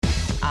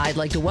I'd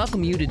like to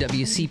welcome you to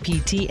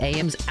WCPT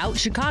AM's Out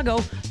Chicago.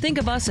 Think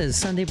of us as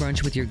Sunday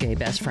brunch with your gay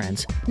best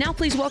friends. Now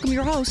please welcome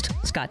your host,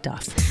 Scott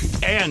Duff.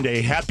 And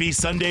a happy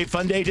Sunday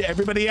fun day to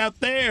everybody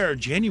out there.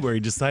 January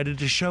decided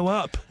to show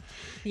up.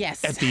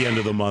 Yes. At the end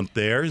of the month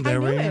there. I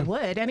knew it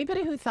would.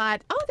 Anybody who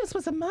thought, oh, this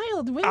was a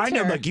mild winter. I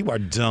know, like, you are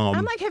dumb.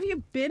 I'm like, have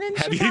you been in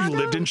Chicago? Have you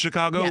lived in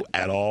Chicago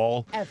at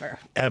all?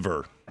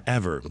 Ever.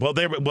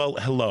 Well,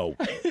 hello.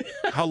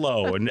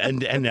 Hello.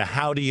 And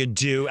how do you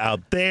do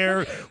out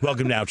there?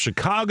 Welcome to Out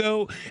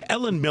Chicago.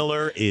 Ellen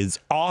Miller is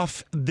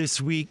off this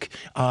week,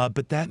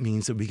 but that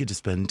means that we get to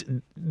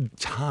spend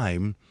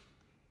time.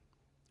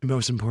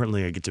 Most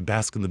importantly, I get to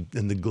bask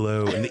in the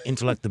glow and the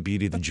intellect, the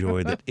beauty, the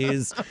joy that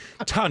is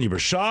Tanya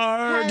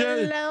Burchard.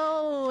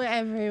 Hello,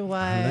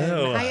 everyone.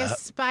 Hello. I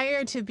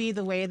aspire to be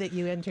the way that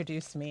you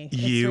introduced me.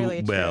 It's You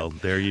really true.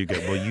 There you go.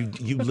 Well,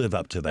 you live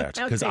up to that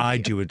because thank I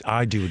you.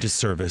 do a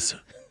disservice.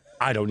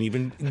 I don't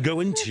even go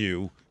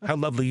into how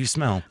lovely you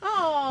smell.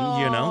 Oh.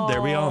 You know,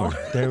 there we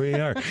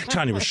are.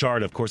 Tanya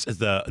Burchard, of course, is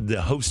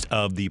the host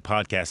of the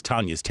podcast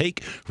Tanya's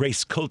Take,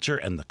 Race Culture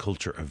and the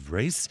Culture of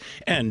Race,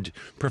 and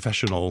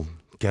professional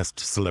guest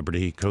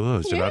celebrity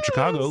co-host about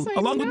Chicago,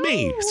 along with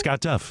me, Scott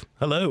Duff.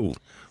 Hello.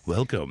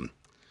 Welcome.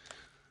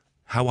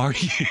 How are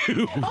you?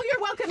 Oh, you're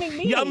welcoming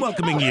me. Yeah, I'm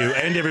welcoming you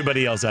and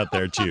everybody else out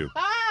there, too.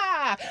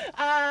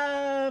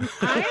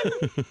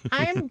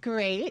 I'm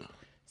great.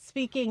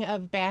 Speaking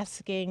of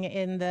basking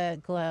in the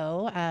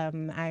glow,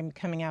 I'm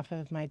coming off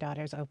of my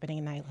daughter's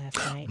opening night last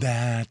night.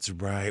 That's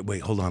right.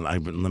 Wait, hold on.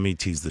 Let me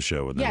tease the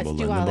show, and then Yes, we'll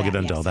do get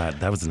into all all that, that.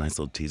 That was a nice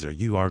little teaser.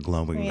 You are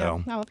glowing,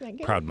 though. Oh,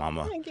 thank you. Proud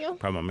mama. Thank you.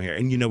 Proud mama here.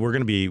 And we're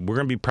gonna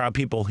be proud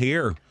people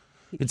here.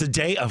 It's a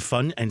day of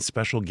fun and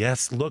special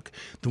guests. Look,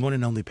 the one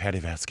and only Patty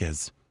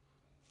Vasquez,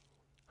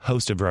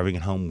 host of Driving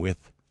It Home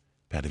with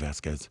Patty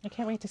Vasquez. I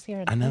can't wait to see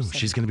her in I know. person.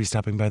 She's going to be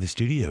stopping by the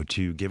studio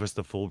to give us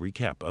the full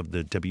recap of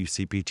the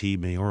WCPT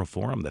Mayoral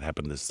Forum that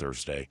happened this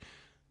Thursday.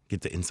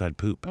 Get the inside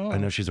poop. I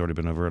know she's already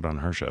been over it on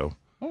her show.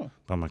 But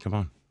I'm like,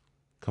 come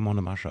on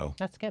to my show.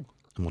 That's good.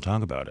 And we'll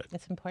talk about it.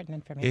 It's important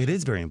information. It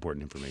is very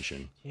important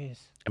information. Jeez.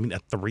 I mean, a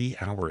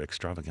 3-hour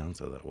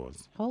extravaganza that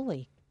was.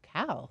 Holy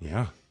cow.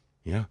 Yeah.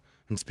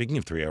 And speaking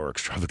of 3-hour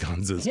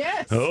extravaganzas,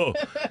 Yes.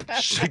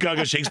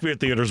 Chicago Shakespeare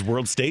Theater's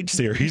World Stage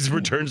Series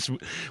returns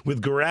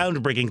with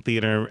groundbreaking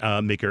theater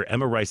maker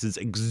Emma Rice's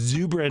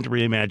exuberant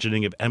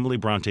reimagining of Emily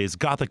Bronte's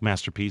Gothic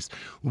masterpiece,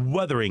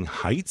 Wuthering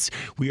Heights.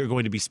 We are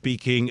going to be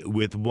speaking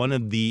with one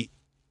of the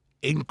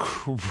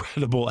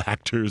incredible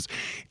actors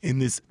in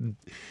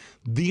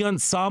the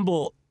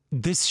ensemble.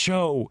 This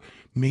show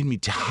made me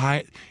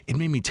tired. It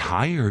made me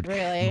tired.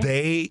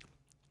 Really?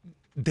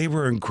 They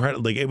were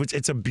incredible. Like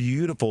it's a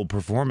beautiful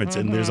performance,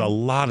 and there's a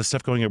lot of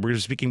stuff going on. We're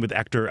speaking with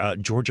actor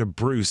Georgia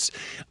Bruce.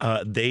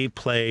 They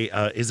play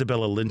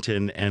Isabella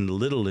Linton and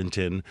Little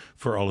Linton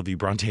for all of you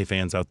Bronte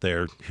fans out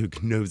there who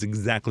knows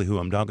exactly who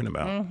I'm talking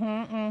about.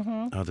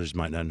 Others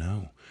might not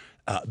know,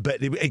 but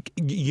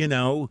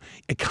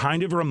it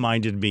kind of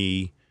reminded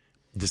me.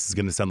 This is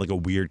going to sound like a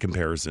weird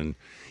comparison.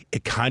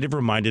 It kind of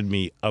reminded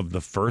me of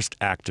the first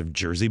act of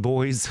Jersey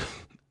Boys.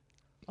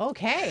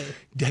 Okay.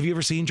 Have you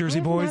ever seen Jersey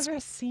Boys? I've never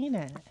seen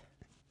it.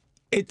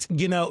 It's,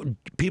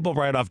 people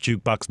write off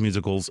jukebox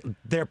musicals.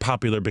 They're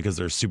popular because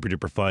they're super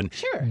duper fun.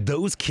 Sure.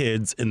 Those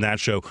kids in that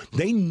show,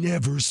 they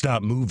never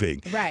stop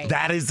moving. Right.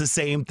 That is the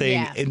same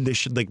thing in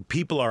this. Like,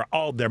 people are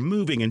they're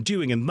moving and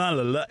doing and la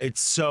la la.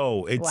 It's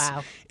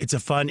Wow. It's a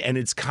fun, and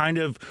it's kind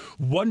of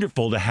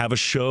wonderful to have a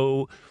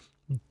show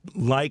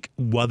like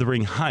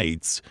Wuthering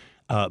Heights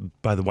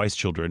by the Weiss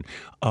Children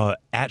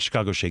at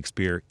Chicago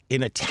Shakespeare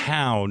in a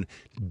town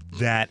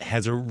that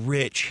has a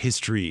rich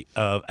history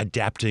of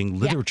adapting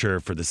literature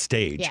for the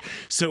stage. Yeah.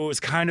 So it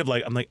was kind of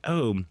like, I'm like,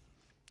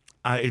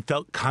 it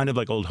felt kind of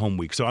like Old Home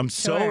Week. So I'm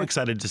so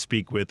excited to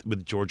speak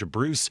with Georgia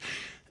Bruce.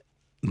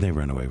 They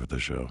ran away with the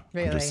show.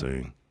 Really? I'm just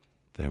saying.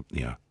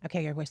 Yeah.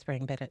 Okay, you're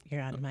whispering, but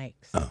you're on mic.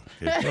 Oh,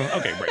 okay. Well,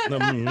 okay,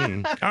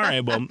 right. All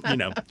right, well,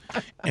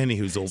 any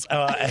hoozles.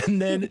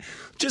 And then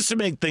just to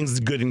make things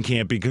good and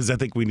campy, because I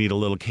think we need a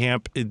little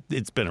camp,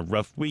 it's been a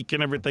rough week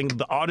and everything,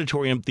 the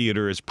Auditorium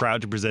Theater is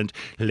proud to present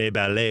Le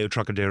Ballet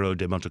Trocadero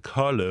de Monte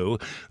Carlo,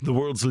 the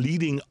world's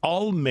leading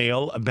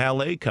all-male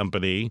ballet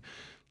company,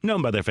 known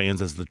by their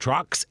fans as the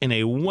Trocs, in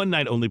a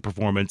one-night-only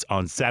performance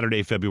on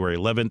Saturday, February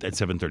 11th at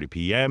 7:30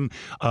 p.m.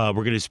 We're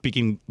going to be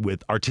speaking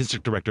with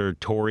artistic director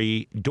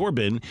Tori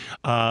Dorbin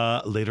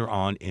later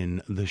on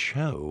in the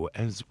show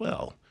as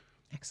well.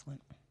 Excellent.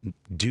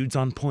 Dudes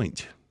on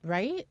point.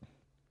 Right?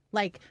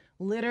 Like,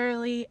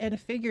 literally and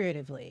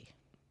figuratively.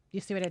 You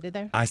see what I did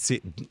there? I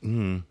see.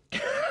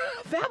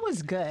 That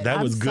was good. That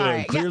I'm was good.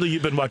 sorry. Clearly,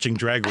 you've been watching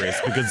Drag Race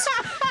because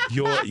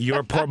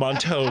your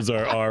portmanteaus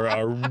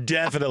are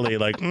definitely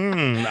like,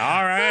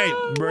 all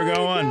right, we're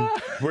going.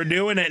 We're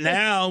doing it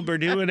now. We're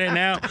doing it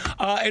now.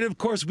 And of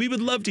course, we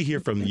would love to hear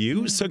from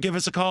you. So give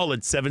us a call at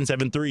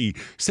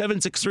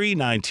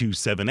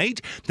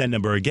 773-763-9278. That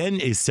number again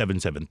is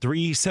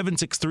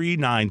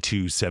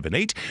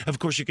 773-763-9278. Of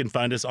course, you can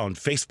find us on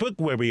Facebook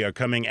where we are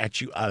coming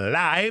at you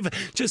live.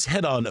 Just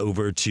head on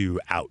over to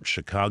Out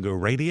Chicago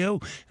Radio.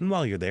 And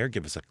while you're there,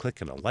 give us a click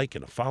and a like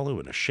and a follow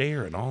and a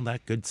share and all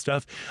that good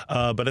stuff.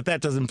 But if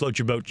that doesn't float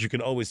your boat, you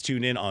can always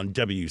tune in on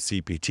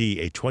WCPT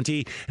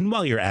 820. And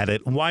while you're at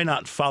it, why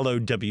not follow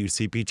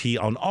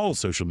WCPT on all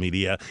social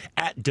media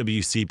at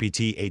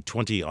WCPT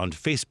 820 on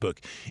Facebook,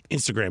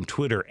 Instagram,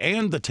 Twitter,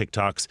 and the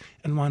TikToks.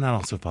 And why not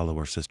also follow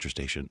our sister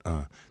station,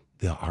 the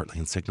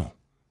Heartland Signal?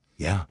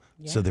 Yeah.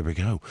 So there we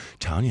go.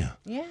 Tanya.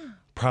 Yeah.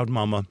 Proud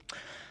mama.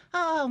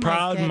 Oh, my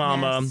Proud goodness.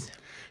 mama.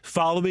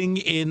 Following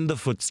in the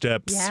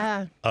footsteps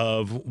Yeah.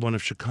 of one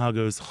of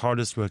Chicago's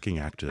hardest working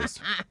actors.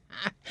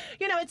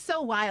 You know, it's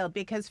so wild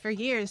because for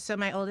years, so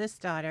my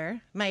oldest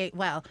daughter, my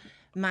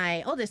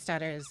oldest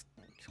daughter is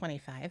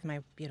 25, my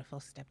beautiful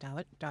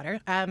stepdaughter.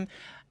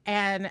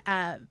 And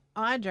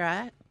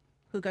Audra,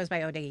 who goes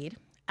by Odaid,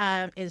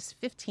 is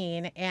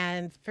 15.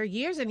 And for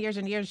years and years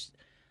and years,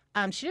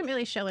 she didn't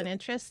really show an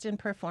interest in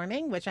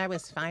performing, which I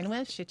was fine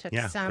with. She took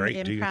some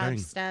great. Do your thing. improv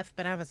stuff,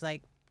 but I was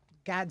like,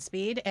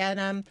 Godspeed.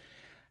 And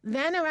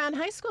then around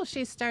high school,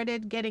 she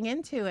started getting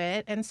into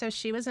it. And so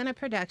she was in a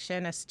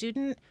production, a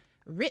student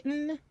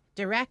written,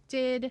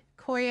 directed,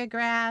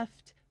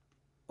 choreographed,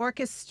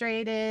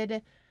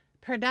 orchestrated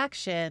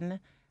production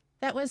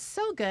that was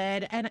so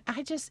good. And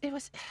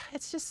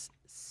it's just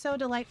so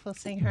delightful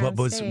seeing her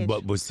on stage.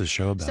 What was the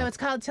show about? So it's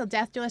called Till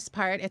Death Do Us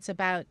Part. It's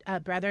about a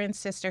brother and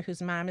sister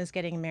whose mom is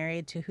getting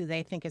married to who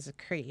they think is a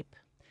creep.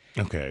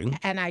 Okay.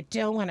 And I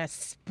don't want to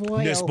spoil.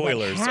 No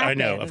spoilers. What I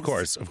know, of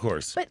happens.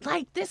 course. But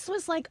like this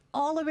was like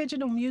all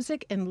original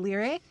music and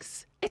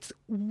lyrics. It's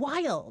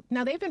wild.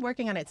 Now they've been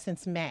working on it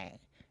since May,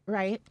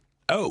 right?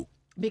 Oh,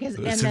 Because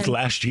since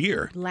last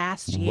year.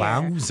 Last year.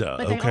 Wowza.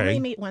 But they Okay. only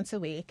meet once a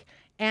week.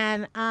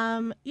 And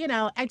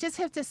I just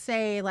have to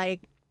say,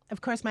 like, of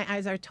course my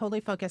eyes are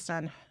totally focused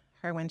on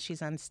her when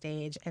she's on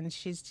stage, and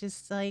she's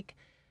just like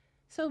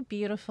so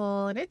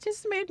beautiful, and it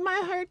just made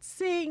my heart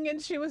sing,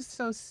 and she was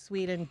so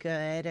sweet and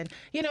good. And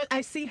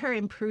I see her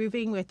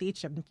improving with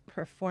each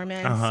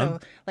performance. So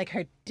like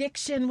her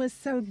diction was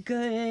so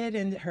good,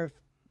 and her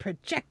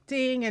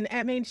projecting, and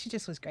I mean she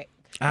just was great,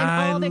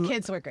 and all the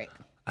kids were great.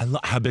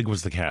 How big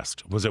was the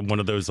cast? Was it one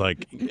of those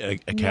like a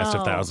cast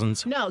of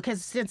thousands? No,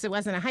 because since it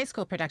wasn't a high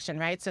school production,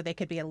 right? So they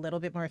could be a little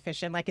bit more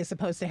efficient, like as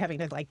opposed to having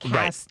to like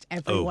cast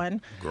everyone.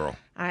 Oh, girl.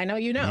 I know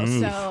you know.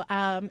 So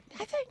I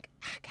think,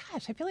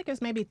 gosh, I feel like it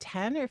was maybe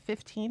 10 or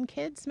 15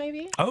 kids,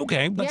 maybe.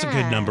 Okay, that's a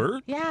good number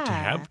Yeah. to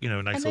have. A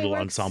nice And little they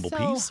worked ensemble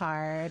so piece.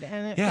 hard,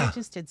 and Yeah. they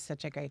just did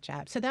such a great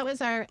job. So that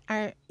was our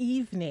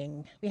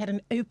evening. We had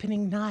an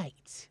opening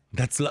night.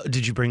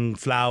 Did you bring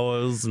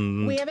flowers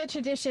and? We have a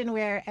tradition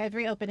where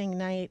every opening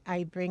night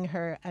I bring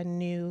her a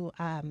new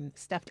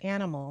stuffed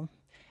animal.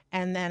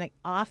 And then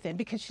often,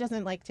 because she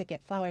doesn't like to get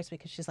flowers,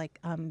 because she's like,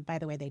 by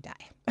the way, they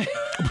die.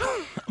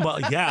 Well,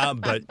 yeah,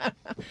 but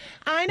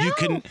I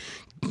know.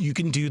 you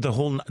can do the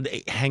whole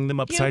hang them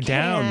upside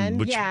down,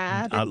 which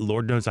yeah,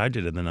 Lord knows I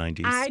did in the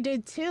 90s. I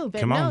did too, but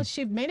Come on.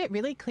 she made it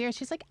really clear.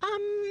 She's like, I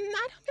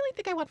don't really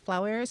think I want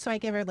flowers. So I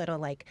give her little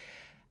like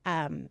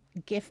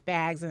gift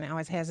bags, and it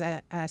always has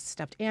a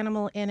stuffed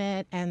animal in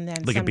it, and then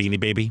like a Beanie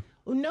Baby.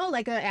 No,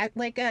 like a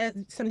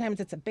sometimes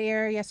it's a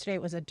bear. Yesterday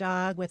it was a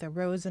dog with a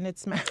rose in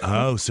its mouth.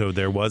 Oh, so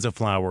there was a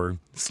flower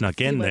snuck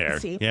in there.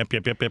 See. Yep.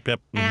 Mhm.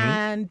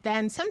 And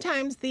then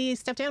sometimes the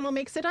stuffed animal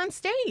makes it on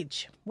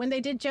stage. When they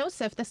did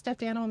Joseph, the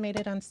stuffed animal made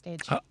it on stage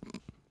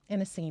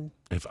in a scene.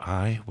 If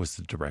I was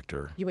the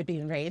director, You would be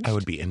enraged. I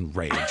would be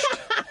enraged.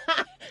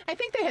 I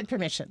think they had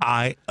permission.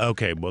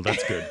 Okay, well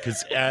that's good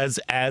because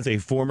as a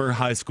former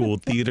high school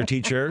theater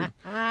teacher,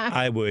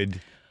 I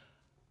would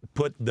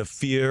put the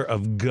fear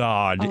of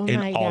God Oh in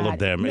my all God. of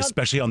them, No.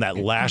 especially on that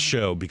last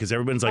show because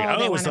everyone's like,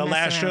 they "Oh, it's wanna the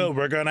mess last show. around.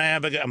 We're gonna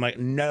have a." I'm like,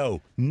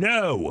 "No."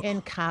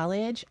 In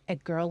college, a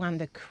girl on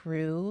the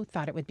crew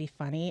thought it would be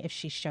funny if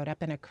she showed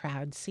up in a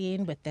crowd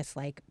scene with this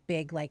like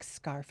big like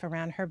scarf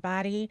around her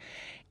body,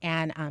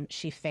 and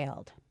she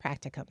failed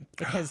practicum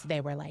because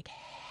they were like,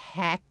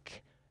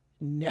 "Heck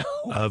no."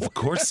 Of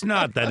course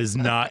not. That is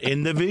not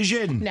in the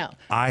vision. No.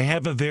 I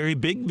have a very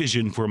big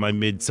vision for my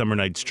Midsummer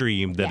Night's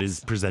Dream that Yes. is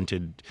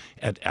presented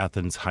at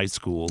Athens High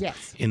School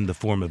Yes. in the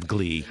form of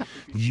Glee.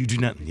 You do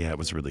not. Yeah, it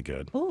was really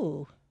good.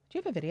 Ooh, do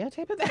you have a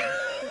videotape of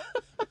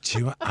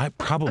that? I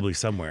probably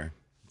somewhere.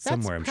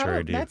 Somewhere, I'm sure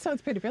I do. That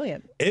sounds pretty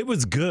brilliant. It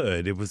was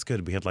good. It was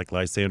good. We had like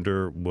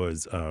Lysander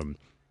was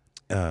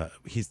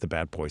he's the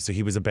bad boy. So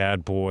he was a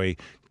bad boy.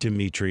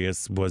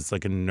 Demetrius was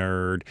like a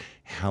nerd.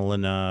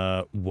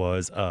 Helena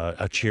was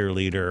a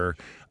cheerleader.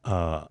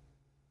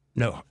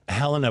 No,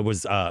 Helena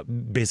was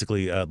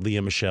basically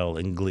Leah Michelle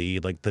in Glee,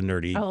 like the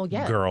nerdy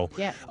girl.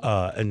 Yeah.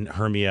 And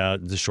Hermia,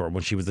 the short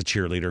one, she was the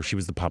cheerleader. She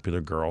was the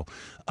popular girl.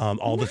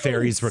 All the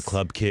fairies were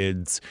club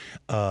kids.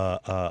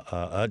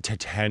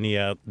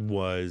 Titania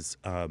was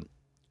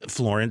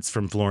Florence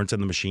from Florence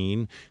and the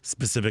Machine,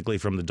 specifically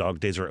from the Dog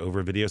Days Are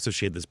Over video. So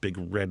she had this big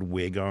red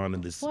wig on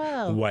and this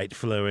white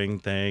flowing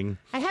thing.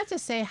 I have to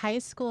say, high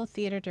school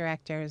theater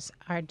directors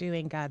are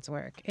doing God's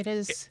work. It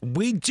is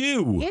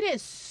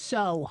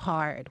so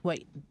hard what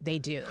they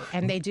do,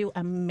 and they do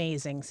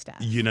amazing stuff.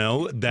 You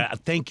know,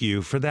 thank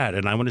you for that.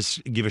 And I want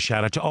to give a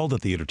shout out to all the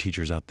theater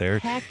teachers out there.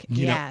 Heck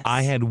you yes. know,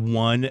 I had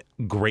one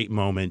great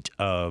moment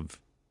of,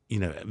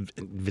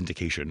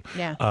 vindication.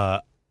 Yeah.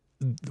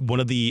 One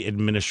of the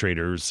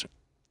administrators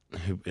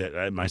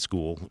at my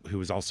school, who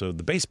was also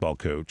the baseball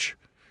coach,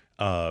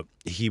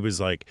 he was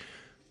like,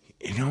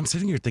 I'm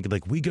sitting here thinking,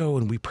 like, we go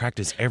and we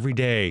practice every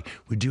day.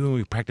 We do and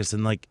we practice,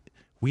 and like,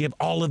 we have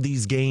all of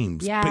these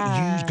games. Yeah.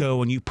 But you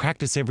go and you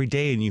practice every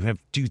day and you have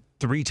to do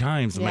 3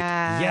 times. I'm like,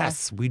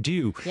 yes, we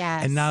do.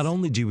 Yes. And not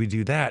only do we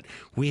do that,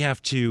 we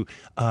have to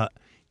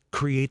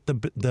create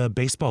the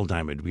baseball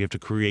diamond. We have to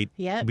create.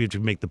 Yep. We have to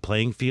make the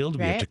playing field.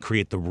 Right. We have to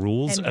create the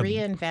rules. And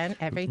reinvent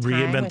every time.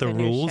 Reinvent with the a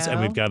new rules, and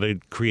show. we've got to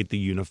create the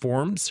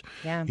uniforms.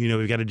 Yeah.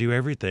 We've got to do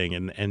everything,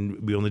 and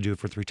we only do it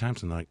for 3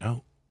 times. And they're like,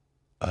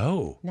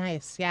 oh,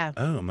 Nice. Yeah.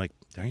 I'm like,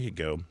 there you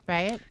go.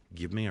 Right.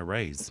 Give me a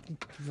raise,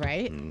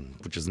 Right.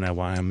 which is now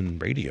why I'm in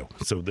radio.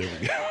 So there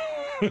we go.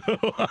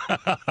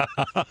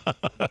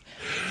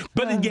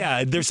 But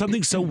yeah, there's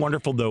something so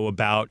wonderful though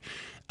about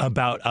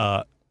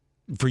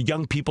for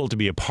young people to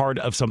be a part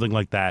of something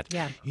like that.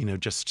 Yeah.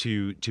 Just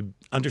to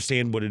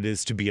understand what it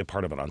is to be a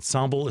part of an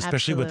ensemble,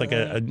 especially with like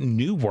a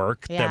new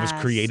work that was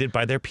Yes. created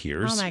by their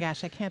peers. Oh my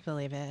gosh, I can't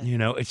believe it.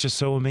 It's just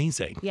so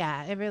amazing.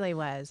 Yeah, it really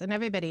was. And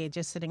everybody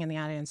just sitting in the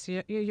audience,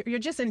 you're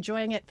just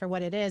enjoying it for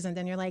what it is. And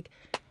then you're like,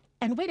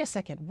 and wait a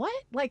second,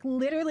 what? Like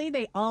literally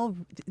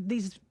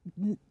these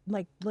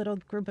like little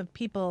group of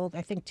people,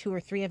 I think 2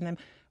 or 3 of them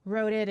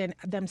wrote it and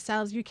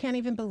themselves. You can't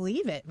even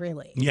believe it,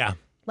 really. Yeah.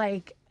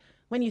 Like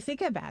when you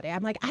think about it,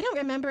 I'm like, I don't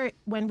remember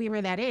when we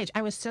were that age.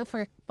 I was so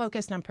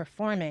focused on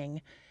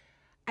performing.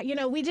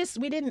 We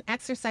didn't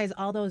exercise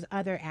all those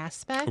other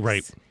aspects.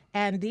 Right.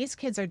 And these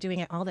kids are doing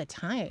it all the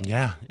time.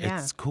 Yeah,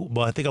 it's cool.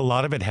 Well, I think a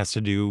lot of it has to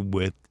do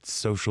with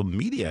social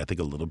media, I think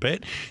a little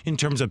bit, in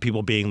terms of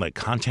people being like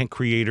content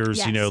creators,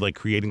 Yes. like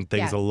creating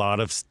things. Yeah. A lot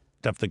of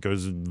stuff that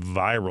goes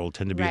viral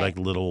tend to be Right. like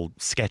little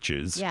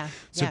sketches. Yeah,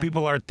 So yeah.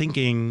 people are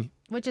thinking,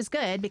 Which is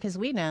good because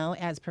we know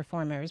as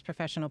performers,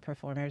 professional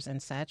performers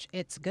and such,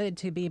 it's good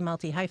to be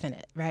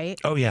multi-hyphenate, right?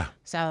 oh yeah,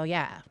 So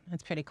yeah,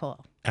 it's pretty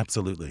cool.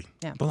 absolutely.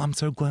 Yeah. Well, I'm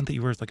so glad that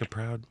you were like a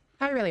proud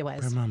I really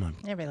was. mama.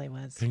 It really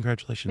was.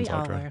 Congratulations, We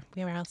all Audra. were.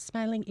 We were all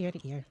smiling ear to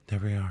ear. There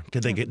we are.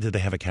 Did they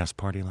have a cast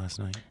party last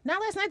night? Not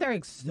last night. They're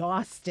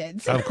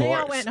exhausted. So Of they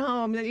all course. went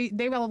home.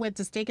 They all went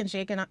to Steak and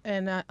Shake, and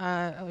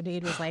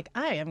Odeed was like,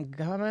 "I am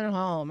coming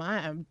home.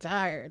 I am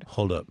tired."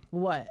 Hold up.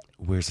 What?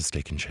 Where's the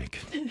Steak and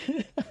Shake?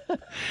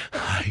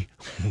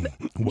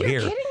 Where?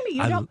 You're kidding me?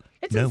 You don't?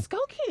 It's no. in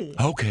Skokie.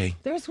 Okay.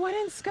 There's one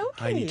in Skokie.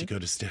 I need to go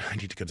to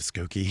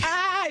Skokie.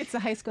 It's a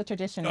high school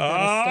tradition. To go to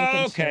Steak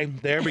and Okay,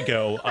 Shake. there we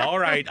go. All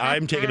right,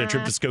 I'm taking a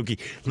trip to Skokie.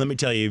 Let me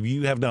tell you,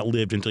 you have not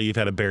lived until you've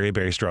had a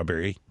berry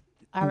strawberry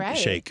All right.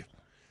 shake.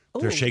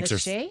 Ooh, Their shakes the are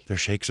shake? their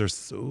shakes are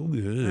so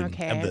good.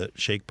 Okay. Of the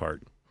shake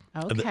part.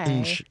 Of the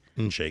Okay.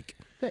 shake.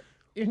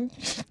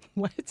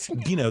 What?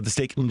 The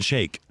steak and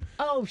shake.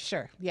 Oh,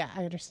 sure. Yeah,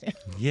 I understand.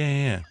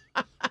 Yeah.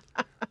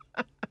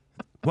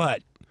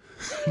 What?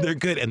 They're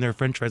good, and their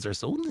French fries are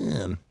so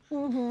thin.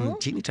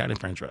 Teeny tiny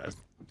French fries.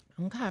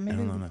 Okay,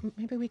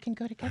 maybe we can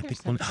go together.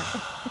 think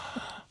sometime.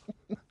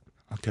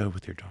 I'll go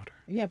with your daughter.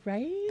 Yeah,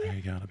 right? There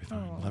you go. It'll be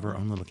fine. We'll have our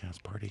own little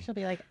cast party. She'll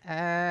be like,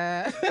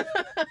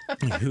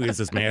 Who is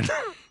this man?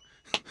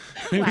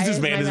 Why is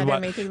my mother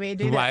making me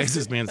do Why this? is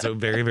this man so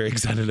very, very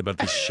excited about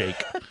this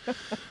shake?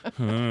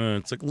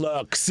 It's like,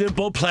 look,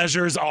 simple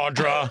pleasures,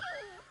 Audra.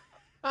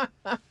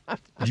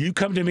 You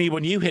come to me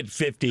when you hit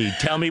 50.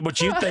 Tell me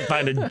what you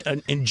find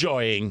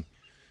enjoying.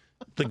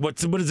 Like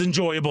what is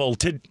enjoyable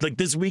to like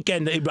this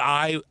weekend?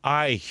 I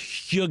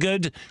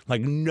good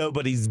like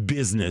nobody's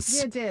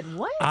business. you did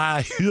what?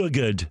 I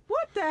good.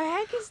 What the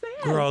heck is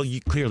that? Girl,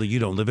 you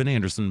don't live in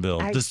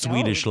Andersonville, I the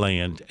Swedish don't.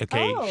 land.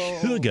 Okay, Oh,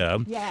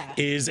 hygge yeah.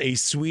 is a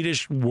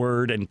Swedish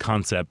word and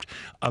concept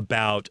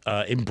about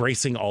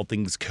embracing all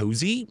things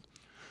cozy.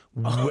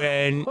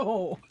 When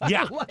Oh,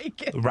 yeah, I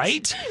like it.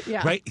 right,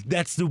 Yeah. right.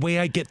 That's the way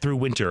I get through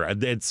winter.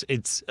 It's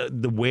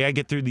the way I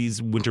get through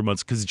these winter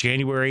months because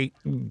January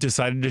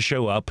decided to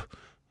show up.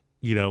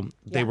 They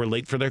Yeah. were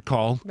late for their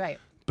call. Right.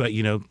 But,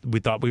 we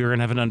thought we were going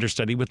to have an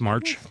understudy with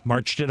March.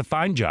 March did a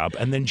fine job.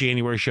 And then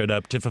January showed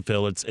up to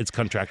fulfill its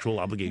contractual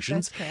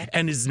obligations. That's correct.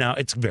 And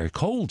it's very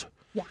cold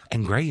Yeah.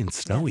 and gray and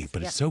snowy, Yes,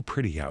 but yeah. it's so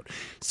pretty out.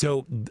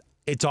 So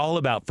it's all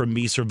about, for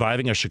me,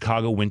 surviving a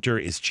Chicago winter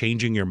is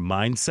changing your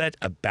mindset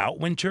about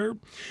winter,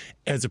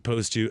 as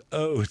opposed to,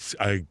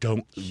 I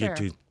don't get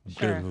to.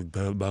 Sure.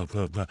 Blah, blah,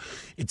 blah, blah.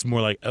 It's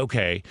more like,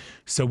 okay,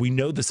 so we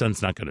know the sun's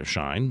not going to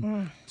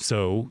shine,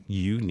 so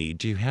you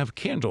need to have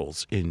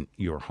candles in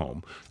your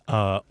home,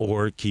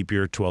 or keep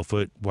your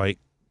 12-foot white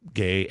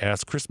gay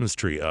ass Christmas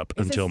tree up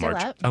Is it until still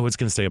March. up? Oh, it's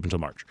going to stay up until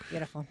March.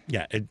 Beautiful.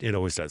 Yeah, it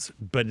always does.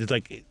 But it's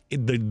like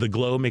the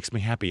glow makes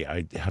me happy.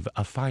 I have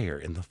a fire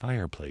in the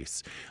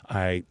fireplace.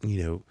 I've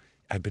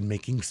been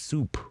making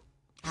soup.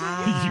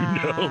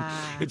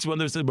 It's one of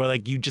those things where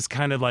like you just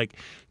kind of like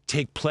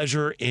take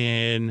pleasure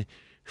in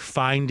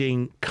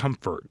finding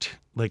comfort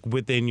like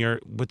within your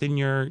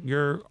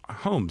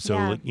home.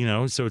 So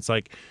so it's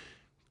like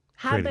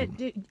does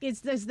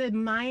the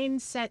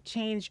mindset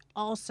change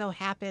also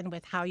happen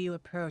with how you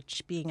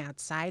approach being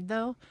outside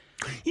though?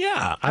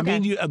 yeah. I Okay.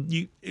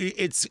 mean,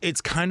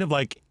 it's kind of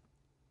like,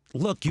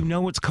 look,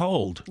 it's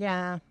cold.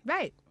 Yeah,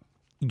 right.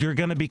 You're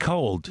going to be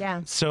cold. Yeah.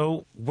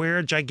 So wear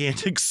a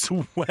gigantic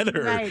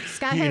sweater. Right.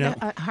 Scott had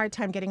a hard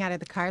time getting out of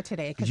the car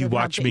today. You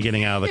watched me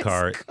getting out of the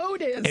car. His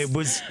coat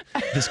is.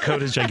 This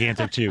coat is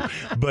gigantic too,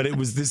 but it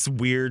was this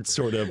weird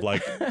sort of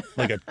like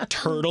a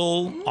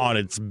turtle on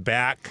its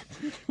back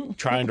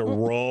trying to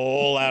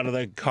roll out of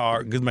the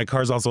car, because my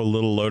car's also a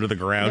little low to the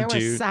ground There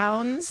too. were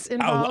sounds Oh,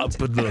 involved.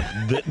 but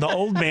the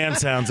old man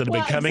sounds that have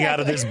been Well, coming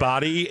out of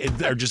exactly. this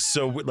body are just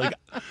so like,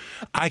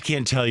 I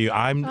can't tell you.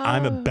 I'm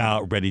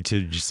about ready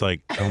to just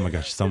like, oh my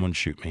gosh, someone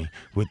shoot me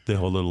with the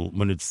whole little,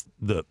 when it's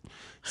the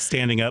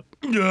standing up.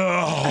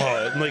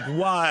 Oh, I'm like,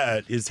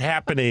 what is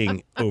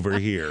happening over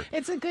here?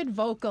 It's a good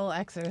vocal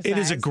exercise. It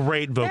is a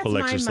great vocal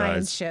That's exercise. my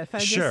mind shift. I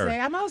Sure. just say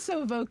I'm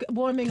also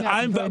warming up.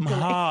 I'm vocally.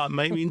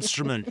 my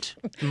instrument.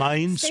 My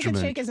Steak and instrument.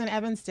 Shake is in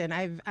Evanston.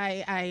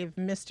 I've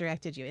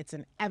misdirected you. It's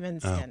in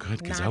Evanston. Oh, good,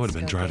 because I not would have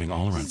been Skokie. driving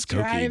all around Just Skokie,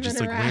 driving just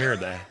like, around. where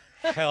the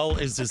hell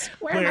is this?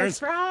 Where are my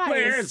fries?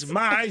 Where's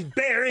my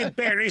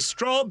berry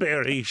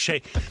strawberry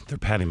shake? Their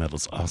patty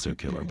metal's also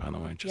killer, by the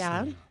way. Just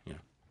Yeah? saying. Yeah.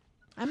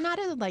 I'm not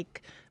a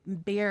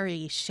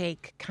berry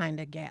shake kind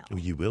of gal. Oh,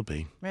 you will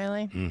be.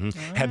 Really?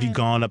 Mm-hmm. Have you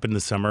gone up in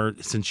the summer,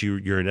 since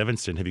you're in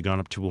Evanston, have you gone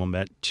up to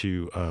Wilmette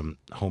to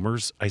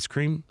Homer's ice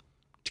cream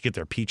to get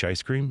their peach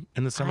ice cream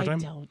in the I summertime?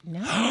 don't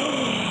know.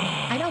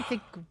 I don't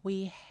think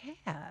we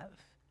have.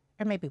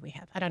 Or maybe we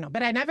have. I don't know.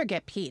 But I never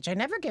get peach. I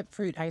never get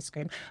fruit ice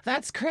cream.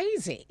 That's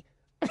crazy.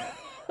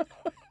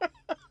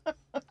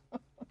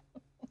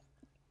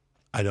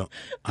 I don't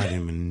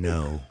even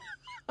know.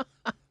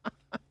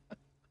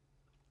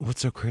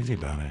 What's so crazy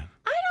about it?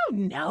 I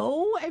don't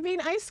know. I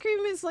mean, ice cream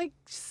is like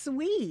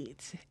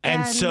sweet.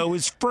 And so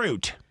is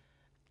fruit.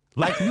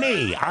 Like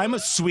me, I'm a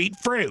sweet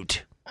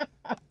fruit.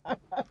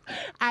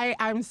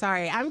 I'm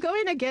sorry. I'm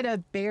going to get a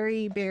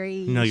berry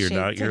No, you're shake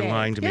not. You're today.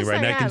 lying to me Yes,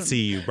 right now. I can am.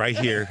 see you right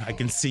here. I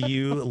can see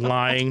you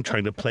lying,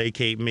 trying to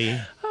placate me.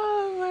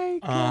 Oh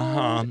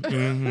my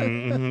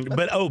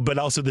god. But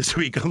also this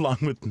week, along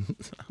with,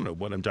 I don't know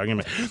what I'm talking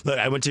about. Look,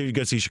 I went to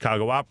go see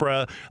Chicago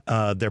Opera,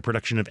 their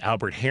production of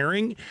Albert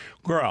Herring.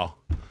 Girl,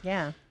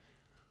 Yeah.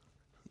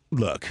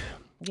 look,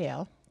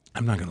 Yeah.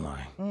 I'm not gonna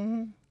lie.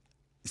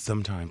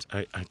 Sometimes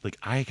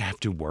I have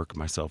to work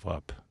myself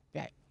up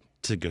Right.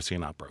 to go see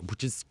an opera,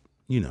 which is,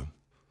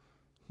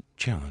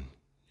 challenge.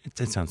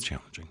 It sounds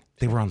challenging.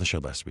 They were on the show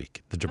last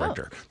week. The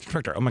director.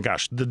 Oh my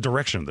gosh, the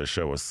direction of this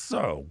show was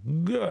so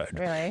good.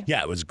 Really?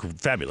 Yeah, it was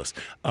fabulous.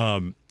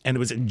 And it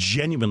was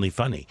genuinely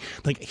funny.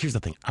 Like, here's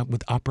the thing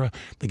with opera.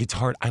 Like, it's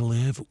hard. I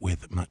live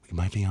with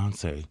my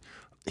fiance.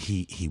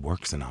 He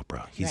works in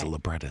opera. He's a Right.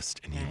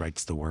 librettist, and he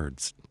writes the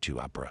words to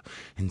opera.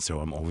 And so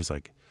I'm always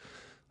like,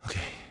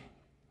 okay,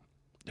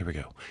 there we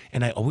go.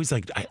 And I always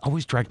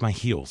drag my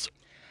heels.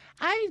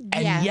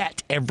 And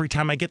yet, every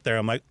time I get there,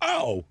 I'm like,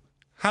 oh,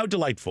 how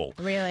delightful.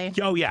 Really?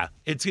 Oh, yeah.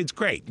 It's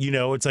great.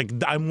 It's like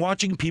I'm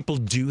watching people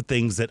do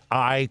things that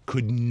I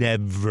could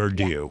never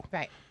do.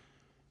 Right.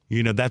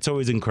 That's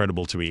always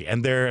incredible to me.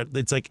 And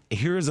it's like,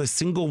 here's a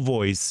single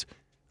voice,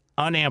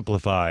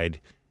 unamplified,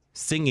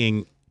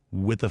 singing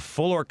with a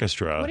full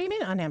orchestra. What do you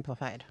mean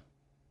unamplified?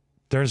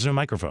 There's no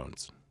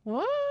microphones.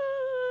 What?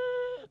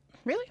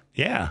 Really?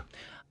 Yeah.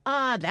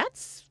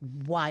 That's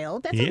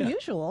wild. That's Yeah.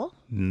 unusual.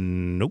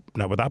 Nope,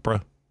 not with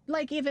opera.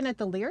 Like even at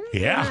the lyrics?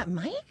 Yeah. They're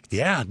not mic'd?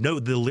 Yeah, no,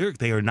 the lyric,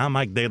 they are not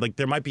mic.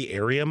 There might be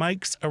area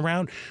mics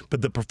around,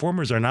 but the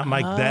performers are not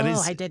mic. That is,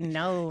 I didn't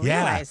yeah,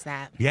 realize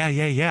that.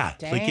 Yeah.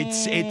 Like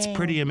it's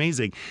pretty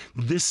amazing.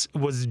 This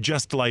was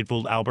just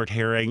delightful. Albert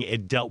Herring.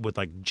 It dealt with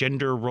like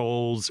gender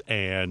roles,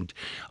 and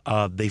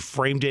they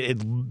framed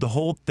it. The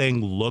whole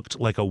thing looked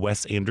like a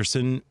Wes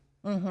Anderson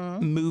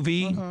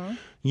movie.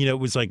 It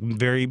was like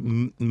very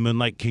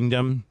Moonlight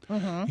Kingdom.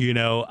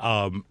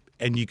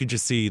 And you could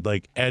just see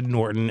like Ed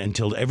Norton and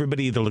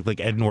everybody either looked like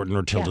Ed Norton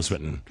or Tilda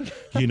Swinton.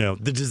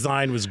 The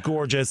design was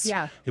gorgeous.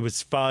 Yeah. It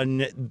was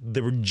fun.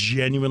 There were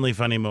genuinely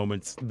funny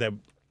moments that,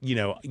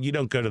 you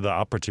don't go to the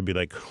opera to be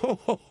like, ho,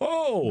 ho,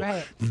 ho.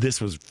 Right.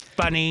 This was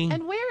funny.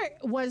 And where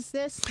was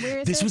this? Where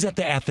is This it? was at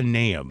the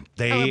Athenaeum.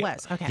 It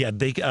was. Okay. Yeah,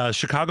 they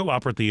Chicago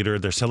Opera Theater.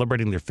 They're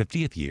celebrating their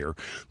 50th year.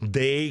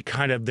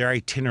 They're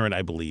itinerant,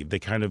 I believe. They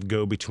kind of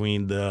go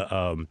between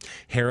the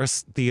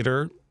Harris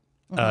Theater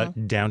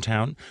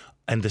downtown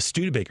and the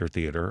Studebaker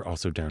Theater,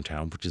 also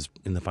downtown, which is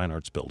in the Fine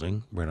Arts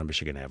Building, right on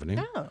Michigan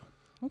Avenue. Oh,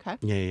 okay.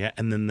 Yeah.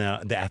 And then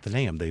the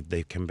Athenaeum,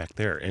 they come back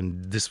there,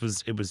 and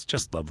it was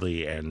just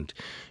lovely. And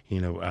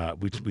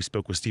we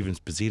spoke with Steven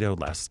Esposito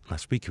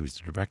last week, who's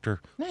the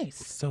director. Nice.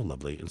 So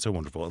lovely and so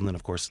wonderful. And then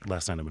of course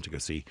last night I went to go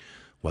see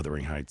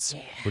Wuthering Heights,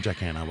 which I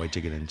cannot wait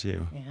to get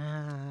into.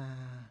 Yeah.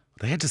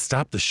 They had to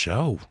stop the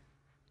show.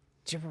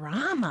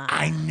 Drama.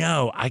 I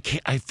know. I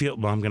can't. I feel.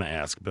 Well, I'm going to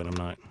ask, but I'm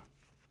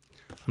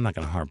not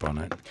going to harp on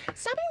it.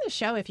 Stopping the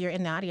show, if you're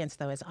in the audience,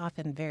 though, is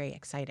often very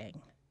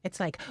exciting. It's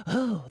like,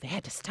 oh, they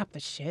had to stop the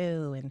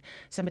show, and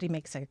somebody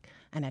makes an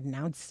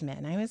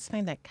announcement. I always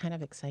find that kind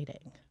of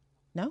exciting.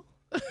 No?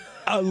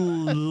 A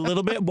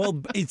little bit.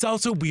 Well, it's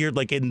also weird,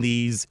 like in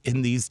these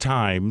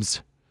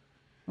times,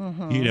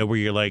 where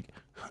you're like,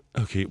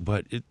 okay,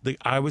 but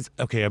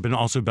I've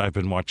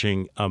been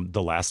watching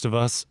The Last of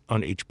Us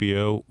on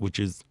HBO, which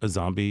is a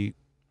zombie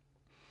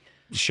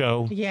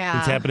show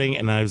that's happening,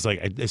 and I was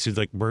like,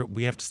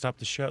 we have to stop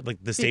the show. Like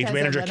the stage Because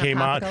manager of an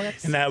came on,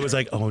 apocalypse? and I was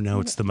like, oh no,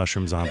 it's the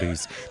mushroom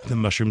zombies. The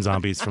mushroom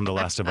zombies from The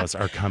Last of Us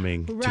are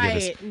coming to get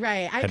us.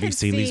 Right. Have you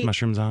seen these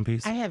mushroom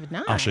zombies? I have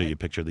not. I'll show you a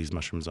picture of these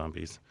mushroom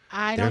zombies.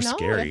 I They're don't know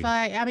scary. if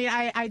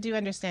I do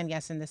understand,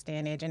 yes, in this day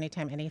and age,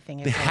 anytime anything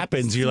is It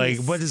happens. You're like,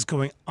 cease. what is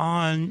going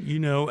on?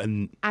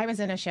 And I was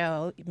in a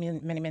show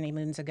many, many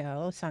moons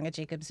ago, Song of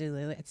Jacob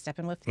Zulu at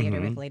Steppenwolf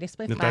Theater with Lady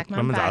Smith Black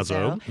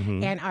Mambazo.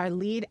 And our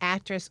lead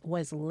actress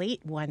was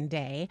late one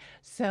day.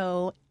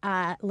 So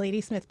Lady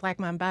Smith Black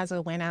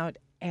Mambazo went out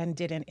and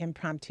did an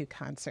impromptu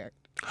concert.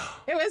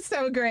 It was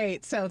so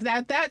great. So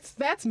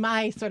that's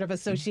my sort of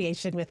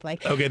association with we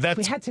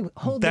had to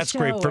hold that's the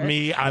show. great for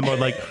me. I'm more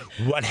like,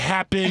 what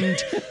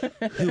happened?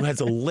 Who has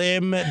a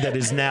limb that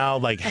is now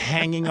like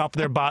hanging off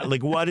their body?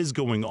 Like, what is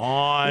going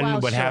on?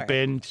 Well, what sure,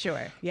 happened?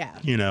 Sure, yeah.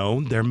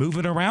 They're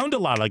moving around a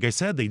lot. Like I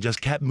said, they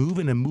just kept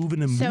moving and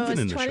moving and So moving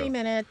in it's the 20 show.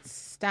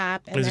 minutes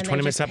stop, and It was then a 20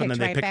 they minute just stop, and then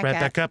they picked right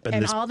back up,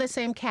 and this- all the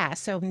same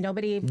cast. So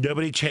nobody There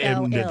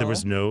ill.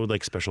 was no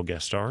like special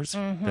guest stars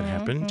that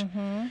happened.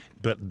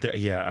 But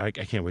I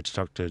can't wait to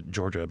talk to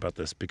Georgia about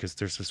this, because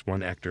there's this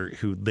one actor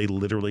who they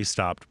literally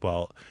stopped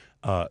while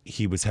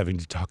he was having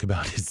to talk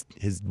about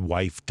his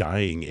wife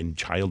dying in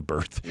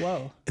childbirth.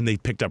 Whoa. And they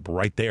picked up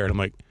right there, and I'm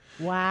like,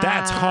 Wow.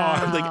 that's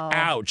hard. Like,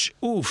 ouch.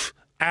 Oof.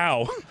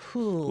 Ow.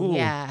 Ooh,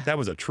 yeah. That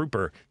was a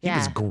trooper. He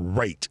was Yeah.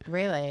 great.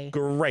 Really?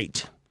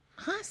 Great.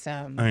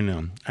 Awesome. I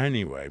know.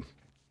 Anyway,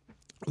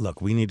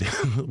 look, we're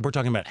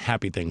talking about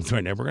happy things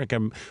right now. We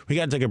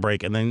got to take a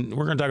break, and then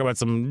we're going to talk about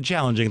some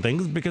challenging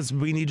things, because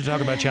we need to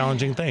talk about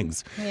challenging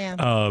things. Yeah.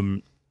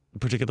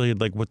 Particularly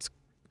like what's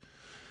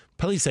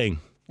policing.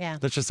 Yeah.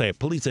 Let's just say it.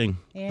 Policing.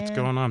 What's Yeah.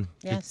 going on?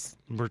 Yes.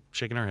 We're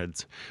shaking our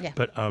heads. Yeah.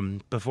 But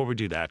before we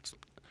do that,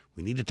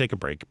 we need to take a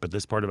break, but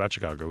this part about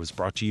Chicago is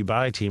brought to you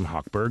by Team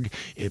Hochberg.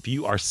 If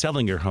you are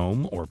selling your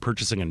home or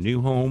purchasing a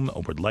new home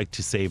or would like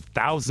to save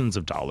thousands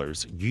of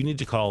dollars, you need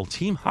to call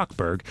Team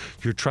Hochberg,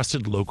 your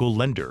trusted local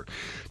lender.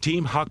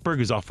 Team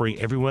Hochberg is offering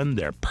everyone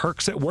their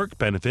Perks at Work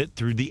benefit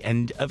through the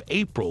end of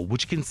April,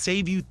 which can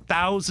save you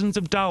thousands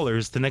of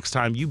dollars the next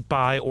time you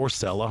buy or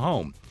sell a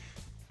home.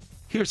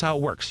 Here's how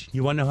it works.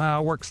 You want to know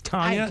how it works,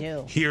 Tanya? I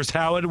do. Here's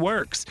how it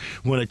works.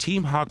 When a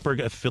Team Hochberg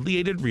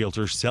affiliated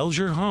realtor sells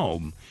your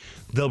home,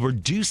 they'll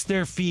reduce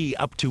their fee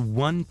up to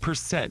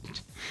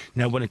 1%.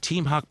 Now, when a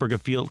Team Hochberg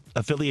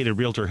affiliated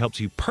realtor helps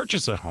you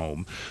purchase a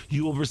home,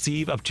 you will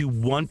receive up to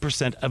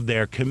 1% of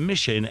their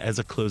commission as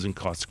a closing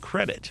cost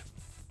credit.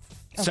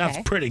 Sounds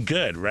Okay. pretty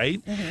good, right?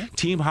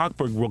 Team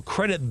Hochberg will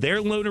credit their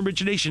loan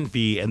origination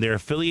fee, and their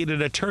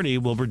affiliated attorney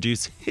will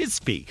reduce his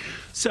fee.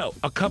 So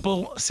a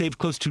couple saved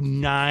close to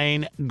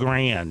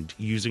 $9,000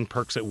 using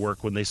Perks at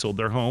Work when they sold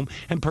their home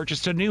and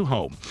purchased a new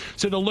home.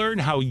 So to learn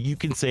how you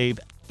can save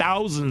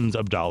thousands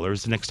of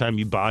dollars the next time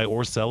you buy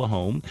or sell a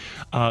home,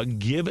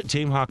 give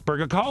Team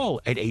Hochberg a call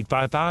at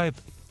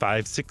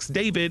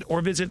 855-56-DAVID or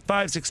visit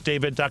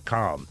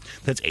 56david.com.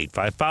 That's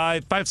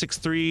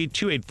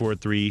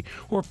 855-563-2843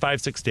 or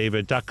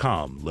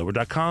 56david.com.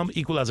 Lower.com,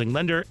 equal housing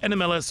lender,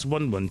 NMLS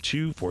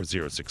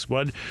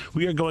 1124061.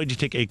 We are going to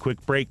take a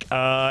quick break,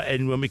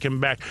 and when we come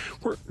back,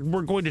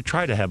 we're going to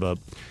try to have an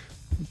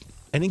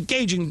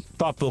engaging,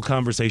 thoughtful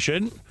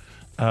conversation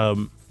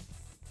about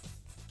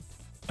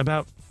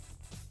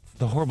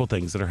the horrible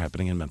things that are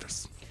happening in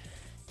Memphis.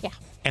 Yeah.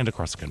 And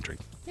across the country.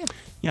 Yeah.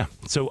 Yeah.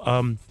 So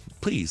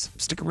please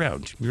stick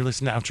around. You're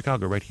listening to Out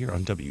Chicago right here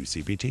on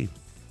WCPT.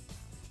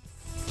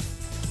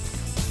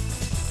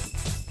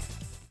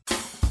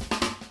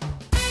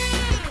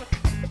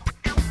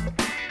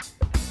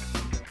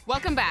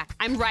 Welcome back.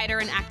 I'm writer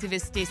and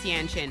activist Stacey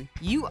Anshin.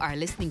 You are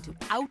listening to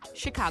Out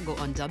Chicago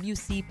on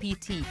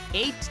WCPT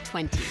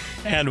 820.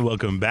 And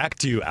welcome back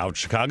to Out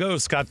Chicago.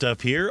 Scott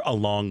Duff here,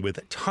 along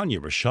with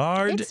Tanya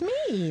Richard. It's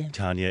me.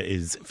 Tanya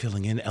is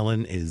filling in.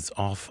 Ellen is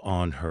off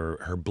on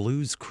her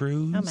blues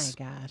cruise. Oh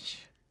my gosh.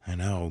 I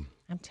know.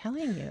 I'm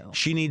telling you.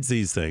 She needs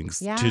these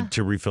things Yeah.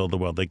 to refill the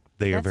well. They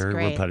are That's very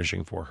great.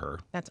 replenishing for her.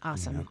 That's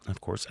awesome. Yeah,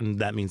 of course. And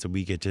that means that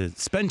we get to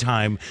spend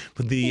time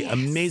with the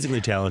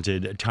amazingly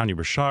talented Tanya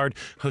Richard,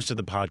 host of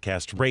the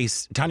podcast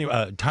Race,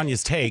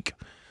 Tanya's Take,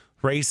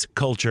 Race,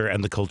 Culture,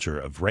 and the Culture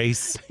of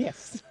Race.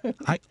 Yes.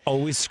 I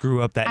always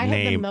screw up that I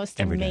name. have the most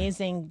every day.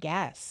 amazing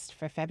guest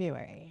for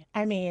February.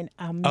 I mean,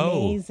 Oh,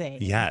 amazing.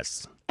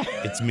 yes.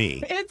 It's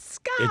me. It's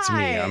Scott. It's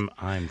me.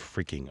 I'm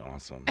freaking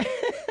awesome.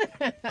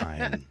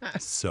 I'm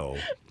so.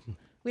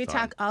 We fun.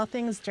 talk all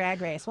things Drag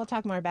Race. We'll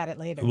talk more about it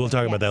later. We'll but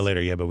talk about that yes.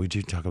 later. Yeah, but we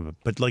do talk about.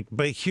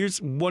 But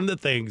here's one of the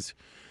things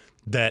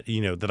that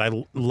that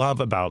I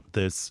love about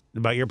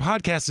your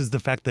podcast is the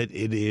fact that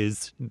it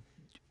is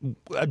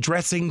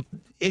addressing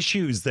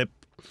issues that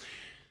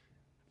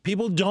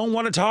people don't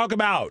want to talk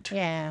about.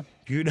 Yeah.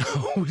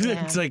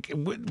 It's like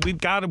we've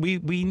got to.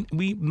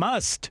 We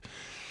must.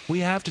 We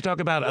have to talk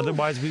about it.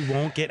 Otherwise, we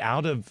won't get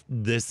out of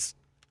this.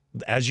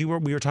 As we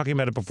were talking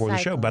about it before the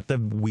show, Cycle. about the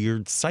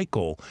weird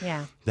cycle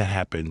Yeah. that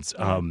happens.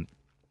 Yeah.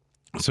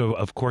 So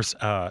of course,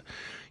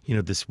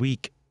 this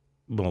week,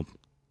 well,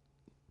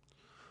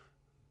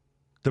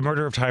 the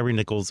murder of Tyree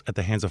Nichols at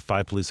the hands of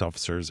 5 police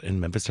officers in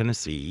Memphis,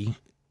 Tennessee,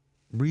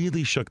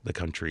 really shook the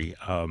country.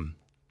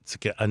 It's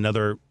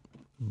another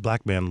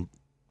black man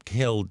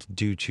killed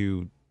due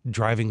to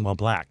driving while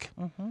black.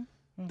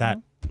 That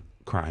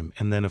crime,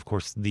 and then of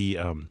course the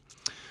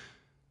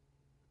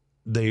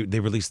they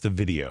released the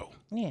video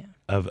Yeah.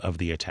 of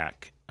the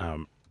attack.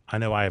 I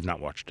know I have not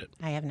watched it.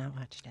 I have not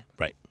watched it.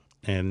 Right.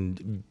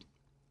 And,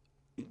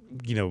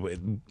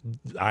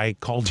 I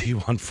called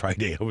you on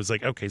Friday. I was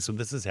like, okay, so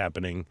this is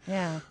happening.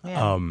 Yeah.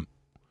 Yeah.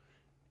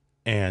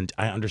 And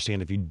I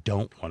understand if you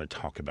don't want to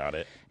talk about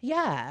it,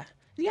 Yeah.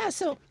 Yeah.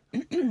 So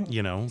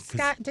 'cause-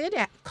 Scott did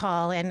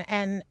call,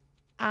 and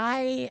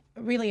I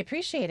really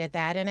appreciated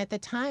that. And at the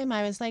time,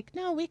 I was like,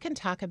 no, we can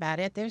talk about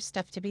it. There's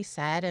stuff to be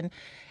said. And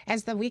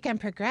as the weekend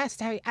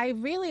progressed,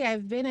 I've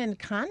been in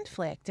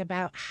conflict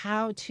about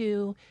how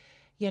to,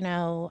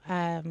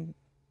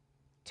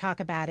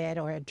 talk about it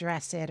or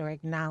address it or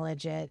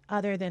acknowledge it,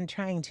 other than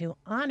trying to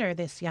honor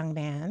this young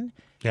man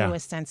Yeah. who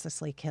was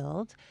senselessly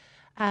killed.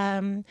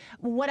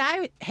 What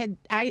I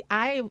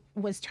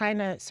was trying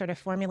to sort of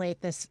formulate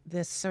this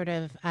sort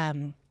of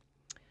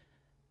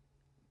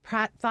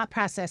thought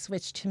process,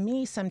 which to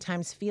me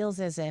sometimes feels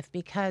as if,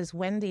 because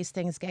when these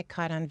things get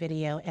caught on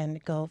video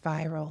and go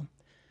viral,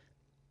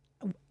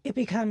 it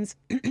becomes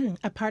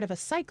a part of a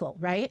cycle,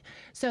 right?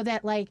 So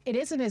that it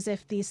isn't as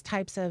if these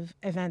types of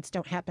events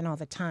don't happen all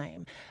the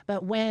time.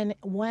 But when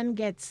one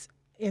gets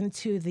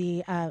into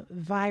the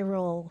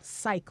viral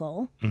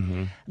cycle,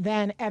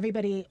 then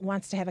everybody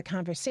wants to have a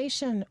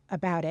conversation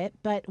about it.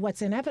 But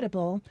what's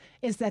inevitable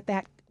is that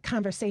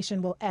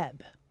conversation will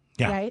ebb.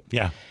 yeah, Right?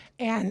 yeah,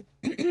 And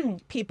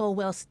people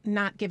will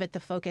not give it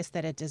the focus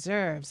that it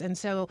deserves. And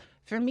so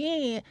for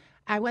me,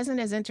 I wasn't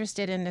as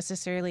interested in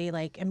necessarily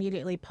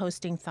immediately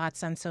posting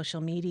thoughts on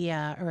social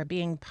media or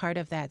being part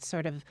of that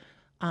sort of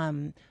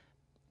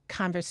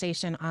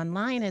conversation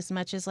online, as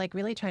much as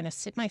really trying to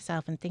sit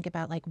myself and think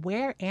about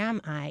where am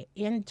I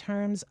in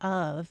terms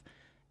of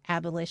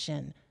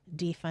abolition,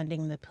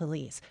 defunding the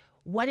police?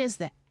 What is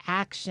the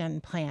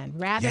action plan,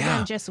 rather Yeah.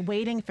 than just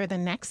waiting for the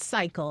next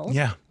cycle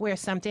Yeah. where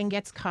something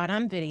gets caught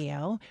on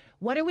video?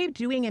 What are we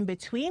doing in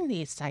between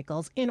these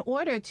cycles in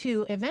order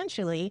to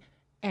eventually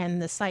end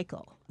the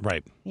cycle?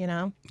 right.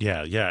 Yeah.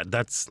 Yeah,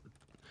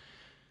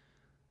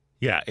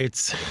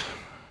 it's.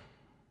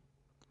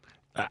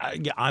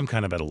 I'm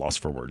kind of at a loss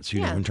for words,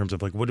 Yeah. in terms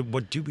of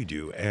what do we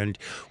do and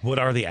what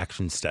are the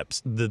action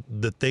steps?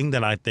 The thing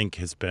that I think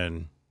has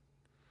been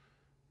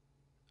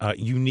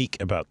unique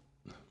about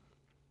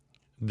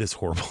this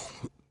horrible.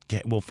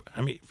 Well,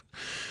 I mean,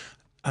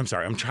 I'm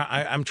sorry.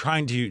 I'm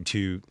trying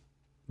to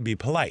be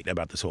polite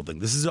about this whole thing.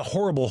 This is a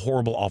horrible,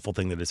 horrible, awful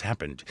thing that has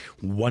happened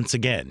once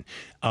again,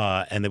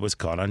 and it was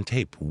caught on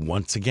tape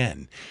once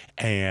again.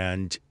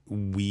 And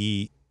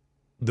the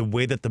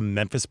way that the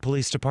Memphis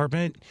Police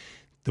Department,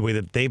 the way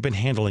that they've been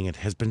handling it,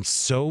 has been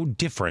so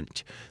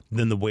different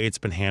than the way it's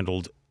been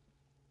handled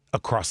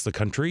across the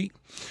country,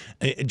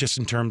 just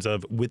in terms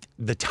of with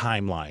the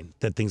timeline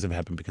that things have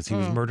happened, because he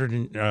was murdered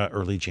in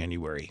early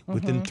January.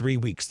 Within 3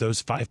 weeks,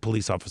 those 5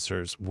 police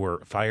officers were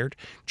fired,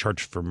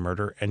 charged for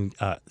murder and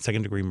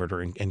second-degree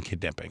murder and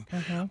kidnapping.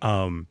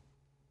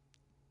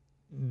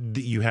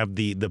 You have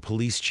the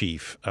police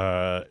chief,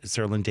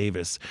 Sarah Lynn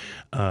Davis,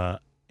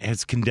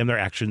 has condemned their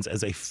actions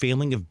as a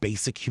failing of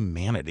basic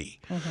humanity.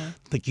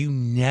 You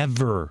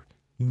never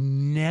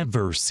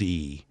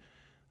see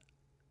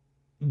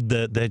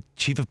the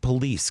chief of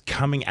police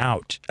coming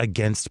out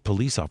against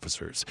police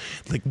officers,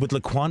 like with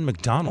Laquan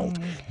McDonald,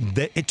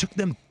 it took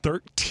them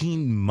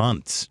 13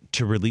 months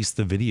to release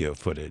the video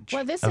footage.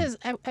 Well,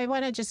 I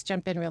want to just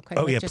jump in real quick.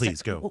 Oh, yeah, just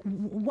please, go.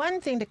 One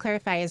thing to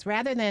clarify is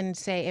rather than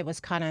say it was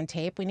caught on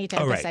tape, we need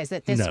to emphasize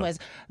that this was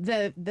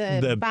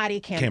the body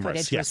cam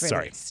footage was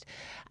released.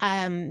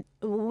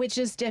 Which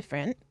is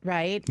different,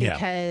 right? Yeah.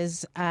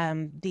 Because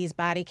these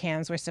body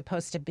cams were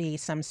supposed to be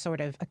some sort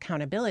of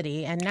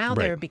accountability, and now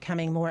they're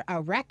becoming more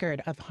a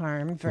record of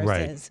harm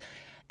versus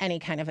any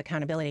kind of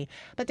accountability.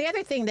 But the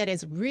other thing that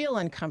is real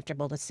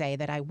uncomfortable to say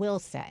that I will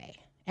say,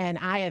 and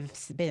I have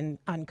been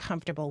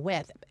uncomfortable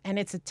with, and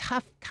it's a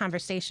tough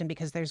conversation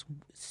because there's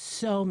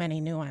so many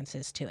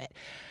nuances to it.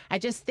 I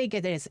just think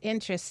it is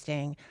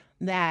interesting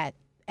that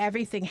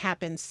everything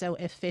happens so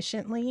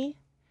efficiently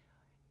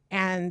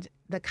and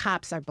the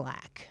cops are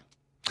black.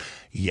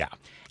 Yeah.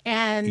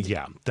 And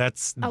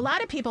that's a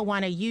lot of people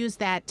want to use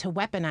that to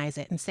weaponize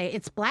it and say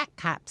it's black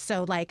cops.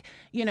 So like,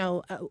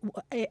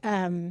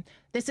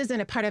 this isn't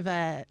a part of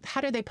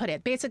how do they put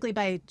it? Basically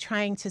by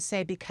trying to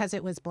say because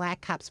it was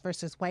black cops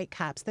versus white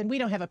cops, then we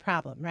don't have a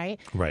problem,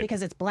 right? Right.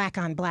 Because it's black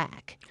on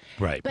black.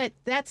 right. But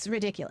that's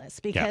ridiculous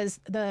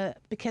because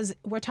because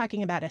we're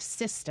talking about a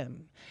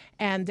system,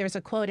 and there's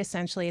a quote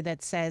essentially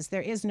that says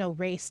there is no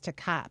race to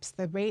cops.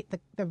 The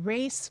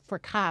race for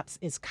cops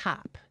is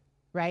cop.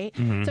 Right?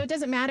 So it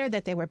doesn't matter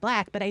that they were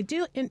black, but I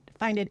do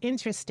find it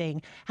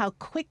interesting how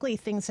quickly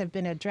things have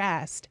been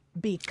addressed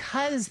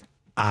because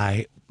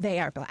they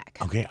are black.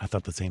 Okay, I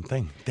thought the same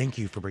thing. Thank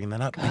you for bringing that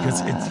up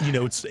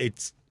because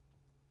it's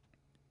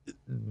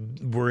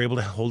we're able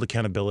to hold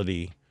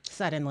accountability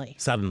Suddenly.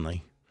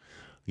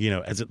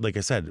 Like I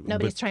said,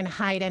 Nobody's trying to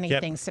hide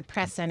anything,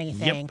 suppress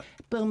anything.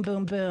 Boom,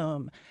 boom,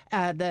 boom.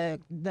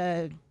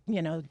 The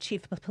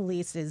chief of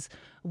police is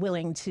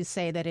willing to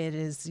say that it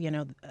is,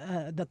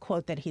 the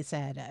quote that he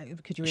said.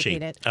 Could you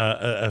repeat it?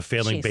 A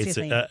failing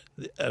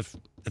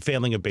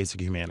failing of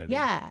basic humanity.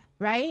 Yeah,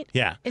 right?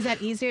 Yeah. Is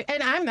that easier?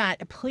 And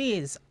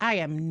I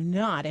am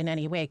not in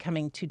any way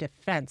coming to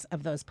defense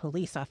of those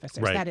police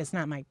officers. Right. That is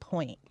not my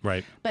point.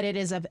 Right. But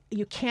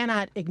you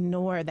cannot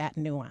ignore that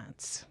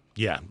nuance.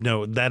 Yeah.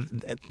 No,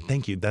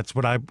 thank you. That's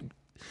what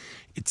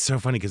it's so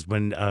funny because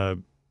when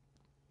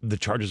the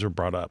charges were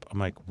brought up, I'm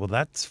like, well,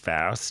 that's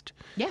fast.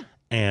 Yeah.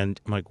 And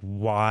I'm like,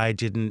 why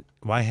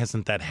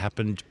hasn't that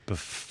happened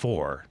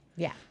before?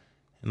 Yeah.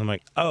 And I'm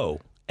like, oh.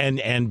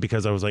 And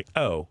because I was like,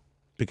 oh,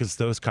 because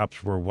those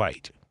cops were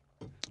white.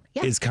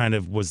 Yeah. Was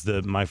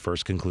my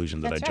first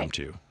conclusion that I jumped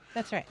to.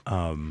 That's right.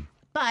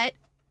 But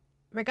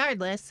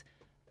regardless,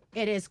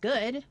 it is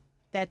good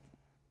that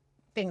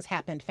things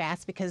happened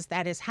fast because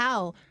that is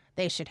how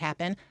they should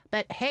happen.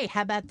 But hey,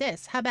 how about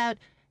this? How about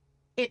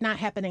it not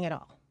happening at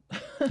all?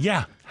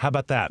 Yeah. How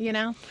about that?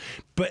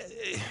 But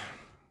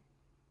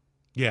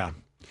yeah,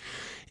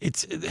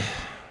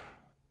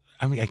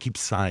 I keep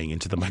sighing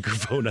into the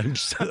microphone.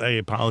 I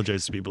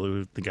apologize to people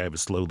who think I have a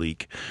slow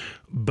leak,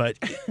 but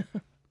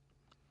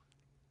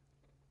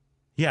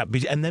yeah.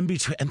 And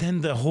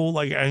then the whole,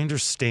 I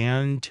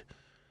understand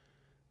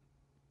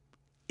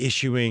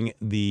issuing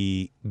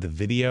the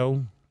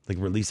video,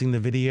 releasing the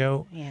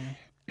video. Yeah.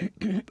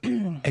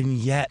 And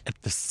yet at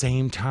the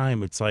same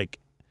time, it's like,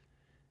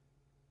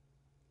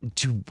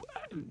 do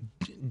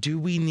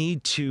we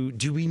need to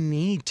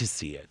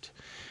see it?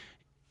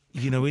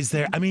 Is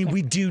there?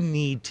 We do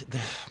need to.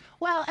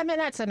 Well,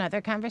 that's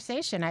another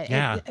conversation.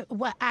 I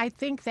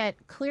think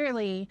that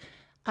clearly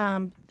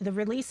the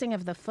releasing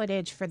of the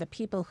footage for the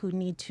people who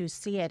need to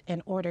see it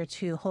in order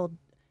to hold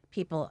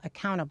people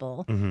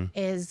accountable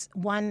is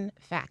one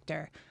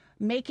factor.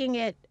 Making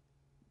it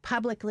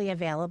publicly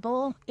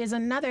available is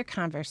another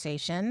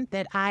conversation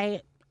that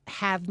I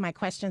have my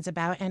questions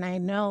about, and I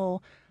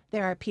know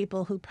there are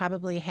people who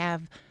probably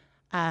have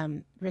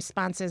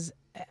responses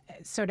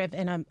sort of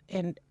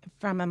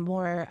from a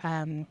more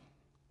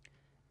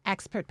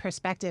expert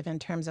perspective in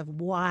terms of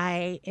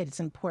why it's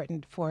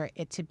important for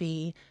it to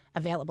be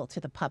available to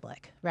the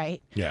public,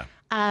 right? Yeah.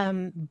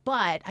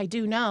 But I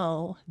do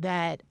know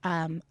that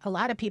a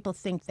lot of people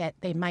think that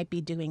they might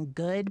be doing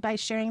good by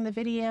sharing the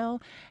video,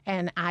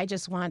 and I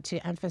just want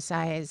to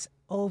emphasize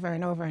over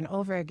and over and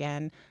over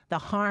again the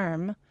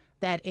harm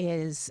that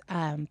is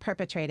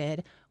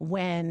perpetrated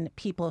when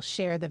people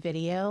share the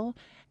video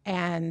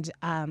and,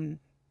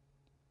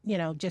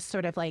 just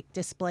sort of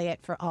display it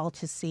for all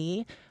to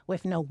see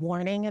with no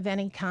warning of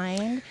any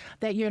kind,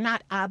 that you're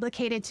not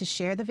obligated to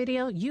share the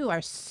video. You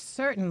are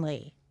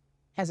certainly,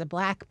 as a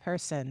black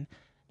person,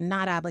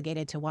 not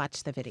obligated to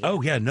watch the video.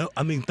 Oh, yeah. No,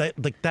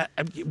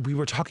 we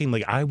were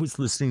talking, I was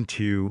listening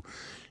to,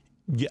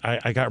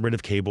 I got rid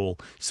of cable,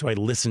 so I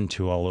listened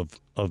to all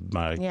of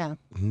my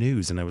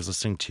news, and I was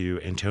listening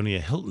to Antonia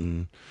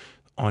Hilton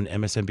on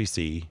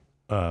MSNBC,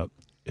 who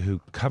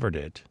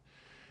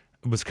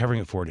was covering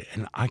it for it,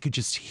 and I could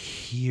just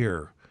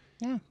hear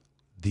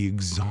the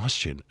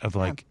exhaustion of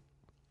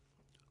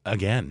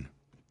again,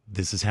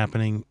 this is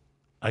happening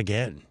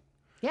again.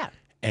 Yeah.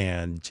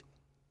 And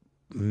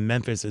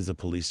Memphis is a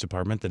police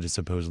department that has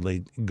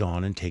supposedly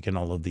gone and taken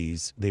all of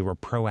these. They were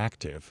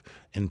proactive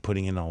in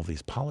putting in all of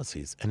these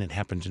policies, and it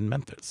happened in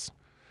Memphis.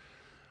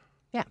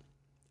 Yeah.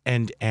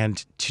 And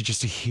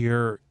to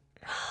hear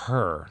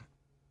her,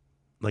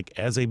 like,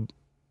 as a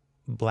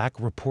Black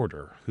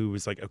reporter who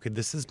was like, okay,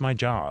 this is my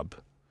job.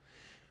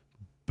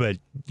 But,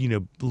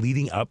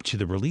 leading up to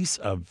the release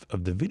of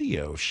the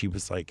video, she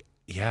was like,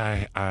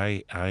 yeah,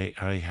 I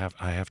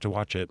have to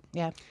watch it.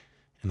 Yeah.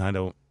 And I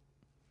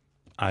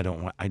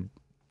don't want,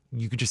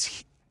 you could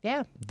just,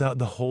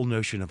 the whole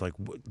notion of like,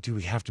 do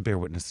we have to bear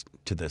witness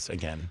to this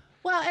again?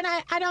 Well, and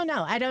I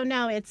don't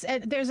know. It's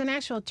there's an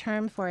actual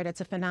term for it.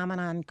 It's a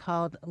phenomenon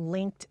called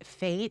linked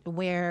fate,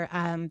 where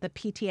the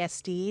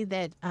PTSD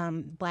that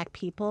Black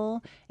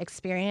people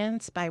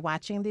experience by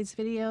watching these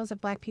videos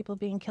of Black people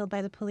being killed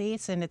by the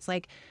police, and it's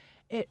like,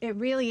 it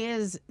really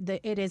is.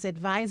 It is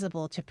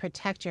advisable to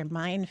protect your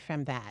mind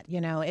from that.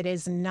 It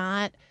is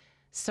not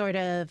sort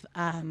of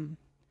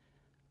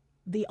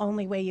the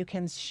only way you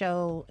can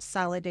show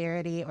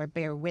solidarity or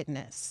bear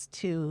witness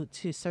to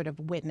sort of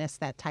witness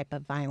that type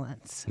of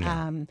violence.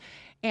 Yeah.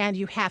 And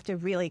you have to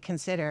really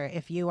consider,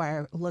 if you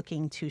are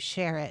looking to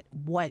share it,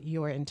 what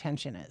your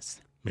intention is.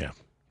 Yeah.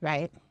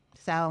 Right?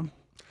 So.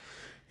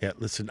 Yeah,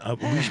 listen,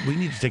 we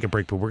need to take a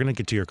break, but we're going to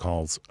get to your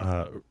calls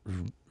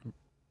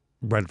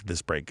right after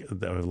this break. A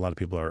lot of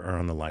people are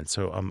on the line.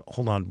 So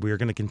hold on. We're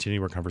going to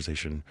continue our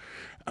conversation.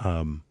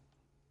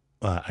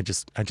 I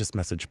just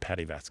messaged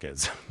Patty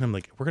Vasquez. I'm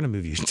like, we're going to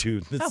move you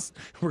to this.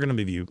 We're going to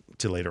move you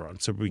to later on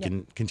so we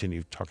can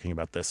continue talking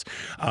about this.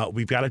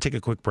 We've got to take a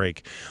quick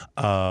break.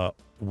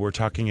 We're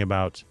talking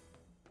about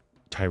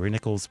Tyre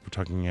Nichols. We're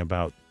talking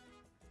about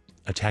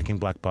attacking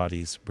Black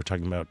bodies. We're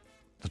talking about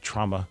the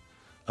trauma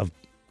of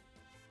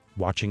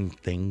watching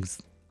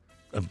things,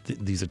 of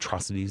these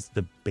atrocities,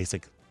 the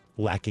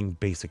lacking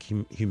basic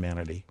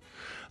humanity.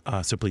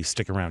 So please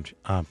stick around.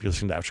 You're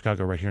listening to Out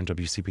Chicago right here on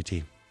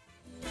WCPT.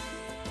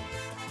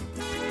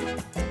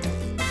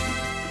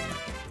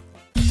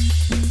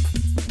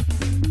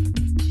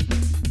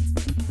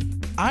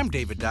 I'm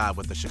David Dodd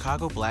with the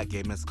Chicago Black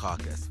Gay Men's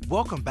Caucus.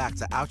 Welcome back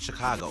to Out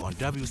Chicago on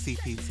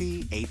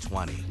WCPT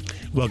 820.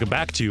 Welcome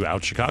back to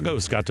Out Chicago.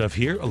 Scott Duff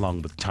here,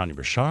 along with Tanya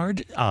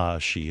Richard.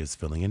 She is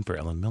filling in for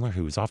Ellen Miller,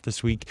 who is off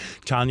this week.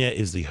 Tanya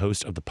is the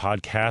host of the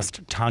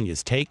podcast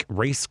Tanya's Take,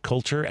 Race,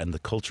 Culture, and the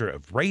Culture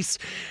of Race.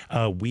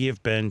 We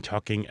have been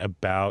talking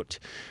about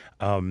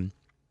the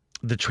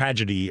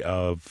tragedy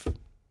of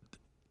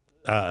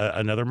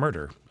another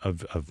murder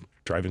of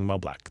driving while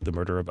Black, the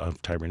murder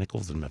of Tyre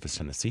Nichols in Memphis,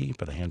 Tennessee,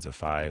 by the hands of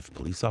 5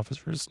 police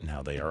officers.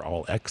 Now they are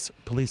all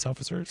ex-police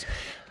officers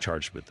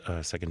charged with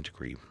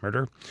second-degree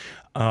murder.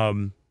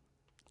 And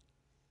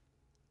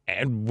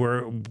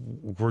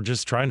we're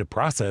just trying to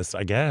process,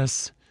 I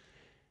guess,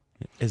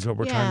 is what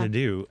we're trying to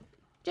do.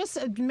 Just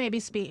maybe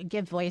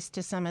give voice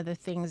to some of the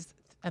things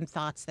and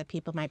thoughts that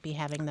people might be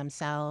having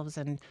themselves,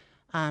 and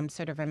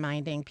sort of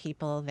reminding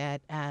people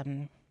that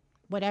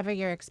whatever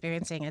you're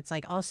experiencing, it's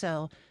like,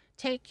 also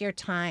take your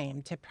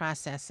time to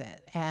process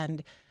it.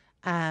 And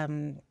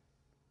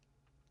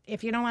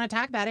if you don't want to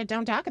talk about it,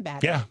 don't talk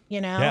about it.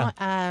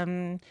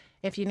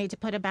 If you need to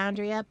put a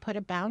boundary up, put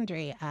a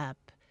boundary up.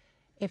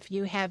 If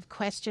you have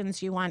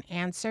questions you want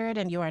answered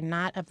and you are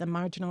not of the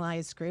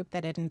marginalized group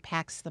that it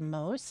impacts the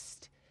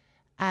most,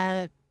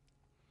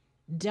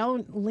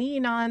 don't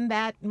lean on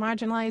that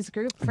marginalized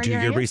group for your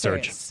answers.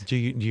 Research. Do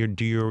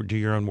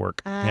your own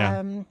work.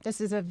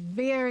 This is a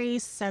very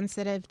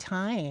sensitive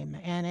time,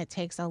 and it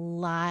takes a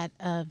lot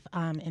of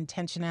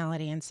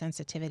intentionality and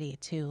sensitivity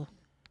to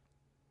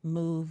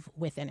move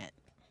within it.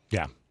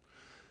 Yeah.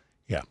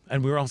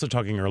 And we were also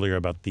talking earlier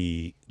about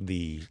the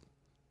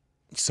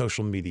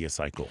social media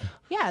cycle.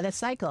 Yeah, the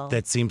cycle.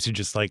 That seems to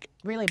just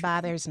really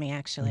bothers me,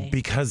 actually.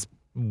 Because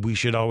we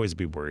should always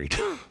be worried.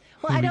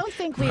 Well, I don't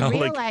think we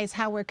realize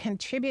how we're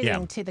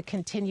contributing to the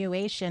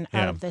continuation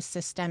of the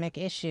systemic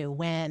issue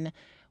when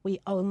we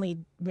only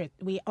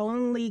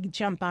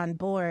jump on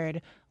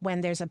board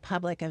when there's a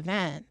public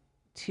event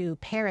to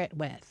pair it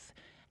with.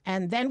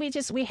 And then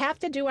we have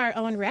to do our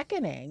own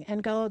reckoning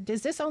and go,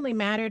 does this only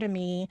matter to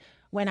me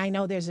when I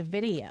know there's a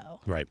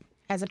video? Right.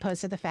 As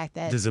opposed to the fact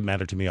that... Does it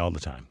matter to me all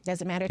the time?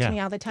 Does it matter to me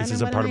all the time? This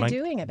is and a part what am of I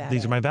doing about it?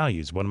 These are my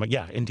values.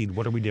 Indeed.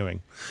 What are we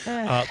doing?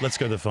 Let's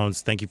go to the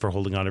phones. Thank you for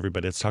holding on,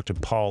 everybody. Let's talk to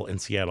Paul in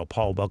Seattle.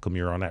 Paul, welcome.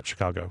 You're on at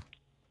Chicago.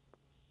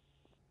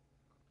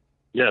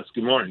 Yes,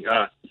 good morning.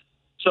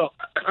 So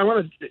I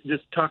want to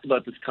just talk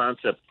about this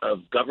concept of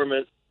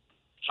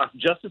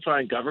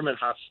justifying government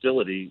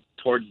hostility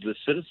towards the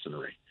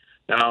citizenry.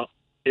 Now,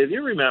 if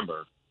you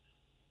remember,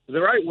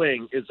 the right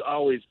wing is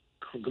always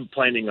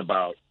complaining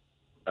about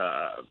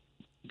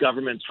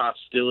government's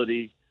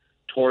hostility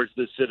towards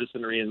the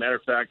citizenry. And matter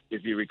of fact,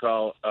 if you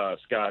recall,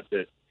 Scott,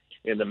 that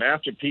in the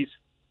Masterpiece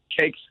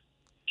Cakes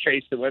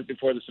case that went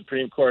before the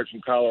Supreme Court from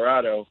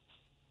Colorado,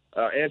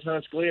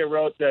 Antonin Scalia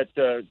wrote that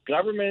the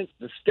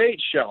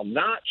state shall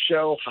not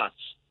show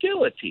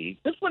hostility.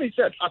 That's what he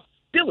said,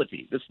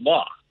 hostility, this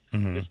law,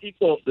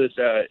 this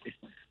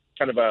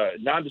kind of a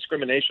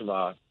non-discrimination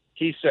law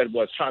he said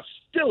was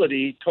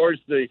hostility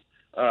towards the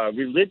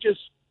religious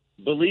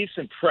beliefs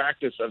and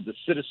practice of the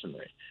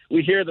citizenry.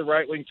 We hear the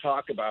right wing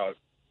talk about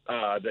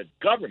that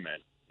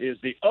government is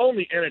the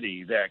only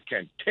entity that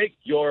can take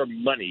your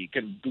money,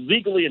 can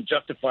legally and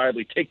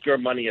justifiably take your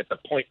money at the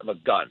point of a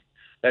gun,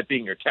 that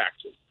being your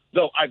taxes.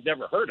 Though I've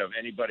never heard of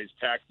anybody's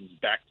taxes,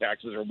 back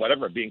taxes or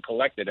whatever, being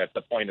collected at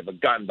the point of a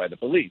gun by the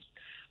police.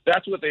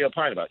 That's what they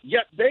opine about.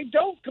 Yet they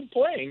don't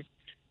complain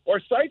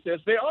or cite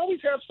this. They always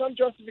have some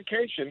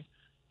justification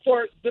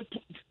for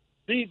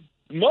the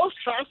most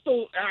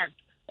hostile act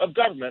of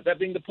government, that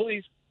being the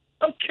police,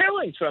 of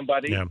killing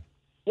somebody. Yeah.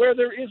 Where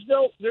they have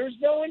no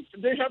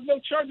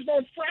charge, no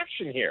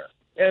infraction here,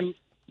 and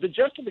the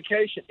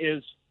justification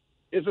is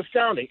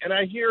astounding. And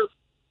I hear,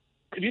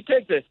 if you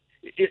take is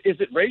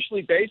it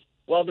racially based?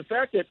 Well, the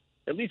fact that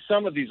at least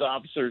some of these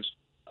officers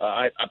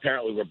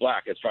apparently were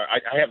black. As far I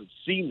haven't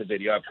seen the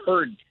video, I've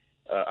heard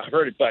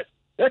it, but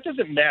that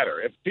doesn't matter.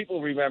 If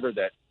people remember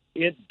that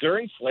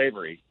during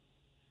slavery,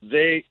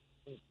 the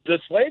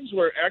slaves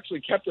were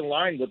actually kept in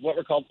line with what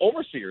were called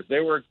overseers. They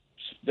were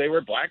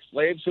black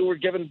slaves who were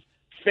given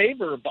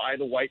favor by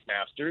the white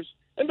masters,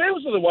 and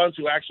those are the ones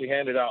who actually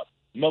handed out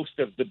most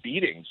of the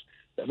beatings,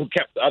 who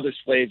kept other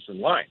slaves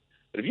in line.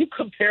 But if you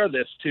compare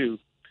this to,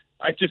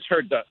 I just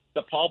heard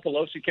the Paul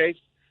Pelosi case,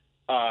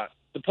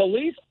 the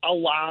police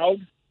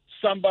allowed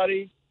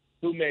somebody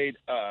who made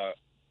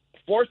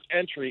forced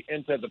entry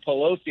into the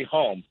Pelosi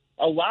home,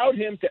 allowed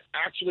him to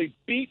actually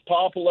beat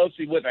Paul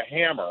Pelosi with a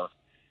hammer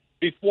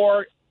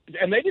before,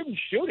 and they didn't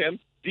shoot him.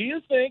 Do you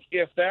think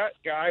if that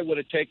guy would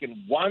have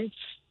taken one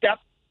step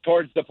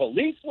towards the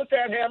police with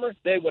that hammer,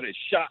 they would have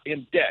shot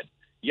him dead?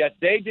 Yet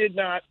they did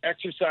not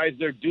exercise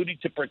their duty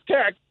to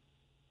protect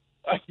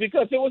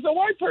because it was a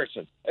white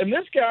person. And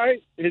this guy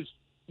is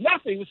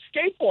nothing. He was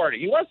skateboarding.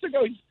 He wants to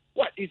go,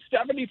 he's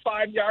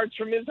 75 yards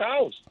from his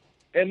house.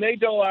 And they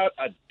dole out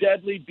a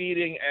deadly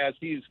beating as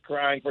he's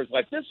crying for his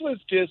life. This was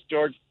just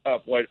George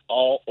Floyd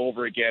all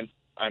over again.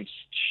 I'm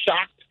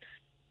shocked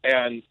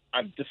and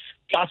I'm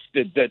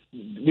disgusted that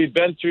we've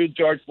been through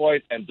George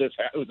Floyd and it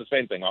was the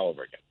same thing all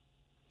over again.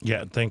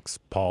 Yeah, thanks,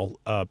 Paul.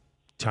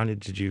 Tanya,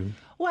 did you?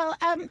 Well,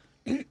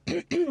 it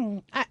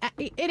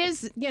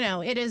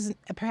is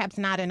perhaps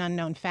not an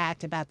unknown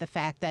fact about the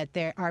fact that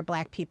there are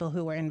black people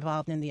who were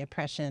involved in the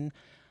oppression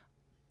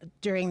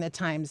during the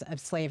times of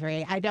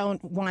slavery. I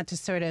don't want to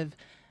sort of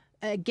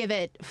give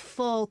it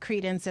full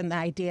credence in the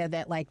idea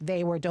that like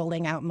they were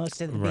doling out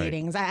most of the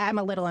beatings. I'm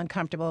a little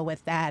uncomfortable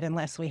with that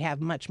unless we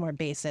have much more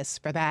basis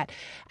for that.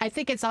 I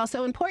think it's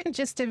also important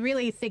just to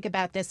really think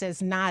about this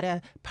as not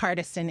a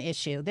partisan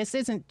issue. This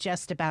isn't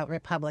just about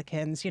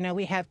Republicans. You know,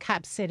 we have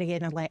Cop City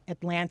in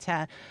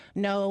Atlanta.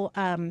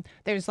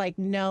 There's like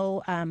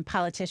no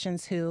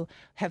politicians who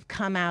have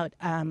come out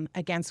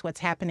against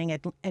what's happening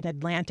in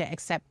Atlanta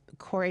except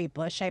Cori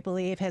Bush, I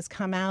believe, has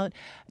come out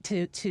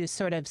to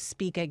sort of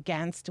speak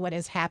against what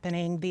is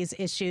happening. These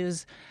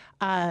issues,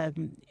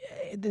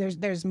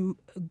 there's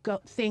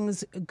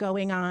things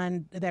going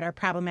on that are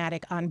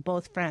problematic on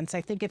both fronts. I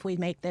think if we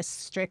make this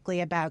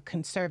strictly about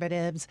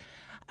conservatives,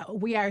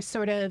 we are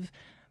sort of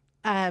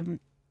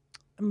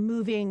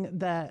moving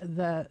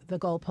the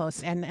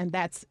goalposts, and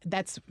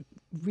that's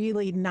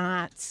really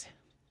not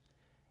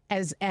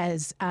as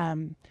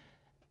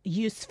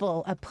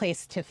useful a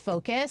place to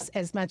focus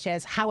as much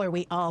as how are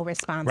we all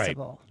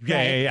responsible.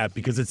 Right. Yeah,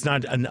 because it's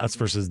not an us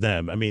versus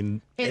them. I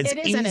mean, it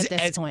isn't at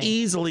this point. As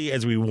easily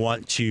as we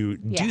want to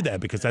do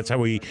that, because that's how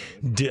we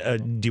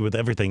deal with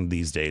everything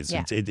these days.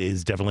 Yeah. It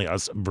is definitely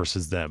us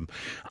versus them.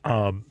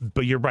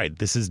 But you're right.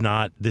 This is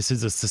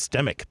a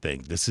systemic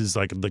thing. This is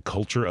like the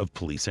culture of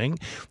policing.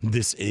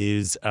 This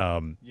is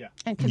and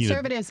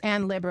conservatives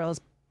and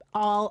liberals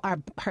all are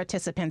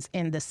participants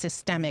in the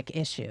systemic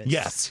issues.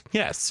 Yes.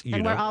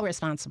 And we're all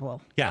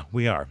responsible. Yeah,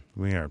 we are.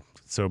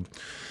 So,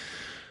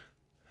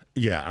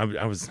 yeah,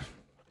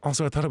 I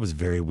thought it was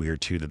very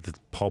weird, too, that the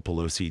Paul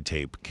Pelosi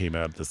tape came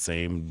out at the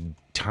same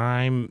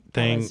time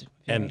thing.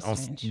 And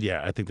also,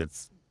 I think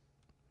that's,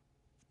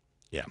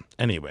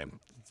 anyway,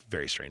 it's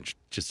very strange.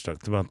 Just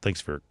talked about,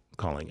 thanks for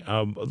calling.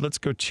 Let's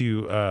go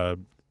to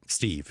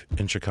Steve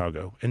in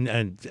Chicago.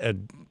 And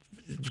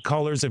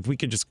callers, if we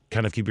could just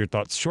kind of keep your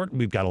thoughts short.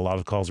 We've got a lot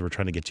of calls we're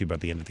trying to get to by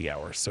the end of the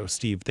hour. So,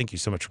 Steve, thank you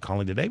so much for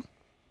calling today.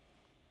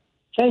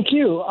 Thank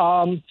you.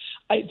 And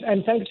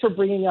thanks for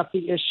bringing up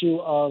the issue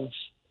of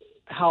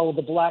how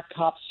the black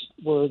cops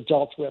were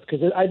dealt with,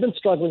 because I've been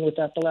struggling with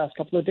that the last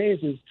couple of days.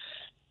 Is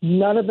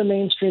none of the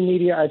mainstream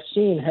media I've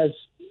seen has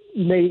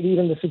made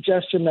even the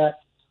suggestion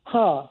that,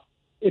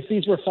 if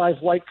these were 5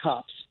 white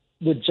cops,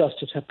 would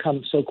justice have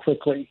come so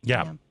quickly?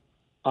 Yeah.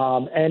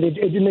 And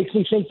it makes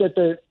me think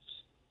that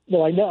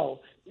I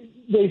know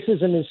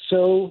racism is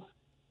so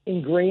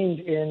ingrained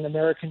in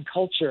American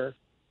culture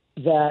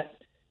that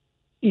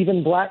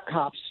even black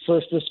cops'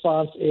 first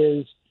response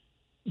is,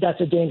 that's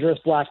a dangerous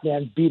black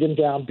man, beat him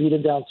down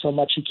so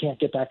much he can't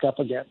get back up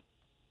again.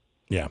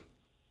 Yeah.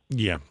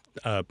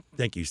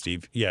 Thank you,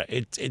 Steve. Yeah,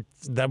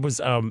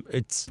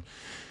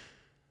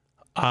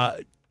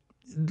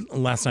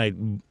 last night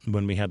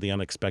when we had the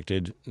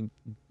unexpected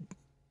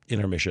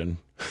intermission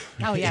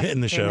Oh, yeah,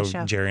 in the during show, the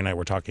show. Jerry and I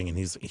were talking, and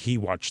he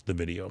watched the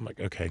video. I'm like,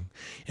 okay,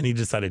 and he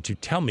decided to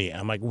tell me.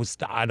 I'm like, well,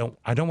 I don't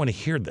want to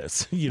hear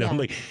this. You know, Yeah, I'm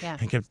like, yeah.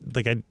 I kept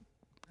like I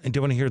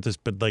don't want to hear this,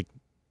 but like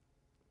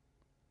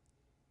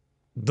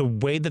the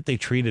way that they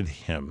treated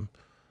him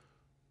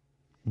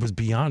was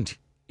beyond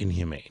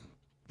inhumane.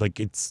 Like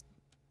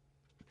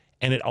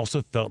and it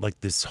also felt like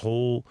this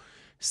whole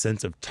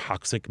sense of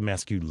toxic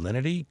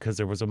masculinity, because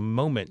there was a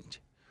moment.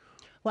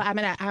 Well, I'm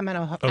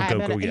gonna.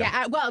 Go,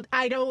 yeah.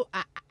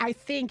 I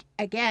think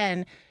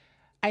again,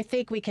 I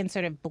think we can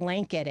sort of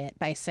blanket it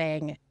by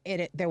saying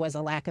there was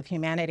a lack of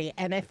humanity,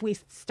 and if we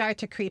start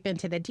to creep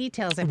into the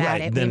details about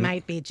Right, it, then- we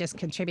might be just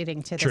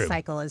contributing to True. the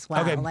cycle as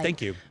well. Okay,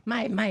 thank you.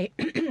 My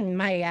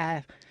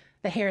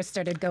the hair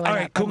started going All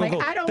right, up. cool, I'm cool,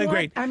 like, cool. I don't Then want.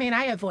 great. I mean,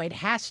 I avoid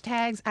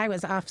hashtags. I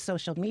was off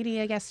social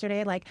media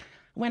yesterday. Like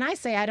when I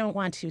say I don't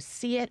want to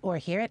see it or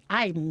hear it,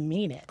 I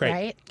mean it. Great.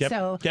 Right. Yep.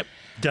 So Yep.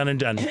 Done and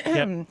done.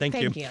 Yep. Thank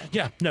you. Thank you.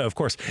 Yeah. No, of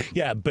course.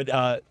 Yeah. But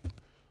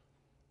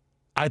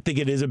I think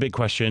it is a big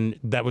question.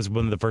 That was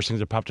one of the first things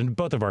that popped into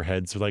both of our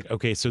heads. Like,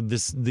 okay, so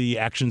the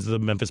actions of the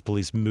Memphis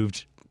police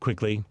moved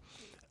quickly.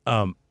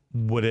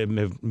 Would it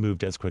have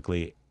moved as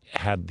quickly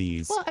had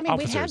these well, I mean,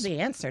 officers? we have the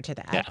answer to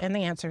that, Yeah. and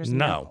the answer is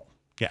No.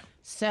 Yeah.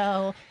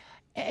 So,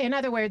 in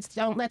other words,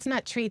 let's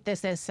not treat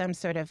this as some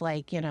sort of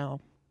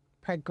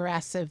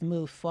progressive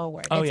move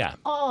forward. Oh, It's yeah.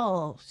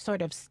 all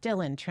sort of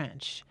still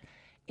entrenched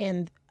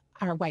in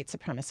our white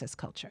supremacist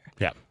culture.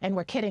 Yeah. And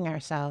we're kidding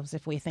ourselves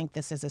if we think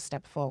this is a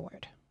step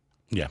forward.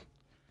 Yeah.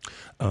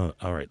 All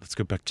right. Let's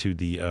go back to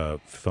the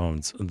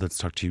phones. Let's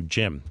talk to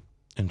Jim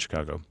in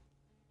Chicago.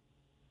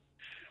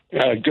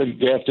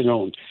 Good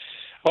afternoon.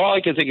 All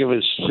I can think of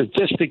is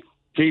sadistic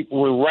people.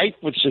 We're rife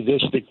with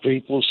sadistic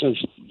people since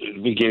the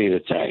beginning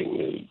of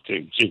time.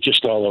 They're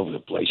just all over the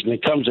place. And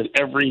it comes in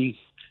every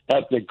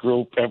ethnic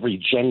group, every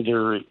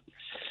gender.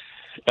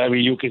 I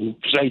mean, you can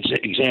cite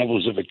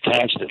examples of it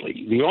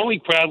constantly. The only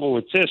problem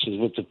with this is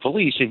with the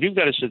police. If you've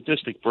got a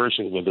sadistic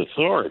person with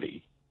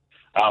authority,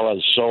 a la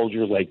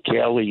soldier like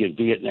Kelly in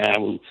Vietnam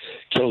who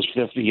kills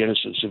 50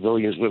 innocent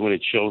civilians, women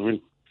and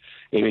children,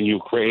 and in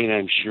Ukraine,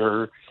 I'm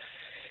sure.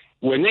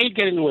 When they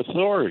get into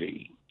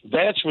authority,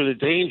 that's where the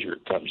danger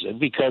comes in,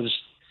 because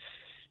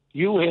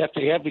you have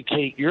to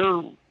advocate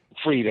your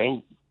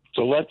freedom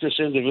to let this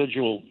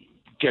individual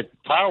get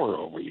power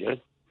over you.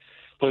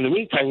 But in the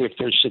meantime, if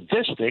they're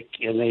sadistic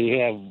and they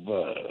have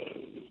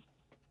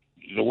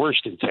the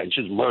worst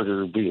intentions,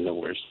 murder being the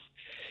worst,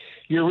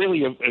 you're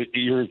really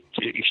you're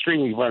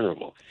extremely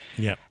vulnerable.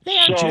 Yeah.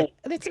 So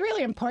It's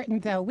really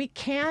important, though. We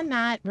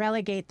cannot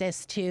relegate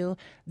this to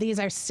these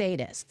are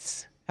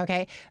sadists.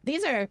 Okay,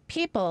 these are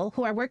people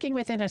who are working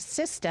within a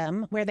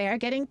system where they are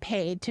getting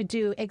paid to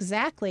do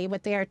exactly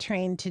what they are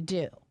trained to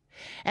do.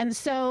 And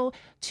so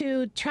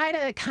to try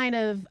to kind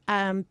of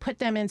put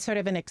them in sort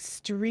of an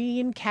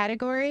extreme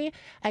category,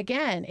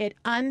 again, it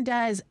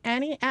undoes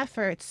any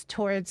efforts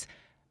towards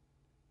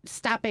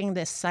stopping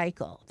this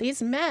cycle.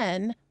 These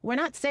men were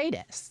not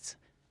sadists.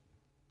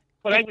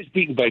 but I was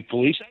beaten by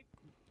police.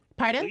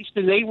 Pardon?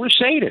 And they were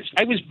sadists.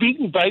 I was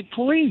beaten by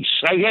police.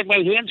 I had my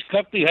hands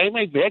cuffed behind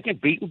my back and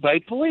beaten by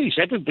police.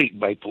 I've been beaten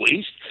by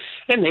police,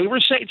 and they were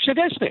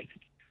sadistic.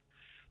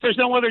 There's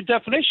no other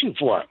definition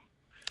for them.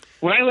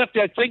 When I left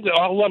that thing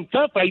all lumped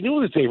up, I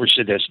knew that they were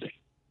sadistic.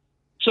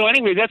 So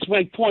anyway, that's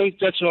my point.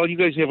 That's all. You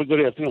guys have a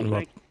good afternoon.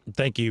 Well,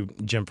 thank you,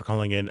 Jim, for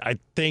calling in. I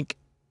think,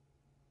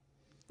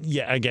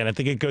 again, I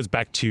think it goes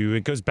back to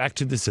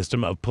the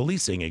system of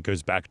policing. It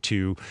goes back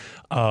to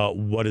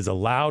what is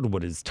allowed,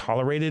 what is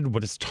tolerated,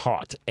 what is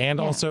taught, and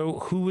also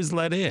who is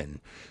let in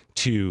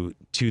to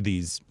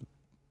these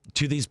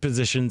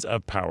positions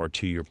of power.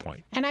 To your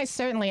point, And I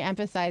certainly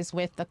empathize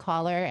with the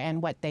caller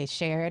and what they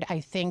shared. I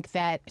think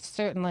that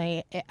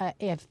certainly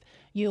if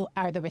you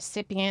are the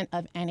recipient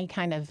of any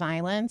kind of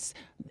violence,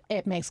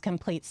 it makes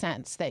complete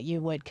sense that you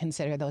would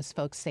consider those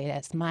folks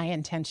sadists. My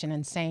intention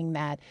in saying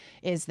that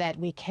is that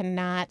we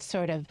cannot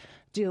sort of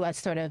do a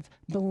sort of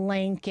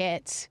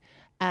blanket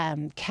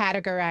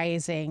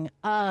categorizing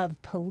of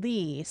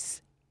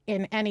police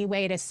in any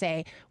way to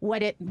say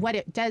what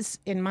it does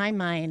in my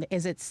mind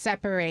is it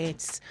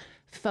separates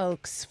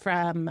folks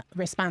from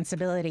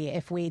responsibility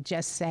if we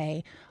just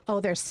say,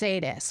 oh, they're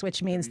sadists,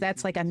 which means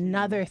that's like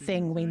another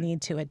thing we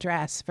need to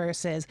address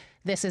versus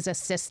this is a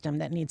system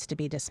that needs to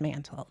be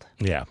dismantled.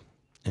 yeah,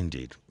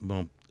 indeed.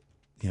 Well,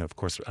 of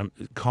course,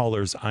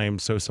 callers, I am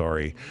so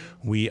sorry.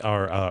 We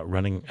are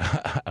running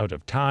out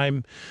of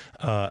time.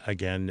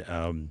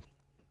 Again,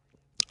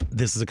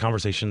 this is a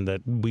conversation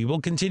that we will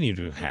continue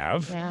to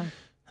have.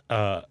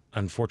 Yeah.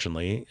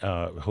 unfortunately,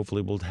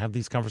 hopefully we'll have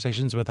these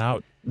conversations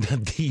without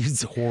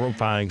these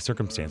horrifying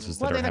circumstances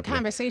that Well, are they're the happening.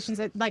 conversations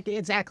that, like,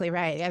 exactly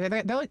right.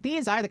 Yeah,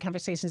 these are the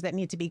conversations that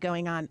need to be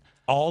going on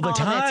all the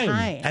time.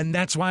 And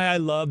that's why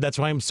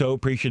I'm so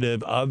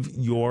appreciative of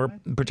your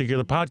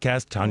particular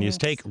podcast, Tanya's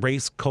Take,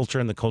 Race, Culture,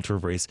 and the Culture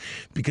of Race,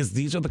 because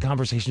these are the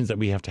conversations that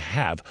we have to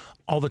have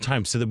all the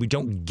time so that we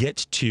don't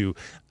get to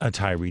a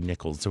Tyree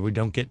Nichols, so we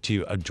don't get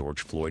to a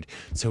George Floyd,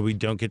 so we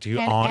don't get to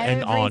And on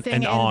and on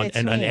and everything on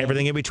in and between.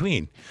 everything in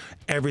between.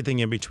 Everything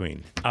in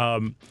between.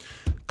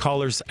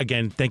 Callers,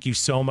 again, thank you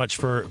so much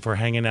for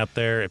hanging out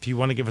there. If you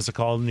want to give us a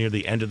call near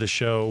the end of the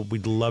show,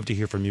 we'd love to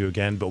hear from you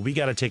again. But we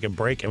got to take a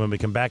break. And when we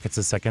come back, it's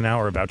the second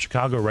hour about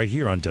Chicago right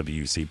here on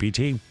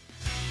WCPT.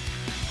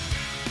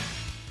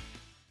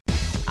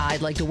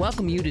 I'd like to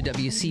welcome you to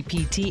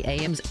WCPT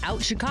AM's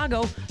Out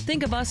Chicago.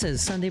 Think of us as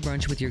Sunday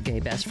brunch with your gay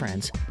best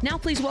friends. Now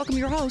please welcome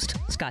your host,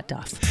 Scott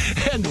Duff.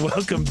 And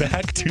welcome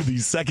back to the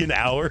second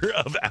hour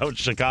of Out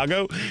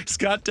Chicago.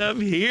 Scott Duff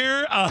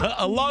here,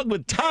 along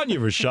with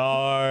Tanya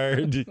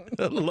Richard.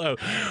 Hello,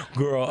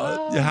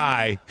 girl.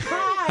 Hi.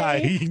 Hi.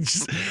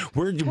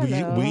 We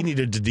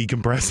needed to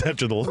decompress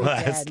after the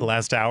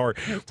last hour.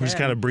 We're just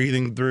kind of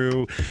breathing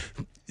through.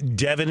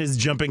 Devin is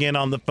jumping in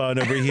on the phone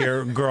over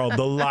here. Girl,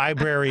 the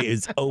library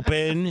is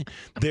open.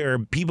 There are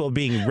people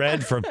being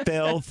read for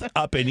filth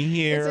up in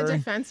here. It's a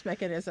defense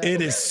mechanism.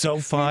 It is so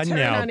fun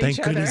now.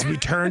 Thank goodness we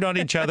turned on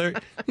each other.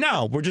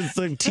 No, we're just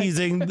like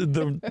teasing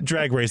the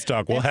drag race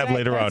talk we'll have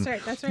later on.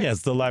 That's right.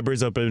 Yes, the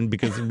library's open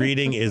because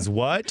reading is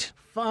what?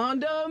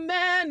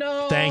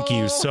 Fundamental. Thank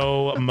you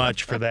so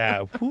much for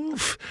that.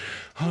 Oof.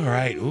 All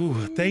right.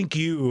 Ooh, thank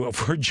you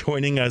for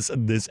joining us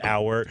this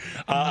hour.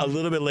 A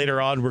little bit later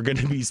on, we're going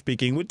to be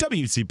speaking with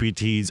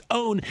WCPT's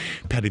own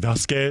Patty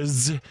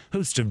Vasquez,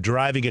 host of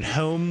Driving It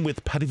Home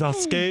with Patty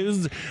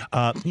Vasquez.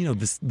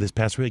 This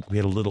past week, we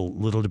had a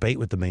little debate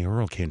with the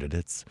mayoral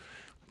candidates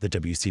that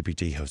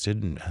WCPT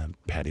hosted, and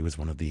Patty was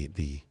one of the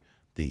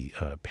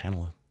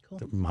panel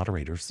the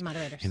moderators.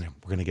 And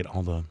we're going to get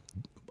all the...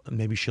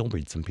 Maybe she'll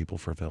read some people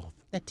for filth.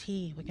 The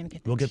tea. We're gonna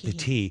get. We'll get the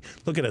tea.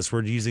 Look at us.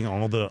 We're using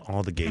all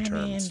the gay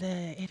terms.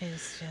 It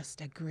is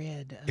just a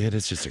grid. It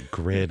is just a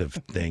grid of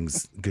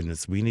things.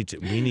 Goodness, we need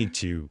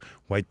to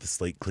wipe the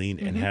slate clean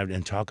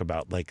and talk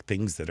about like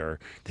things that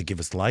give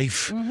us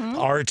life.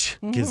 Art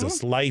gives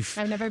us life.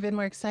 I've never been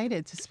more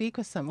excited to speak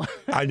with someone.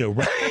 I know,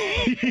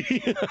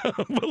 right?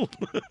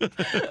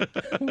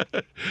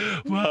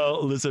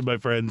 Well, listen, my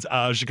friends.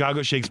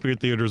 Chicago Shakespeare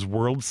Theater's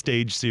World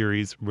Stage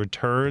Series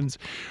returns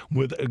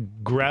with a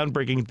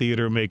groundbreaking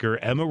theater maker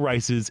Emma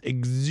Rice's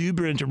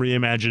exuberant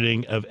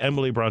reimagining of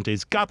Emily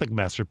Bronte's Gothic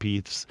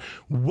masterpiece,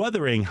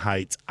 Wuthering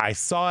Heights. I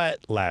saw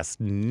it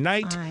last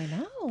night. I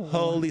know.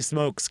 Holy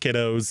smokes,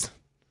 kiddos.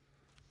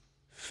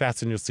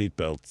 Fasten your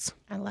seatbelts.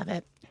 I love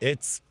it.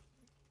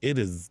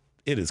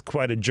 It is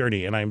quite a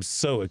journey, and I'm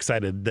so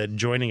excited that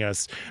joining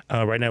us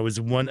right now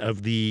is one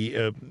of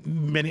the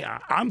many.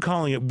 I'm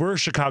calling it. We're a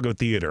Chicago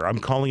theater. I'm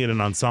calling it an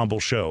ensemble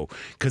show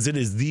because it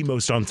is the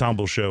most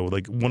ensemble show,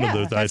 like one of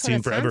those that I've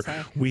seen forever.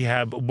 Like. We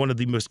have one of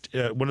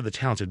the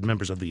talented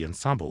members of the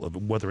ensemble of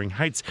Wuthering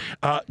Heights,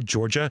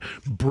 Georgia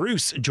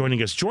Bruce,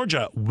 joining us.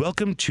 Georgia,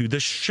 welcome to the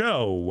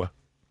show.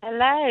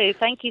 Hello.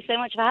 Thank you so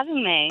much for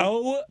having me.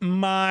 Oh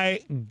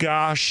my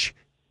gosh!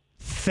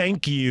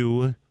 Thank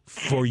you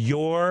for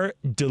your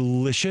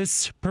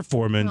delicious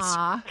performance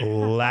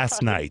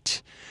last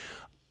night.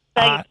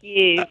 Thank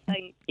you.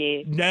 Thank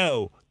you.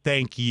 No,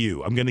 thank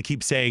you. I'm going to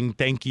keep saying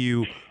thank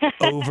you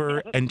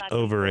over and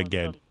over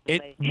again.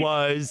 It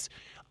was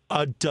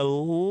a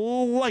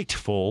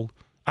delightful...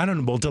 I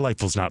don't know. Well,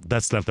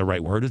 that's not the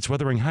right word. It's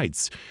Wuthering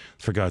Heights,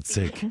 for God's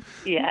sake.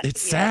 Yeah.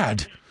 It's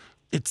sad.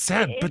 It's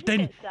sad. But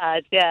then... It's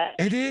sad, yeah.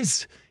 It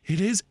is.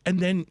 And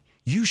then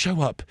you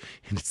show up,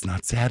 and it's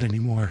not sad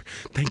anymore.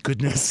 Thank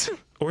goodness.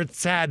 Or it's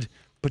sad,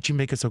 but you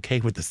make us okay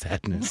with the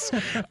sadness.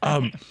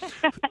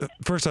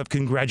 First off,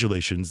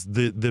 congratulations.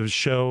 The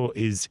show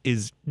is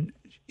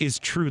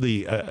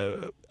truly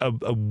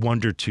a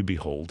wonder to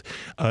behold,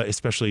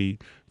 especially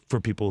for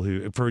people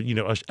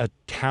a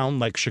town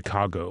like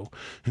Chicago,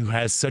 who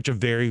has such a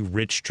very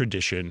rich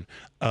tradition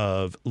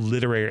of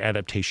literary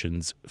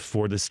adaptations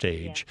for the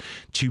stage,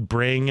 to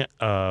bring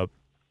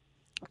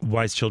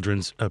Wise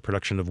Children's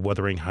production of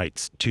Wuthering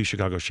Heights to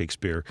Chicago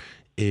Shakespeare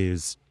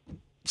is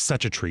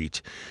such a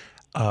treat.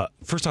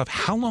 First off,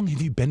 how long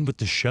have you been with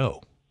the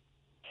show?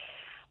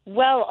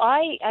 Well,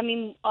 I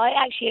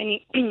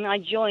actually only I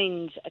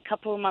joined a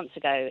couple of months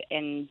ago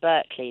in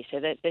Berkeley, so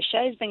the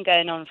show's been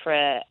going on for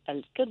a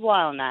good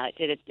while now.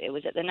 It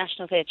was at the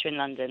National Theatre in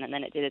London, and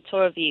then it did a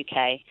tour of the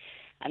UK,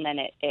 and then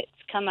it's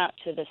come out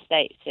to the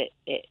States.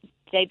 It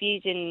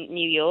debuted in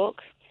New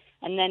York,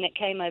 and then it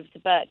came over to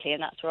Berkeley,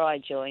 and that's where I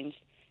joined.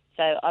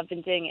 So I've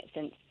been doing it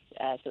since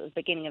sort of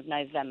beginning of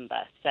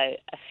November, so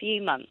a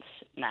few months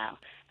now.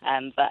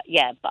 But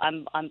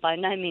I'm by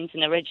no means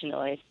an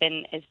original. It's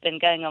been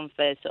going on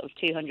for sort of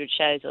 200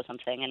 shows or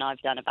something, and I've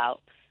done about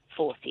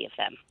 40 of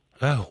them.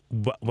 Oh,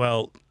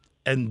 well,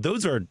 and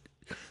those are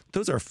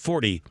those are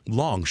 40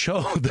 long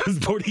shows. Those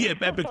 40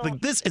 epic.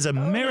 Like, this is a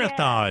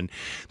marathon.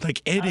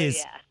 Like, it is.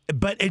 Yeah.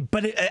 But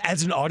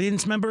as an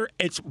audience member,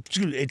 it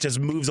just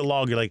moves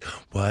along. You're like,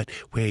 what?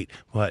 Wait,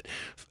 what?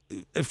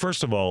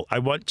 First of all, I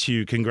want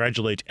to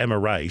congratulate Emma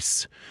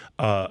Rice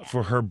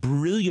for her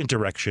brilliant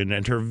direction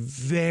and her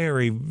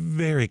very,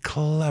 very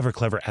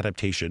clever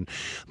adaptation.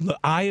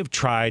 I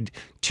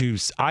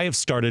have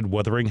started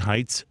Wuthering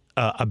Heights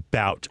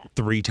about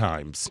 3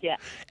 times. Yeah.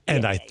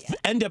 And I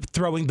end up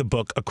throwing the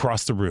book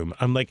across the room.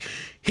 I'm like,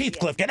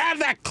 Heathcliff, get out of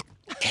that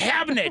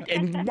cabinet.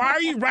 And why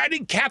are you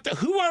writing Catherine?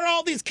 Who are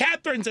all these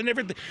Catherines and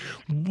everything?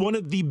 One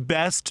of the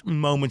best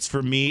moments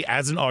for me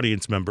as an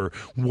audience member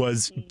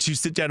was to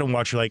sit down and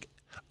watch, like,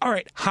 all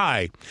right,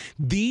 hi.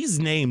 These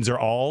names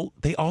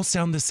they all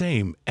sound the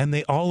same, and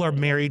they all are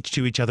married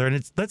to each other.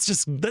 And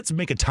let's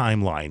make a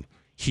timeline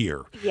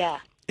here. Yeah.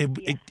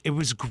 It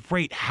was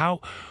great.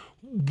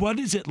 What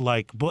is it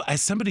like? Well,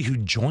 as somebody who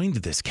joined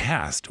this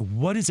cast,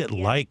 what is it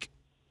like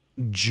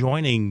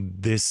joining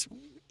this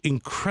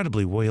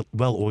incredibly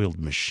well-oiled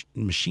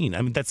machine?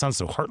 I mean, that sounds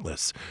so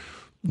heartless,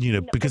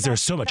 because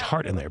there's so much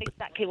heart in there. That's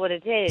exactly what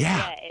it is.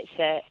 Yeah.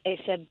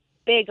 It's a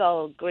big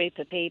old group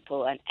of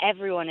people, and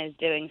everyone is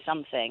doing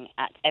something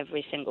at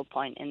every single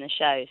point in the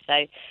show.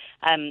 So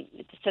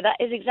that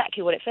is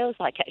exactly what it feels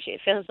like. Actually,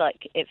 it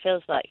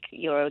feels like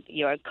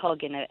you're a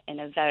cog in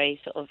a very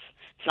sort of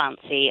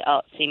fancy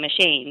artsy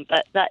machine,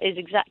 but that is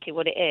exactly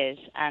what it is.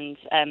 And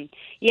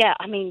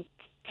I mean,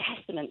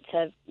 testament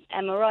to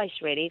Emma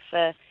Rice really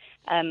for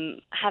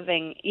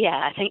having,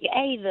 I think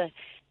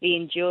the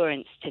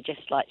endurance to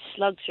just like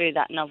slug through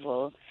that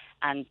novel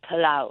and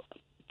pull out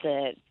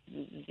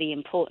the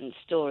important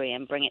story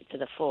and bring it to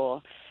the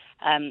fore,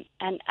 and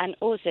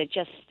also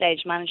just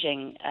stage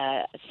managing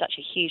such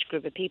a huge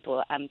group of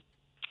people.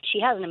 She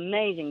has an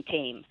amazing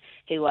team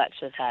who works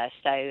with her,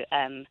 so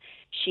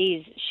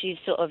she's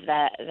sort of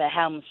the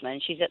helmsman.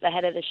 She's at the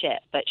head of the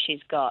ship, but she's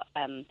got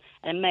an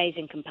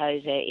amazing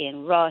composer,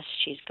 Ian Ross.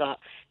 She's got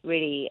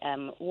really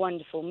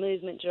wonderful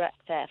movement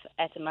director,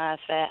 Etta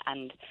Murphy,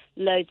 and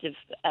loads of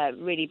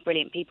really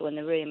brilliant people in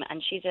the room.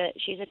 And she's a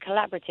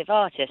collaborative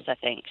artist, I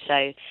think.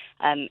 So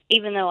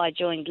even though I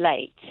joined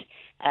late,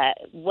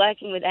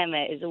 working with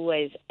Emma is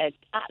always an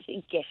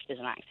absolute gift as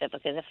an actor,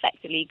 because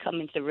effectively you come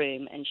into the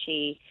room and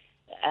she,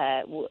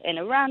 in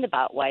a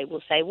roundabout way,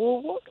 will say,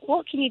 well,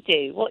 what can you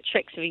do? What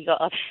tricks have you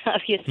got up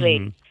your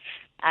sleeve? Mm-hmm.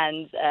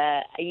 And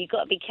you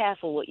got to be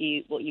careful what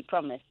you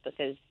promise,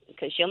 because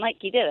she'll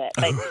make you do it,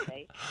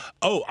 basically.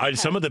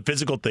 Some of the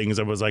physical things,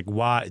 I was like,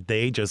 why?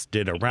 They just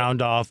did a round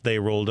off, they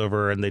rolled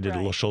over, and they did a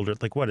little shoulder.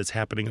 Like, what is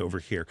happening over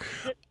here?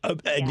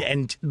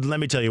 And let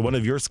me tell you, one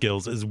of your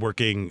skills is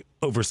working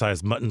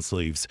oversized mutton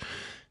sleeves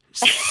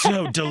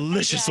so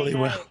deliciously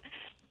well.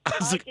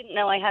 I didn't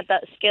know I had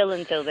that skill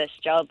until this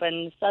job,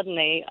 and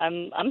suddenly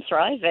I'm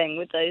thriving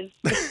with those.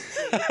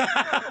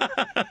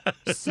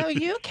 So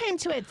you came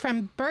to it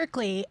from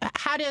Berkeley.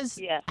 How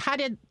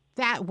did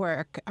that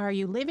work? Are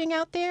you living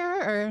out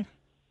there, or?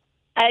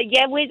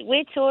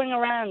 We're touring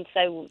around.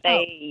 So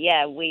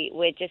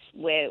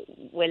we're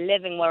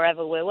living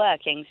wherever we're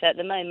working. So at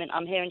the moment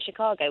I'm here in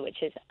Chicago,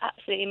 which is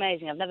absolutely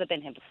amazing. I've never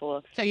been here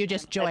before. So you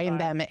just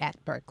joined them at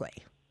Berkeley.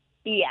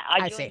 Yeah,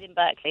 I joined in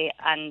Berkeley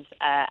and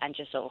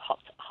just sort of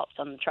hopped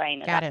on the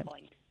train at that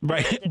point.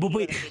 Right. But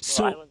wait,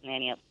 so I wasn't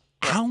any up.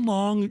 How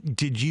long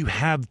did you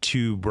have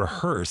to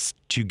rehearse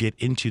to get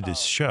into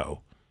this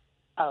show?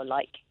 Oh,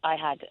 like I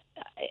had,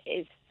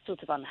 it's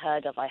sort of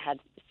unheard of. I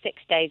had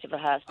 6 days of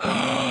rehearsal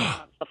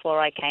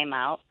before I came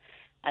out,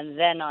 and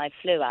then I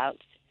flew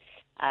out,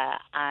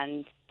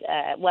 actually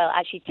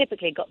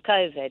typically got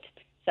COVID,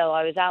 so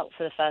I was out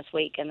for the first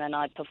week, and then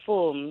I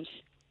performed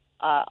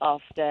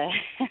after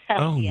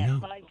 5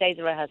 days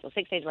of rehearsal,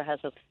 6 days of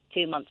rehearsal,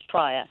 2 months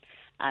prior,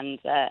 and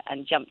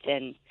jumped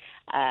in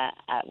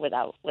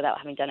without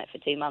having done it for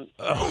 2 months.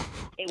 Oh,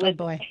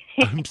 boy!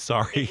 I'm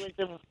sorry.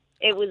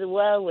 It was a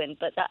whirlwind,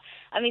 but that's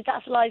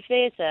live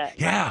theatre.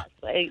 Yeah.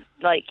 It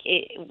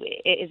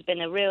has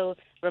been a real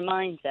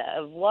reminder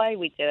of why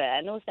we do it,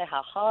 and also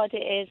how hard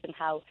it is, and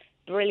how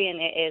brilliant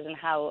it is, and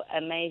how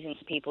amazing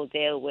people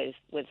deal with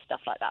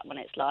stuff like that when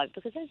it's live,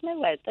 because there's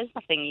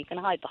nothing you can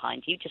hide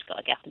behind. You've just got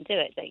to get up and do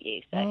it, don't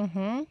you? So.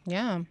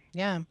 Yeah.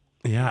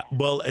 Yeah,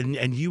 well,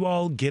 and you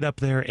all get up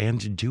there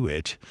and do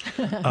it.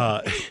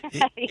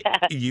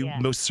 You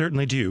most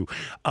certainly do.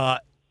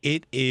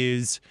 It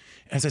is,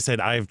 as I said,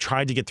 I've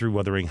tried to get through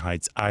Wuthering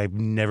Heights. I've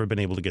never been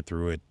able to get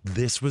through it.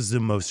 This was the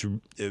most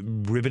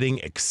riveting,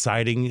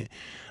 exciting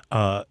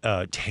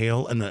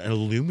tale, and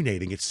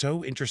illuminating. It's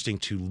so interesting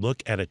to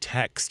look at a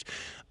text,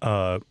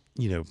 that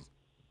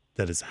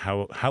is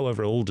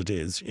however old it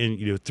is,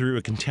 and through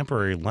a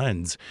contemporary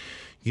lens.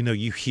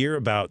 You hear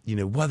about,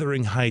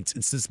 Wuthering Heights.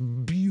 It's this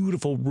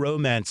beautiful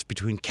romance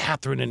between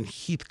Catherine and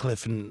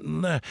Heathcliff.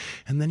 And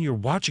then you're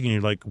watching and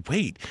you're like,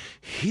 wait,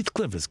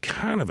 Heathcliff is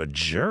kind of a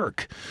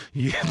jerk.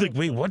 You're like,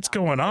 wait, what's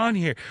going on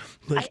here?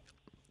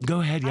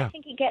 Go ahead, yeah. I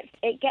think it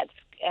gets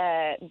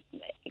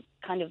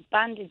kind of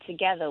banded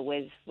together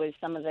with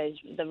some of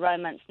the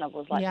romance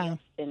novels like Yeah.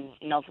 the Austen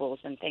novels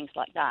and things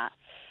like that.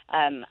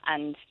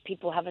 And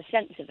people have a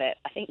sense of it.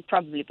 I think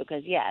probably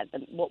because,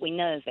 what we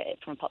know of it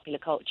from popular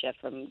culture,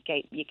 from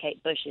your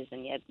Kate Bushes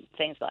and your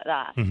things like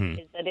that,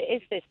 is that it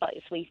is this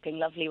like sweeping,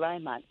 lovely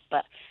romance.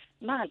 But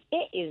man,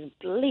 it is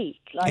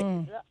bleak. Like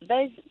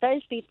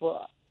those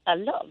people, a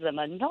lot of them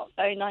are not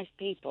very nice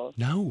people.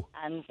 No.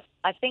 And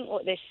I think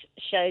what this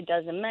show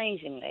does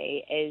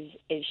amazingly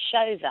is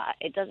show that.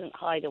 It doesn't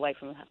hide away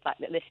from the fact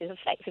that this is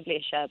effectively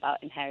a show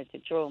about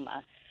inherited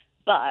trauma,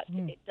 but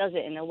it does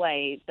it in a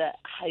way that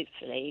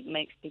hopefully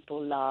makes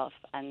people laugh,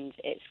 and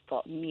it's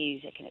got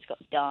music and it's got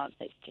dance.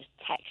 It's just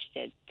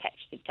textured.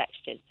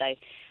 So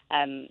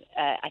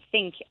I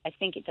think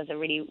it does a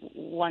really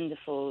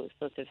wonderful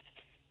sort of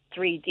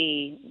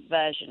 3D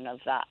version of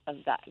that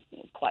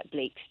quite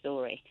bleak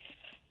story.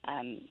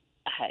 I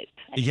hope.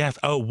 Yes.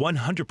 Oh,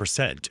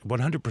 100%.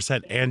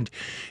 100%.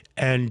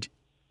 And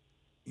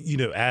you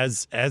know,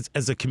 as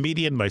a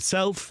comedian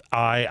myself,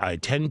 I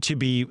tend to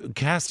be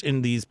cast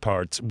in these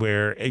parts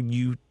where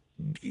you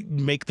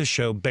make the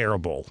show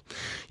bearable,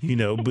 you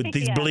know, with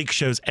these bleak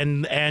shows.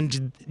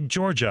 And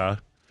Georgia,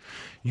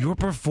 your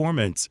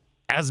performance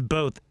as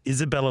both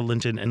Isabella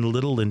Linton and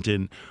Little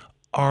Linton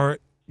are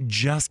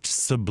just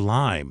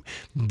sublime.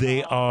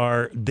 They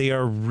are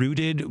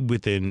rooted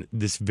within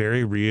this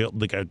very real,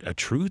 like a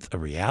truth, a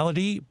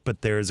reality,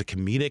 but there is a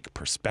comedic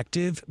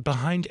perspective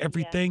behind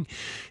everything.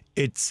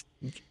 It's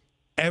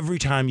every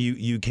time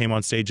you came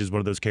on stage as one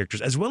of those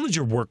characters, as well as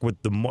your work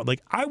with the more,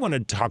 like, I want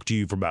to talk to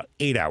you for about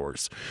 8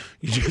 hours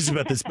just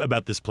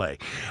about this play.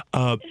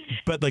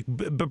 But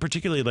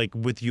particularly like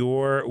with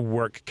your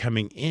work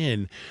coming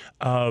in,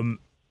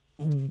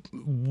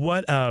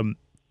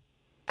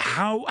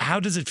 how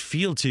does it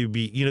feel to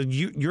be, you know,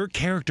 your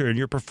character and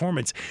your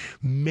performance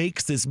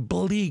makes this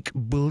bleak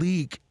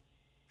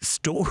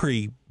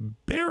story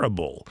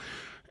bearable?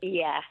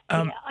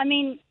 I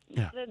mean,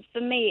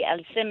 for me,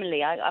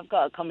 similarly, I've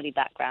got a comedy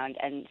background,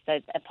 and so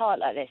a part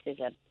like this is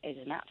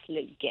an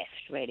absolute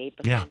gift, really,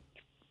 because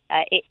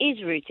it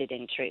is rooted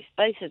in truth.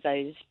 Both of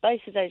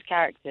those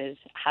characters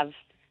have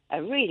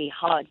a really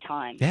hard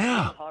time,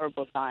 a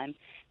horrible time,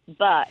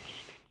 but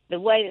the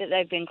way that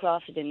they've been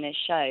crafted in this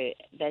show,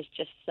 there's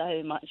just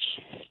so much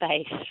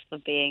space for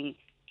being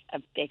a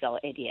big old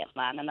idiot,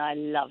 man, and I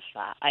love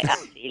that. I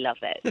absolutely love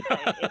it.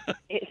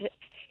 So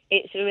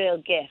it's a real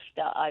gift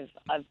that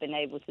I've been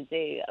able to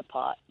do a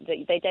part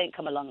that they don't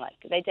come along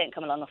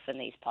often,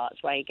 these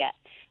parts where you get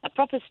a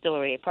proper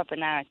story, a proper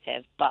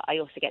narrative, but I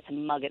also get to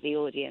mug at the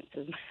audience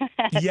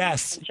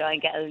yes, and try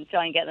and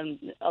get them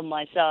on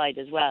my side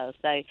as well.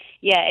 So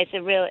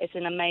it's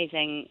an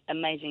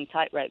amazing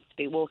tightrope to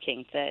be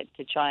walking to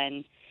try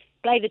and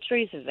play the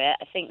truth of it.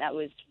 I think that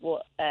was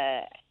what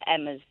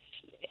Emma's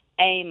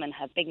aim and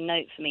her big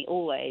note for me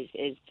always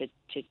is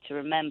to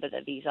remember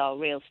that these are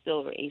real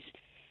stories.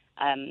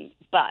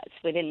 But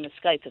within the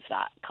scope of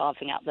that,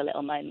 carving out the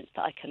little moments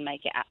that I can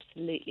make it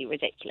absolutely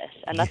ridiculous.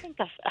 And I think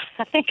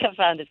I've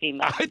found a few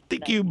moments. I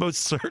think you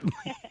most certainly,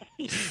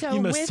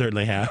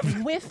 certainly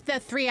have. With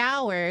the 3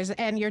 hours,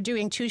 and you're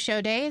doing 2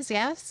 show days,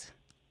 yes?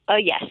 Oh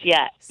yes,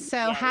 yeah.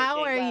 So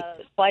how are you?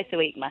 Twice a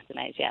week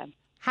matinees, yeah.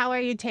 How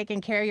are you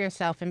taking care of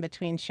yourself in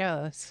between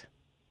shows?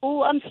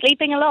 Oh, I'm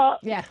sleeping a lot.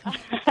 Yeah.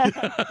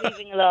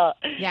 Sleeping a lot.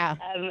 Yeah.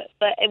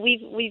 But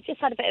we've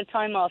just had a bit of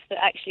time off. But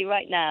actually,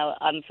 right now,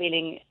 I'm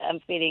feeling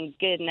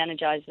good and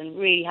energized and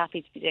really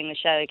happy to be doing the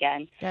show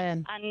again.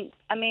 Good. And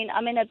I mean,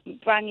 I'm in a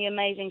brand new,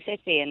 amazing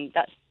city, and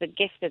that's the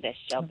gift of this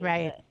job.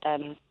 Right.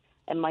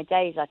 In my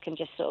days, I can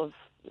just sort of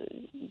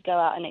go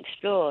out and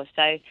explore.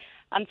 So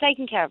I'm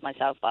taking care of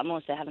myself, but I'm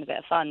also having a bit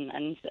of fun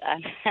and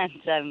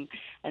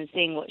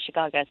seeing what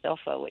Chicago has to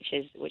offer, which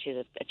is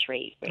a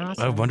treat. Really.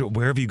 Awesome. I wonder,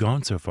 where have you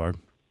gone so far?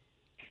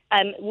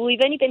 Well,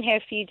 we've only been here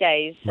a few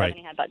days. Right. I've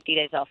only had about 2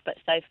 days off, but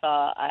so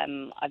far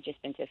I've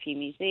just been to a few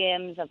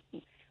museums.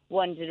 I've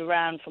wandered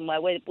around from where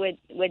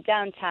we're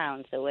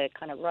downtown, so we're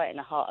kind of right in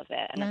the heart of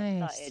it. And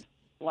Nice. I've decided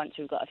once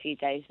we've got a few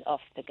days off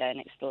to go and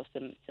explore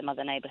some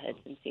other neighborhoods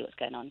and see what's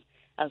going on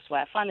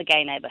elsewhere. Find the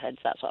gay neighborhoods.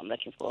 That's what I'm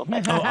looking for.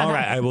 Oh, all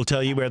right. I will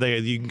tell you where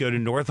you can go to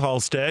North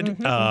Halstead.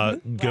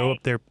 Go up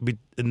there,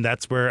 and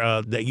that's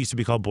where that used to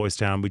be called Boys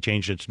Town. We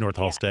changed it to North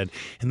Halstead.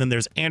 And then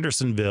there's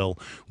Andersonville,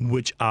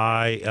 which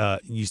I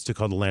used to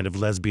call the land of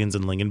lesbians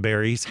and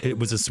lingonberries. It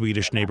was a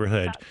Swedish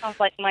neighborhood. That sounds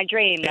like my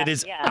dream. It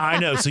is. Yeah. I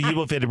know. So you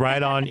will fit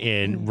right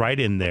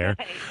in there.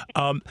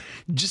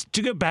 Just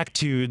to go back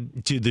to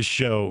the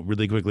show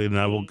really quickly,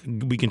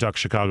 and we can talk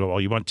Chicago all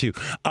you want to.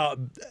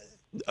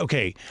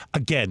 Okay,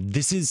 again,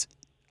 this is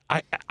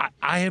I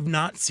have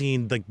not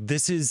seen, like,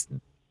 this is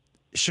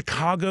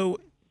Chicago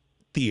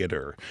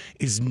theater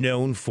is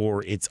known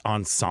for its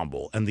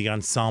ensemble and the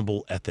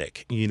ensemble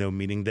ethic, you know,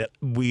 meaning that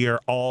we are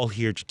all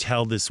here to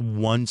tell this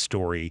one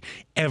story.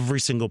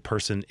 Every single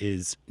person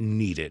is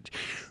needed.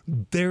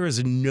 There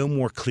is no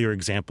more clear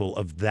example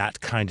of that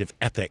kind of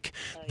ethic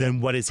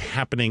than what is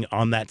happening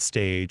on that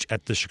stage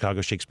at the Chicago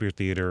Shakespeare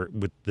Theater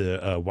with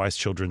the Wise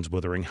Children's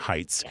Wuthering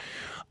Heights.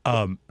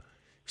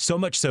 So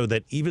much so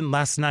that even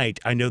last night,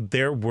 I know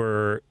there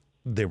were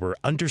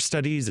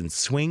understudies and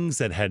swings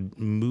that had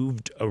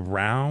moved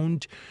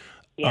around.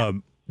 Yeah.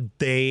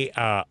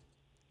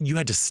 You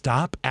had to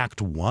stop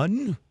Act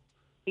 1?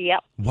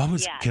 Yep. What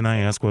was? Yeah. Can I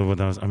ask what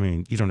that was? I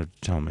mean, you don't have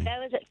to tell me.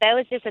 There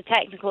was just a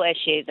technical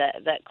issue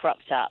that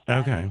cropped up.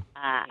 Okay.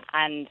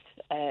 And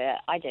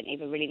I don't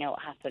even really know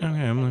what happened.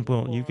 Okay, I'm like,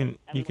 well, you can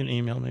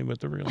email me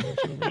with the real issue.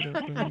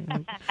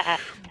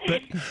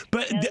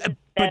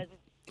 but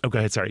oh, go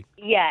ahead. Sorry.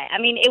 Yeah, I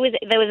mean,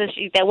 there was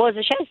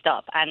a show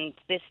stop, and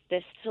this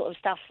sort of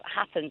stuff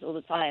happens all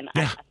the time.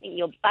 Yeah. And I think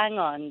you're bang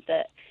on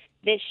that.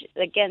 This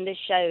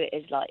show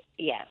is like,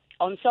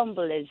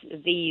 ensemble is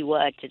the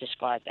word to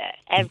describe it.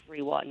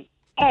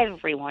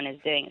 Everyone is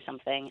doing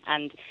something,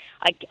 and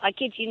I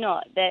kid you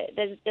not,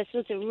 there's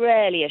sort of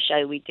rarely a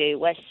show we do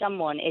where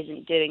someone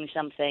isn't doing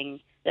something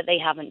that they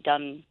haven't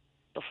done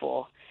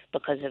before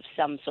because of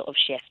some sort of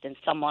shift, and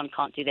someone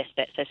can't do this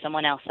bit, so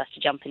someone else has to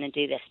jump in and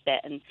do this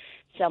bit, and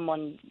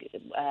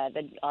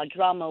our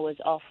drummer was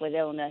off with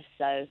illness,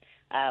 so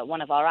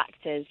one of our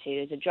actors, who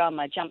is a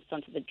drummer, jumps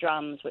onto the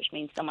drums, which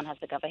means someone has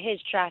to cover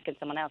his track and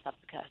someone else has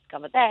to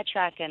cover their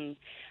track. And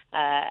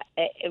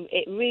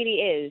it really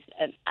is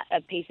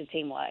a piece of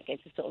teamwork.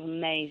 It's a sort of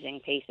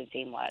amazing piece of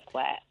teamwork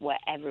where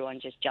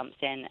everyone just jumps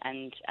in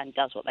and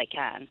does what they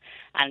can.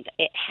 And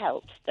it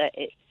helps that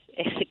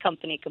it's a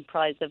company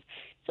comprised of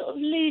sort of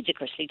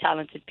ludicrously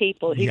talented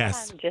people who can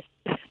just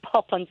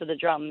pop onto the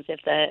drums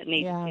if they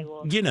need to.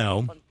 Or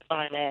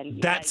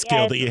that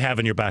skill that you have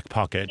in your back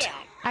pocket. Yeah.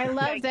 I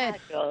love that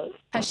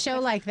a show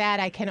like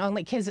that, I can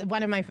only, because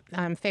one of my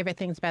favorite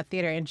things about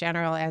theater in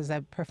general as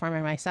a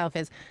performer myself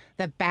is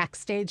the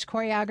backstage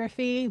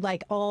choreography,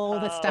 like all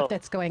the stuff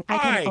that's going, I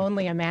can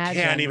only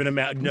imagine. Can't even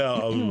imagine,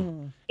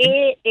 no.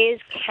 It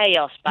is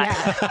chaos back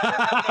there.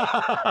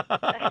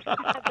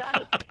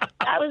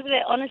 That was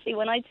it. Honestly,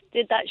 when I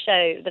did that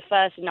show the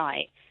first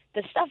night,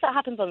 the stuff that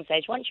happens on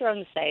stage, once you're on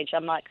the stage,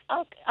 I'm like,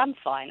 oh, I'm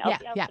fine. I'll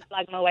be able to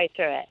flag my way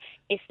through it.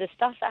 It's the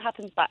stuff that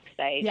happens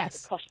backstage,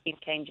 the costume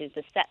changes,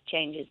 the set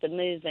changes, the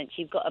movements.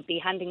 You've got to be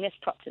handing this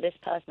prop to this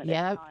person at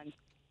this time.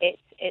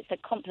 It's a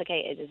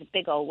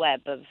big old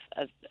web of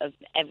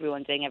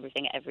everyone doing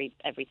everything every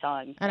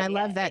time. And I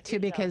love that too,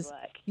 because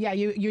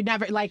you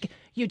never, like,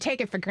 you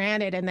take it for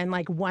granted, and then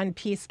like one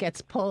piece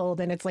gets pulled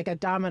and it's like a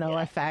domino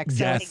effect.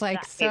 So it's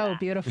like so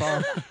beautiful.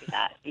 Exactly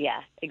that.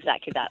 Yeah,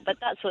 exactly that. But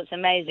that's what's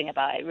amazing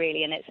about it,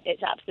 really, and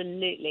it's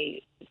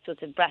absolutely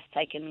sort of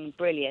breathtaking and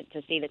brilliant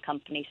to see the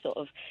company sort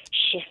of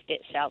shift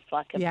itself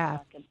like a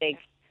big,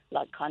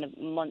 like, kind of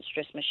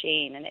monstrous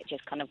machine, and it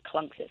just kind of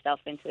clunks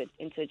itself into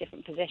a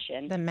different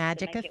position. The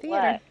magic of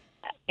theater.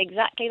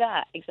 Exactly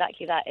that.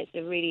 It's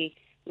a really,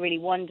 really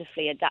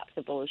wonderfully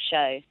adaptable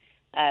show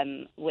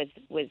with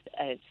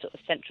a sort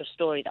of central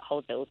story that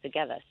holds it all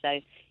together.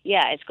 So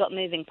yeah, it's got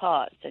moving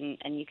parts, and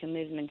you can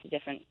move them into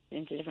different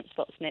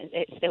spots, and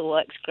it still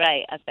works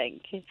great, I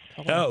think.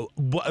 Oh,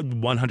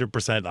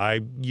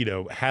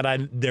 100%.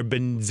 Had there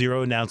been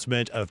zero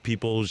announcement of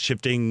people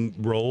shifting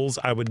roles,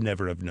 I would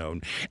never have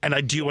known. And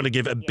I do want to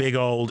give a big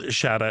old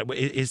shout out.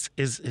 Is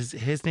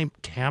his name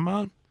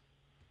Tama?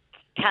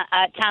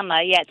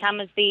 Tama, yeah.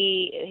 Tama's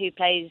who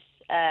plays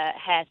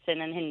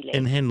Hareton and Hindley.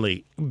 And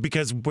Hindley,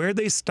 because where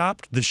they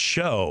stopped the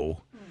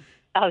show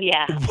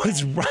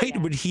was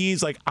right when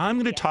he's like, I'm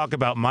going to talk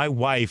about my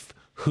wife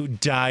who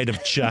died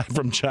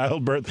from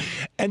childbirth.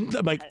 And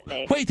I'm like,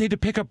 wait, they had to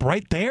pick up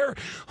right there?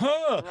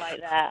 Huh. Right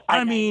there.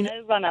 I mean,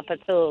 no run-up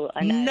at all.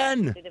 I know.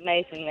 None. It did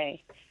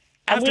amazingly.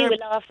 And we were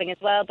laughing as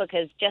well,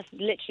 because just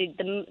literally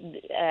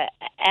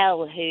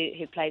Elle,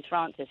 who plays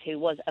Frances, who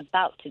was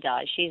about to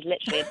die, she's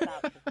literally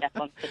about to step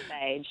onto the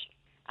stage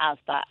as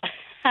that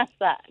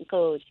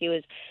called. She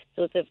was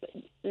sort of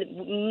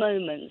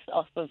moments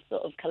off of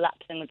sort of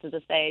collapsing onto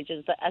the stage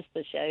as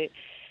the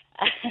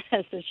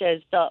show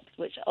stopped,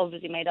 which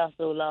obviously made us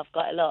all laugh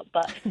quite a lot.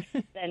 But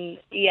then,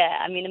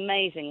 I mean,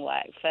 amazing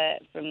work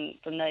from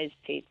those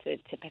two to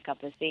pick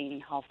up a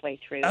scene halfway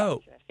through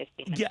after a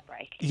 15-minute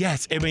break.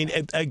 Yes, I mean,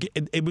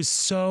 it was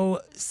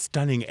so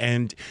stunning,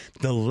 and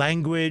the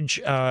language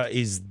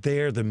is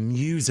there. The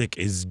music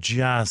is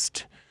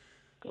just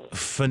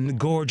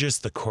gorgeous.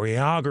 The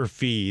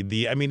choreography,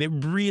 it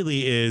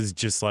really is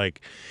just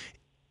like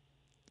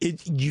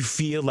it. You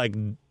feel like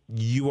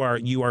you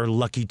are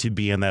lucky to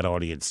be in that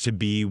audience, to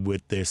be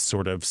with this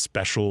sort of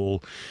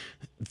special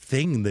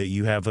thing that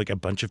you have, like a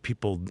bunch of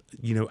people,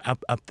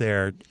 up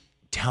there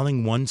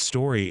telling one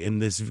story in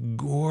this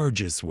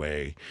gorgeous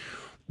way.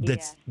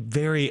 That's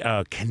very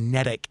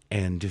kinetic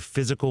and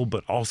physical,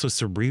 but also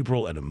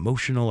cerebral and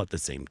emotional at the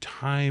same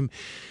time.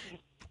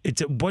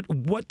 It's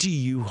what do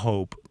you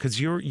hope? Because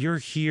you're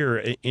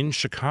here in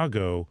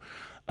Chicago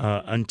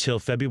until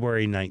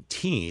February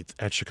 19th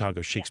at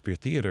Chicago Shakespeare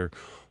Theater.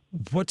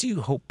 What do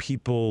you hope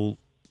people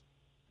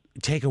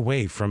take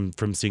away from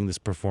seeing this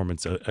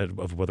performance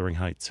of Wuthering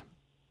Heights?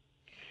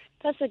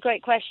 That's a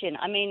great question.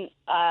 I mean,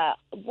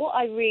 what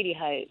I really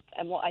hope,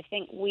 and what I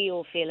think we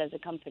all feel as a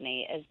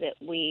company, is that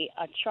we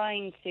are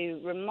trying to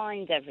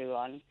remind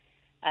everyone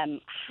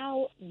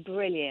how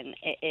brilliant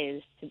it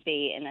is to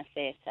be in a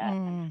theatre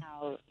and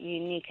how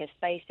unique a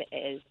space it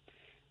is.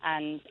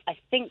 And I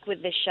think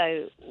with this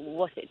show,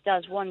 what it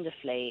does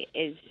wonderfully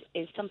is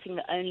something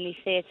that only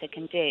theatre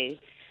can do,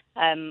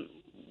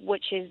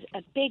 which is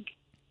a big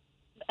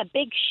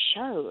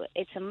show.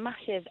 It's a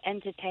massive,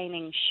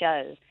 entertaining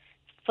show,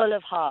 full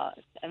of heart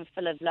and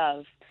full of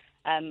love,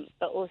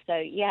 but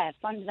also,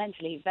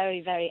 fundamentally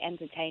very, very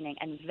entertaining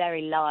and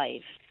very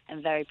live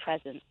and very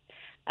present.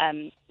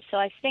 So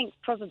I think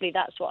probably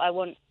that's what I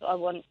want.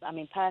 I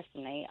mean,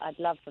 personally, I'd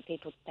love for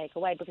people to take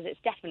away, because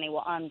it's definitely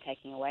what I'm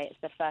taking away. It's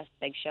the first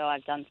big show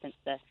I've done since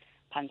the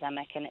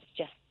pandemic, and it's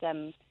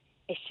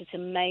just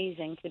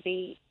amazing to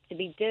be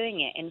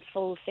doing it in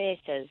full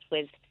theatres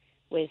with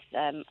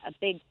a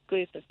big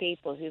group of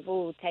people who've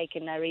all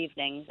taken their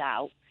evenings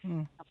out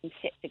and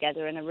sit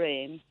together in a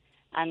room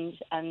and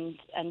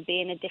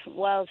be in a different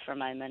world for a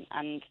moment.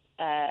 And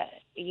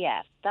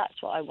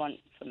that's what I want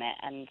from it.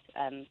 And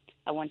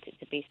I want it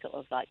to be sort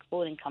of like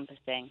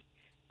all-encompassing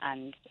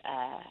and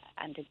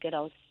a good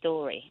old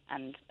story.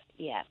 And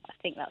I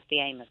think that's the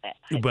aim of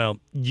it. Well,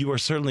 you are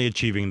certainly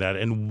achieving that,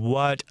 and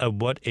what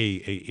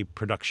a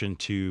production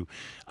to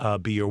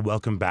be your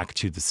welcome back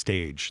to the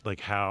stage.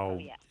 Like how,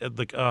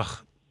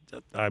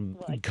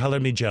 color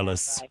me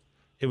jealous.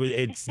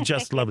 It's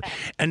just lovely.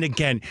 And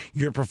again,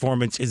 your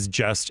performance is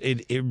just,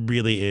 it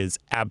really is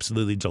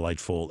absolutely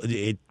delightful.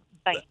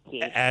 Thank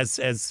you. As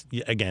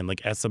again,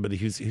 like as somebody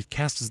who's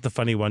cast as the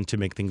funny one to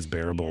make things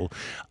bearable,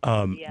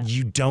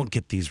 you don't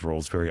get these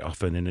roles very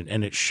often,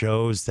 and it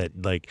shows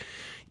that like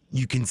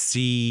you can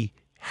see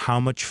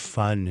how much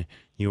fun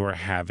you are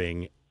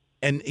having.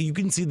 And you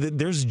can see that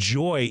there's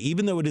joy,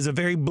 even though it is a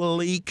very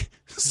bleak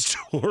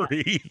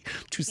story,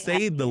 to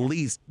say the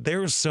least.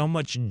 There's so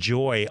much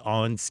joy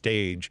on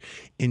stage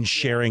in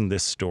sharing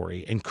this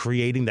story and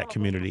creating that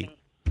community.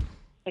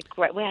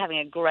 We're having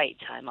a great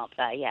time up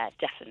there. Yeah,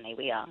 definitely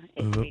we are.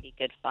 It's really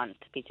good fun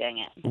to be doing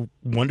it.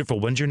 Wonderful.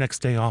 When's your next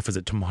day off? Is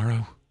it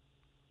tomorrow?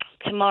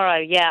 Tomorrow,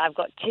 yeah. I've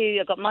got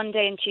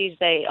Monday and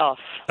Tuesday off.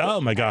 Oh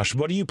my gosh.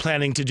 What are you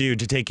planning to do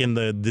to take in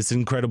this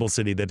incredible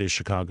city that is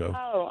Chicago?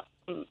 Oh,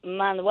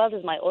 man, the world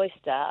is my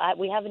oyster.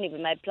 We haven't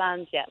even made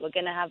plans yet. We're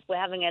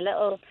having a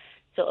little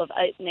sort of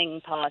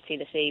opening party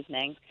this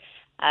evening.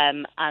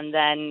 And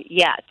then,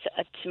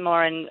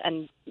 tomorrow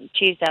and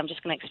Tuesday, I'm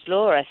just going to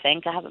explore. I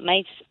think I haven't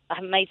made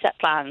set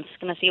plans.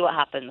 Going to see what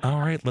happens.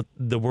 All right,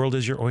 the world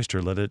is your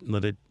oyster. Let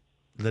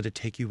it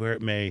take you where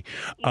it may.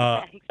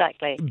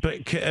 Exactly.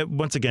 But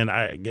once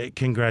again,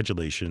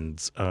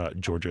 congratulations,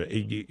 Georgia.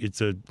 It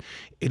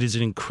is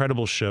an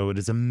incredible show. It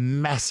is a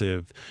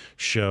massive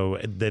show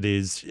that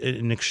is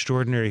an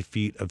extraordinary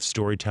feat of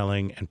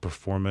storytelling and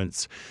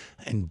performance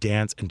and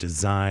dance and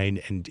design.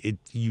 And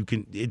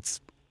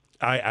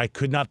I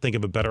could not think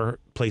of a better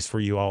place for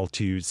you all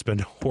to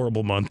spend a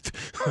horrible month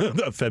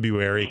of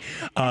February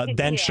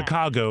than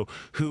Chicago,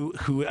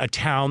 who a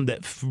town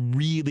that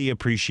really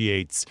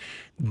appreciates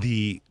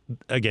the,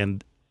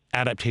 again,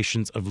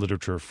 adaptations of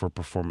literature for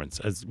performance,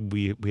 as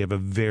we have a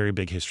very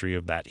big history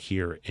of that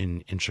here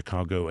in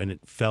Chicago. And it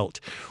felt,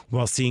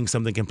 while seeing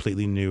something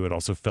completely new, it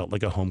also felt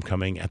like a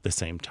homecoming at the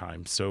same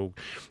time. So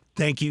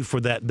thank you for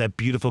that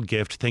beautiful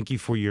gift. Thank you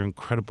for your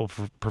incredible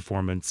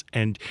performance.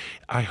 And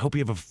I hope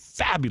you have a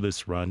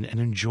fabulous run and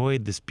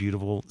enjoyed this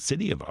beautiful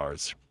city of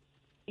ours.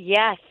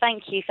 Yeah,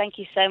 thank you. Thank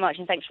you so much.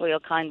 And thanks for all your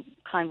kind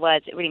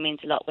words. It really means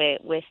a lot.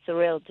 We're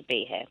thrilled to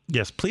be here.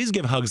 Yes, please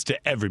give hugs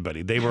to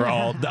everybody. They were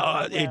all,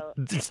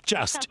 it's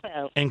just,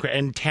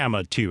 and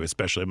Tama too,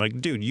 especially. I'm like,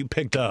 dude, you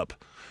picked up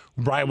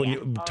right when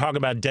you talk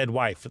about dead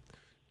wife.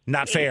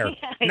 Not fair.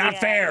 Not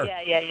fair.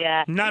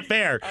 Yeah. Not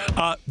fair.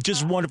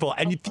 Just wonderful.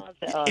 And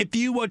if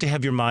you want to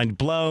have your mind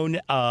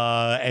blown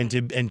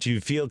and to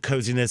feel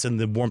coziness and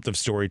the warmth of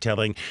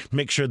storytelling,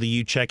 make sure that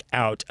you check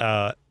out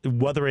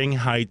Wuthering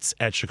Heights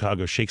at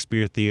Chicago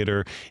Shakespeare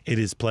Theater. It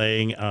is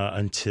playing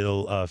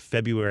until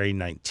February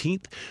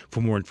 19th.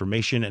 For more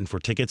information and for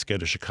tickets, go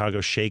to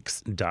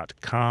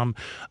chicagoshakes.com.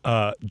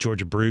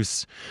 Georgia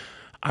Bruce,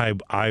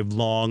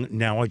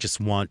 now I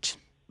just want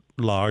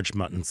large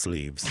mutton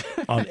sleeves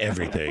on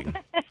everything.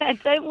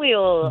 Don't we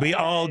all? We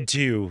all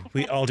do.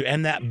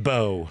 And that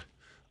bow.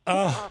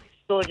 Oh, it's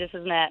gorgeous,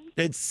 isn't it?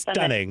 It's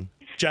stunning.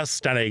 Just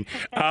stunning.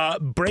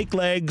 Break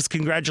legs.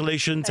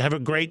 Congratulations. Have a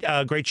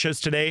great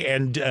shows today,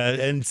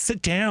 and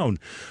sit down.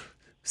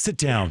 Sit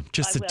down.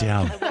 Just sit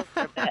down. I will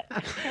for a bit.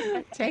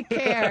 Take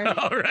care.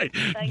 All right.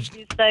 Thank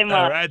you so much.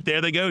 All right, there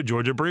they go.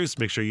 Georgia Bruce.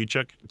 Make sure you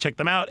check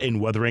them out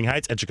in Wuthering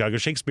Heights at Chicago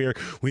Shakespeare.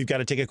 We've got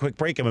to take a quick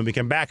break, and when we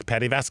come back,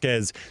 Patty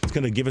Vasquez is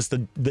going to give us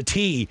the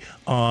tea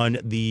on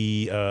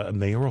the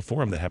mayoral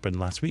forum that happened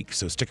last week.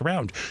 So stick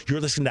around.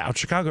 You're listening to Out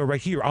Chicago right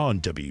here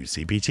on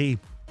WCPT.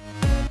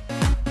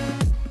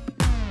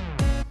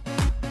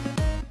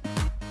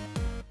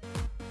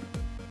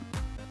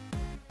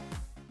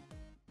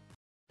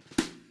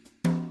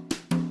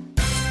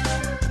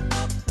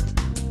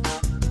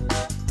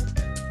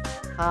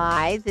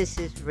 Hi, this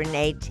is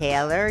Renee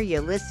Taylor.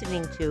 You're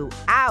listening to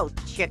Out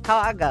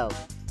Chicago.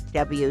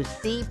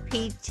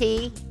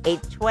 WCPT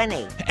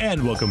 820.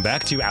 And welcome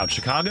back to Out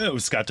Chicago.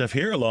 Scott Duff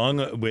here,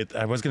 along with,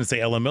 I was going to say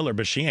Ella Miller,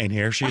 but she ain't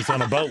here. She's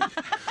on a boat.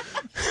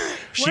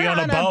 We're on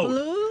a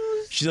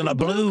blues. She's on a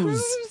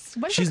blues.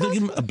 What's She's it called?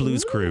 looking a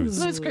blues cruise.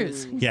 Blues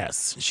cruise.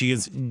 Yes, she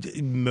is.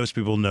 Most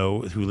people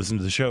know who listen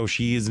to the show.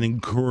 She is an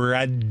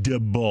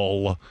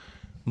incredible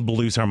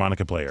blues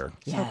harmonica player.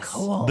 So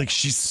cool. Like,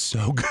 she's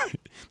so good.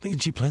 Like,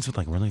 she plays with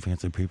like really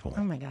fancy people.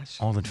 Oh my gosh.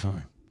 All the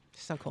time.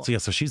 So cool. So yeah,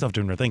 so she's off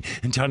doing her thing.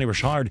 And Tanya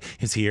Richard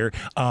is here.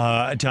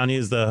 Tanya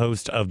is the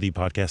host of the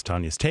podcast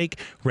Tanya's Take,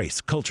 Race,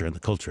 Culture, and the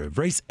Culture of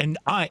Race. And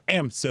I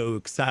am so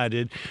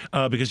excited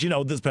because,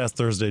 this past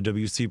Thursday,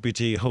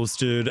 WCPT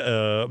hosted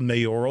a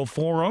mayoral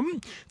forum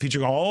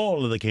featuring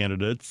all of the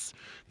candidates.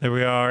 There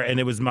we are. And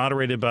it was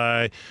moderated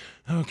by,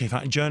 okay,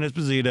 fine, Joan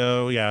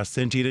Esposito,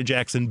 Santita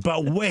Jackson.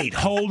 But wait,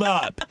 hold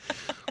up.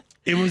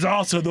 It was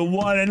also the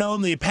one and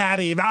only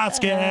Patty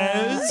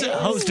Vasquez,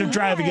 host of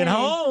Driving It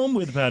Home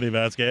with Patty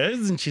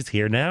Vasquez, and she's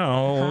here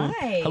now.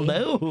 Hi.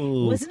 Hello.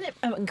 Wasn't it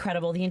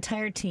incredible? The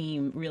entire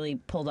team really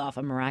pulled off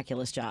a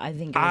miraculous job. I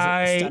think it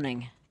was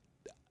stunning.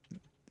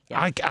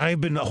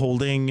 I've been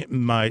holding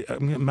my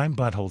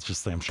butthole's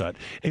just slammed shut.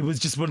 It was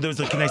just one of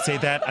those, like, can I say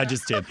that? I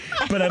just did.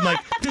 But I'm like,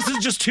 this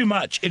is just too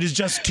much. It is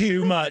just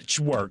too much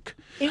work.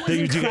 It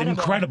was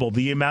incredible.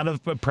 The amount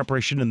of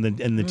preparation and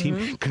the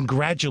team.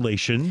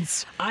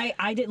 Congratulations.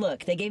 I did.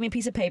 Look, they gave me a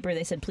piece of paper.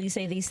 They said, please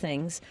say these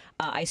things.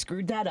 I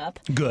screwed that up.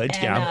 Good.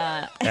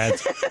 And,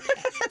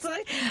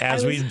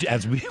 As we.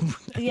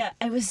 Yeah,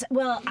 it was.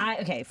 Well,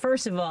 okay.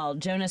 First of all,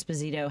 Joan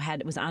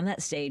Esposito was on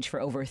that stage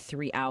for over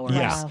 3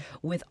 hours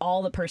with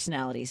all the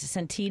personalities.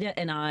 Santita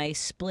and I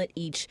split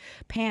each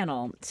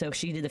panel, so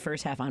she did the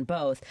first half on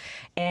both.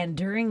 And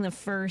during the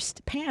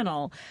first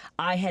panel,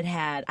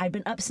 I'd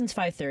been up since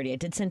 5:30. I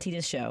did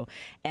Santita's show,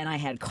 and I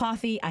had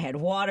coffee, I had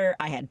water,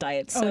 I had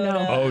diet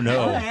soda. Oh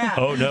no! Yeah.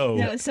 Oh no!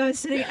 No, so I was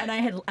sitting, and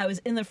I was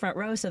in the front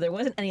row, so there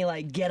wasn't any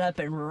like get up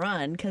and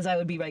run because I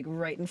would be like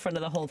right in front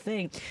of the whole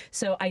thing.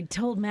 So I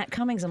told Matt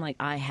Cummings, I'm like,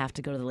 I have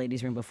to go to the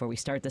ladies' room before we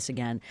start this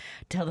again.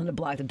 Tell them to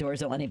block the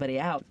doors, don't let anybody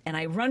out. And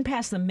I run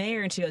past the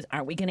mayor, and she goes,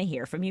 "Aren't we going to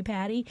hear from you,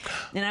 Patty?"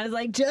 And I was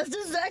like, "Just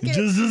a second."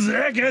 Just a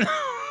second.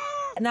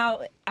 Now,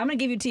 I'm going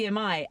to give you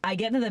TMI. I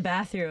get into the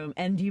bathroom,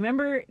 and do you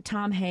remember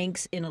Tom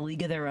Hanks in A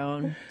League of Their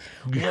Own,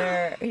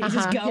 where he's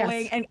just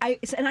going,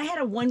 yes. and I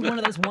had one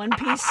of those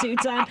one-piece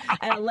suits on,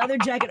 and a leather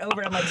jacket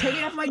over it. I'm like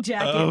taking off my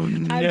jacket. Oh,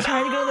 no. I'm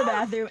trying to go to the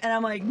bathroom, and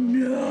I'm like,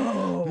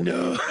 no.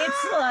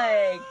 It's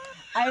like,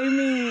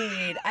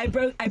 I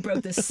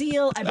broke the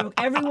seal. I broke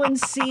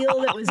everyone's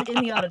seal that was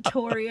in the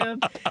auditorium,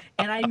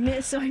 and I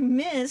miss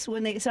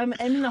when so I'm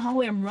in the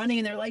hallway. I'm running,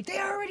 and they're like, they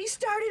already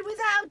started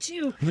without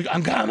you.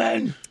 I'm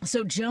coming.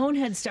 So Joan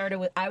had started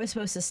with. I was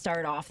supposed to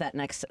start off the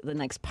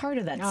next part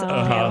of that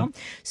panel.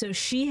 So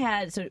she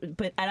had.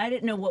 And I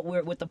didn't know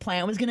what the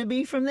plan was going to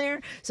be from there.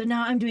 So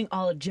now I'm doing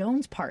all of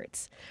Joan's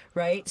parts,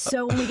 right?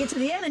 So when we get to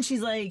the end, and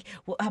she's like,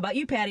 "Well, how about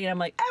you, Patty?" And I'm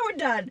like, "Oh, we're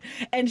done."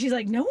 And she's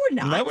like, "No, we're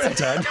not." No, we're not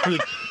done.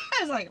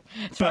 I was like,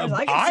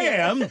 but I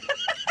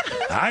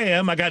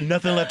am. I got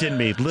nothing left in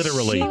me,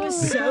 literally. She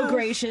was so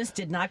gracious,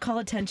 did not call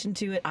attention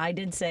to it. I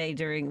did say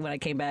when I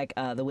came back,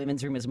 the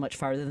women's room is much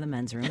farther than the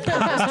men's room.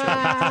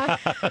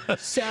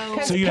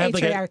 So you had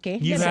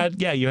you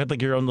had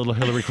like your own little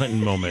Hillary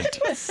Clinton moment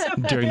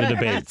during the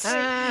debates.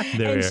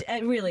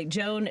 And really,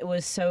 Joan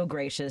was so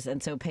gracious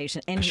and so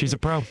patient. And she's a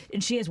pro.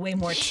 And she has way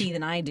more tea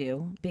than I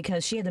do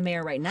because she had the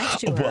mayor right next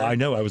to her. Well, I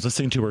know. I was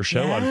listening to her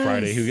show on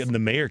Friday, and the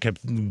mayor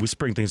kept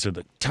whispering things to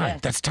the time.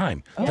 That's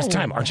time. That's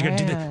time. Aren't you going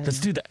to do that? Let's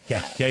do that.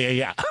 Yeah.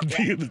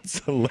 It's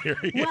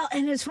hilarious. Well,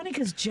 and it's funny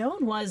because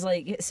Joan was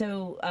like,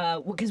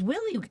 because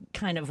Willie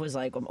kind of was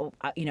like,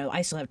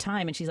 I still have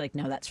time. And she's like,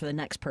 no, that's for the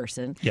next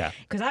person. Yeah.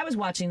 Because I was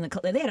watching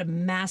they had a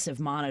massive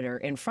monitor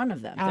in front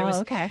of them.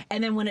 Okay.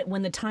 And then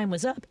when the time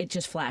was up, it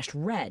just flashed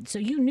red. So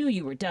you knew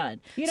you were done.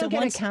 You don't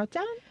get a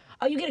countdown?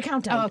 Oh, you get a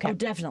countdown. Oh, okay. Oh,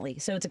 definitely.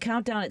 So it's a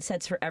countdown. It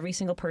sets for every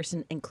single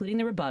person, including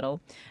the rebuttal.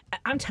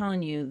 I'm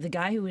telling you, the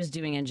guy who was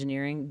doing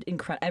engineering,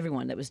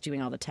 everyone that was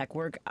doing all the tech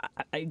work,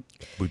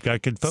 we've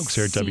got good folks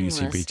here at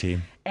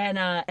WCPT.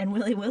 And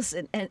Willie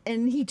Wilson,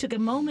 and he took a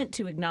moment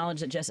to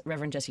acknowledge that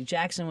Reverend Jesse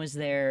Jackson was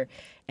there,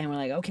 and we're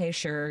like, okay,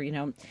 sure,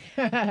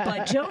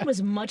 But Joan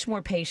was much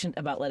more patient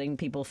about letting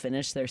people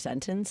finish their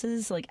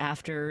sentences, like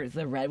after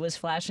the red was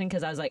flashing,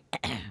 because I was like.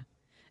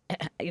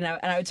 And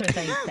I would sort of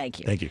thank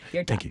you. Thank you.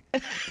 You're done. Thank you.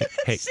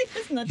 Hey,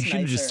 you should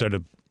have just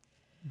started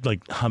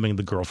like humming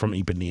The Girl from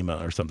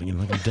Ipanema or something.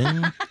 Like,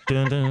 dun,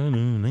 dun, dun,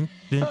 dun,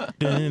 dun,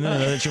 dun,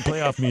 that's your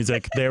playoff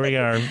music. There we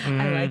are.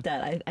 I like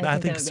that. I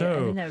think so. I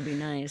think that would be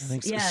nice. I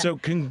think so. Yeah. So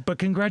but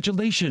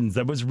congratulations.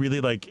 That was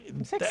really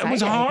that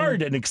was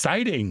hard and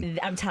exciting.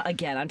 I'm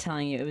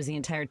telling you, it was the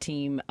entire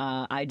team.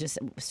 I just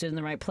stood in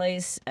the right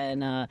place,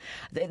 and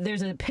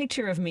there's a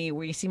picture of me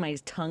where you see my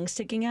tongue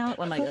sticking out.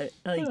 I'm like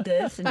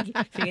this, and if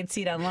you can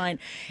see it online.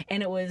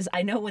 And it was,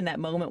 I know when that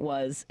moment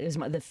was. It was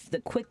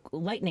the quick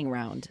lightning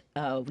round.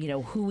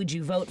 who would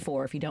you vote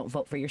for if you don't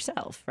vote for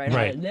yourself, right?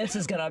 Right. This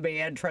is gonna be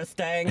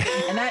interesting,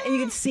 and that you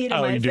can see it in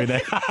Oh, my you do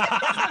that.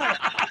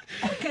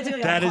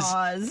 That is,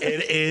 pause.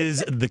 it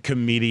is the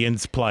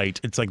comedian's plight.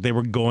 It's like they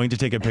were going to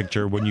take a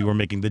picture when you were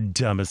making the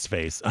dumbest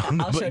face.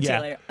 I'll show it to you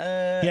later.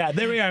 Yeah,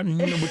 there we are,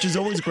 which is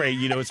always great,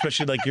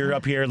 especially like you're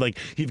up here, like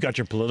you've got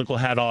your political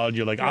hat on.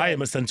 You're like, I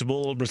am a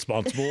sensible,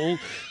 responsible,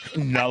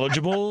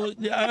 knowledgeable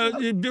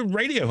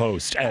radio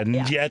host. And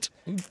yet,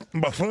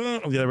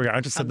 there we go.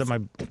 I just said that my...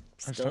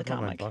 I Still a stuck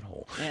out my comic.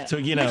 butthole. Yeah. So,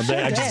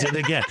 I just did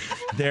it again.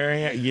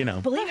 There,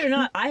 Believe it or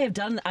not, I've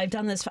done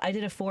this. I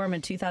did a forum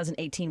in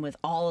 2018 with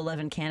all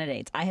 11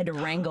 candidates. I had to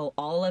wrangle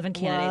all 11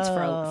 candidates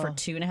for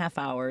 2.5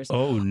 hours.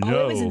 Oh, no.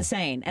 Oh, it was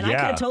insane. And I could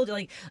Yeah. have told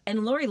you,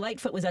 and Lori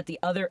Lightfoot was at the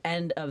other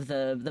end of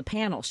the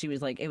panel. She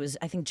was I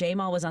think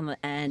Jamal was on the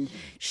end.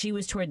 She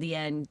was toward the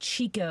end.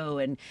 Chico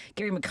and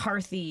Gary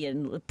McCarthy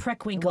and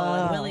Preckwinkle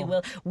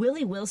and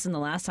Willie Wilson the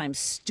last time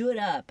stood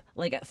up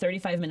at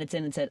 35 minutes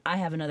in and said, I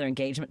have another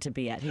engagement to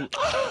be at.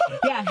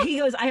 He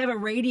goes, I have a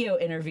radio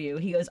interview.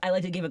 He goes, I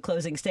like to give a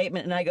closing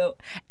statement. And I go,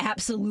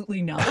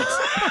 absolutely not.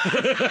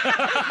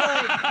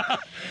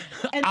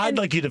 I'd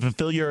like you to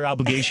fulfill your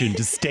obligation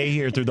to stay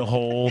here through the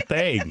whole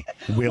thing,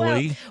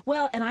 Willie.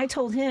 Well, and I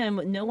told him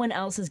no one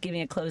else is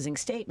giving a closing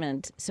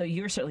statement, so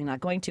you're certainly not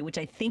going to, which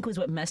I think was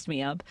what messed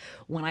me up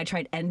when I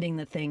tried ending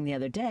the thing the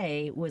other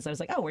day. I was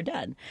like, oh, we're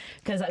done.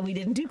 Because we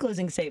didn't do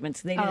closing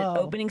statements. They did an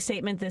opening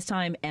statement this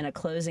time and a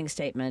closing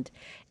statement.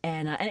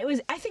 And it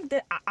was, I think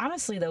that,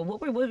 honestly, though,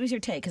 what was your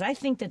take? Because I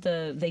think that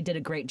they did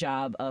a great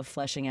job of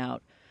fleshing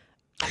out.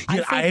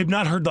 I have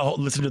not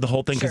listened to the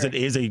whole thing because Sure. it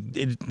is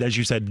as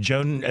you said,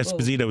 Joan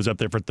Esposito was up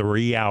there for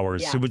 3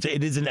 hours. Yeah. So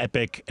it is an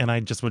epic, and I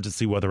just went to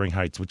see Wuthering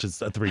Heights, which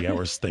is a 3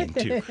 hours thing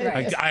too.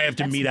 Right. I have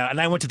to meet out, and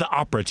I went to the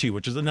opera too,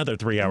 which is another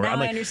 3 hour. Now I'm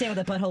I like, understand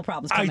what the butthole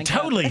problem's I coming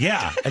totally,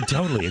 from.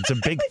 totally. It's a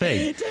big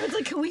thing. Devin's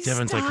like, can we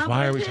Devin's stop like,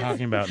 why are we with this?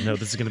 talking about? No,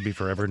 this is going to be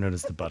forever known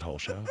as the Butthole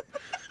Show.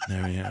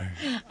 There we are.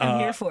 I'm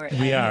here for it.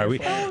 We I'm are. here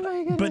for it. Oh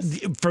my goodness.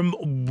 But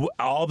from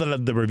all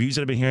the reviews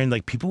that I've been hearing,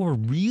 people were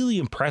really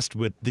impressed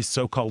with the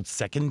so-called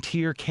second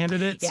tier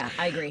candidates. Yeah,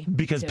 I agree.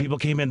 Because people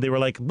came in, they were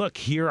like, look,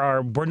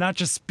 we're not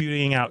just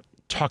spewing out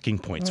talking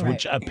points, Right.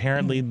 which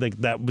apparently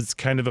that was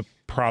kind of a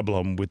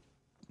problem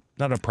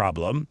not a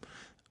problem,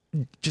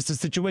 just a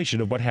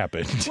situation of what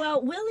happened.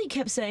 Well, Willie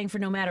kept saying for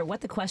no matter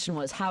what the question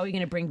was, how are you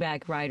going to bring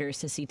back riders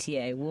to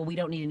CTA? Well, we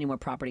don't need any more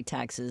property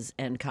taxes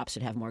and cops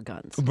should have more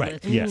guns.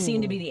 Right, That yes.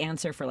 seemed to be the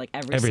answer for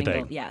Everything.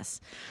 single, yes.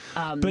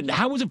 But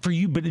how was it for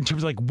you? But in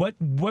terms of what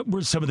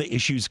were some of the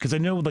issues? Because I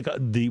know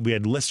we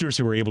had listeners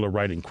who were able to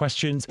write in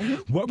questions.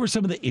 Mm-hmm. What were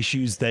some of the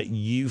issues that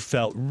you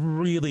felt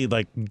really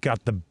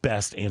got the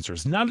best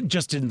answers? Not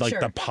just in Sure.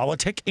 the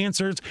politic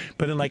answers,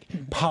 but in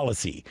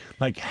policy.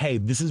 Hey,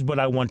 this is what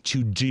I want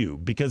to do.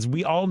 Because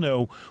we all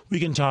know we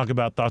can talk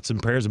about thoughts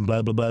and prayers and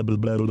blah blah blah blah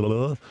blah blah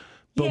blah.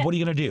 But Yeah. what are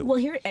you going to do? Well,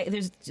 here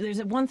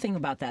there's one thing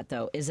about that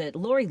though, is that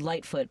Lori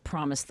Lightfoot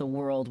promised the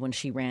world when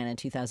she ran in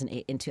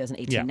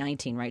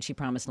 2018-19, right? She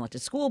promised an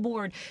elected school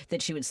board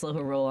that she would slow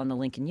her roll on the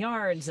Lincoln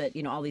Yards, that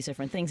all these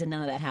different things, and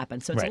none of that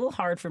happened. So it's Right. a little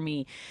hard for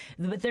me.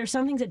 But there's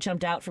some things that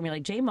jumped out for me,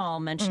 like Jamal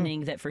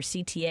mentioning that for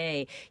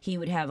CTA he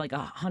would have a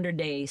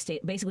 100-day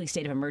state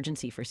of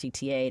emergency for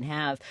CTA and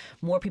have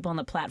more people on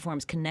the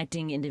platforms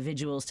connecting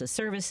individuals to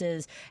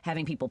services,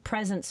 having people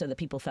present so that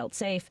people felt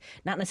safe,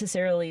 not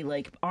necessarily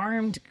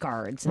armed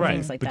guards and right,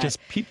 things like but that. just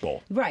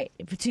people. Right,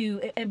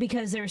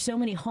 because there are so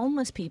many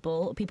homeless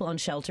people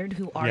unsheltered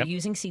who are Yep.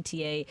 using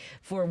CTA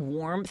for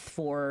warmth,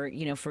 for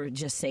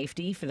just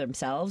safety for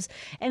themselves,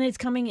 and it's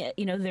coming.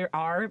 There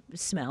are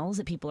smells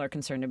that people are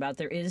concerned about.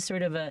 There is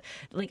sort of a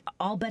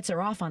all bets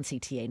are off on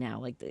CTA now.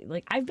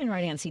 Like I've been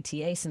riding on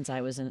CTA since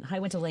I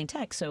went to Lane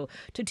Tech, so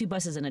took 2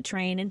 buses and a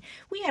train, and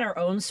we had our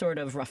own sort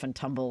of rough and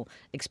tumble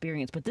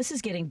experience. But this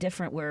is getting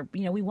different, where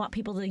we want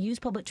people to use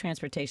public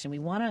transportation. We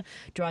want to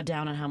draw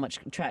down on how much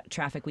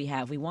traffic we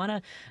have. We want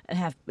to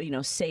have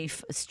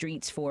safe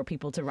streets for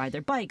people to ride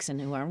their bikes and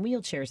who are in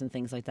wheelchairs and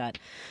things like that.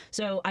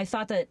 So I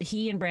thought that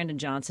he and Brandon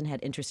Johnson had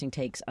interesting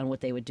takes on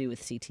what they would do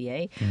with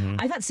CTA.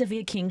 I thought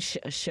Sophia King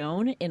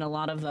shone in a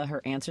lot of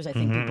her answers. I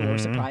think people were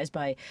surprised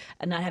by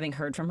not having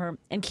heard from her.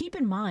 And keep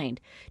in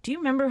mind, do you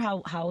remember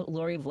how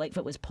Lori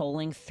Lightfoot was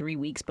polling 3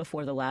 weeks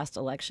before the last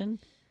election?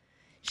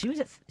 It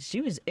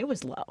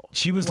was low.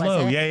 She was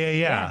low. it?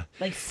 Yeah.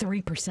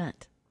 3%.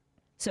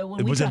 So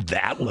when Was it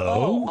that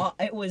low?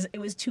 it was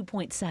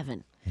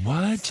 2.7.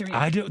 What? Three.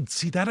 I don't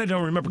see that. I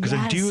don't remember because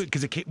I do Yes. it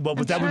because it came. Well,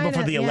 was that trying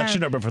before to- the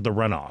election or before the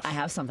runoff? I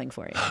have something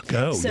for you.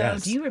 Go, So,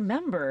 yes. do you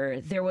remember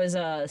there was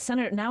a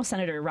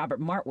Senator Robert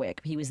Martwick?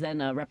 He was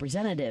then a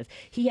representative.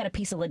 He had a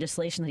piece of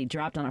legislation that he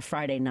dropped on a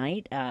Friday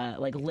night,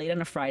 late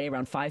on a Friday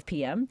around 5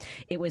 p.m.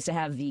 It was to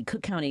have the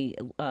Cook County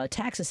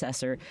tax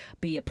assessor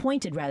be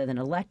appointed rather than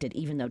elected,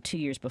 even though 2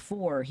 years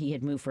before he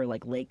had moved for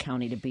Lake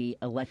County to be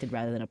elected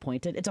rather than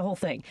appointed. It's a whole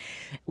thing.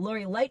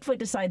 Lori Lightfoot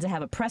decides to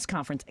have a press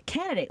conference.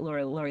 Candidate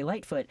Lori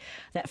Lightfoot Lightfoot.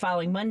 That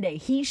following Monday,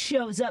 he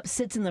shows up,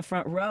 sits in the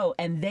front row,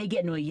 and they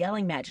get into a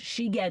yelling match.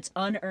 She gets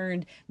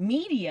unearned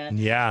media.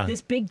 Yeah.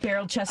 This big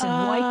barrel-chested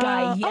white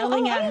guy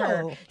yelling at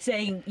her,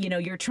 saying,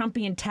 your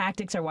Trumpian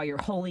tactics are why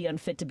you're wholly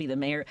unfit to be the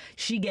mayor.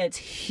 She gets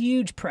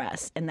huge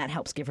press, and that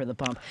helps give her the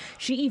bump.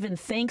 She even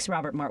thanks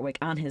Robert Martwick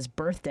on his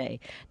birthday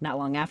not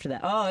long after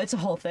that. Oh, it's a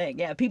whole thing.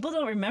 Yeah, people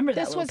don't remember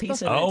that little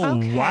piece of it. Oh,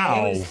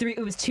 wow.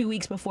 It was 2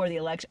 weeks before the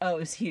election. Oh, it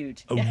was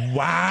huge.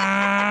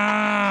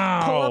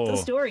 Wow. Pull up the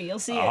story. You'll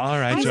see it. All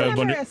right. I So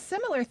remember a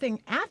similar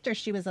thing after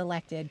she was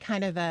elected,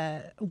 kind of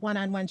a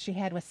one-on-one she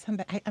had with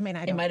somebody. I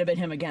don't. It might have been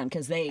him again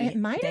because It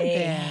might have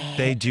been.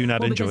 They do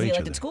not enjoy because the each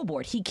elected other. school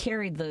board. He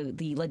carried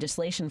the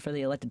legislation for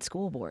the elected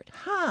school board.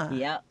 Huh.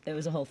 Yeah, it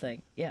was a whole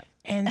thing. Yeah.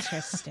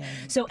 Interesting.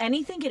 So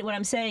what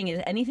I'm saying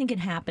is anything can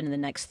happen in the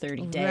next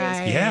 30 days.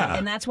 Right. Yeah.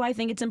 And that's why I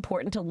think it's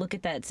important to look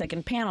at that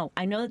second panel.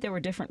 I know that there were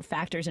different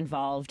factors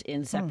involved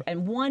in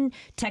and one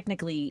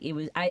technically it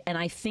was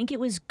I think it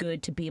was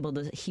good to be able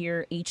to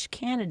hear each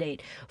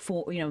candidate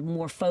for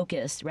more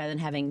focused rather than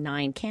having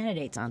 9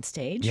 candidates on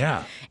stage.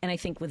 Yeah. And I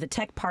think with the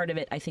tech part of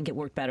it, I think it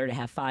worked better to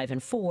have 5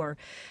 and 4.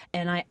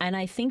 And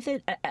I think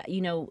that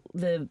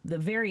the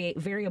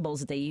variables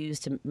that they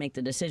used to make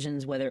the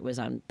decisions, whether it was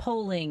on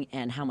polling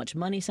and how much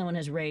money someone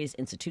has raised,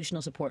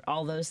 institutional support,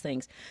 all those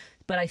things.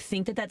 But I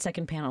think that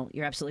second panel,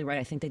 you're absolutely right.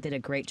 I think they did a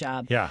great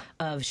job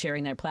of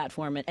sharing their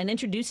platform and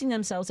introducing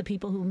themselves to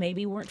people who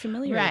maybe weren't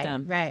familiar with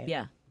them. Right.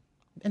 Yeah.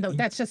 And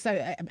that's just,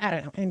 I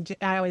don't know. And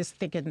I always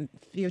think in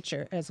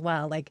future as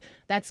well, like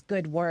that's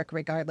good work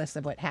regardless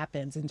of what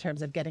happens in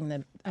terms of getting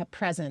the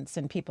presence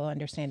and people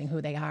understanding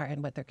who they are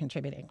and what they're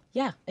contributing.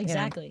 Yeah,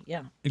 exactly.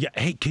 Yeah. Yeah.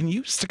 Hey, can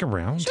you stick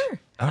around? Sure.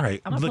 All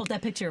right. I'm going to pull up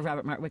that picture of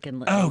Robert Martwick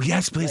and Oh,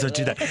 yes, please. Let's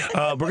do that.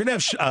 We're going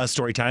to have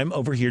story time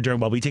over here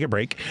while we take a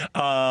break.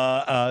 So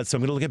I'm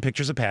going to look at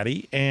pictures of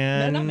Patty.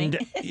 And, No, not me.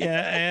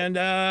 and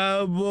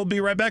we'll be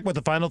right back with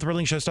the final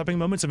thrilling show-stopping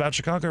moments about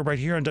Chicago right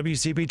here on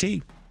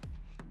WCPT.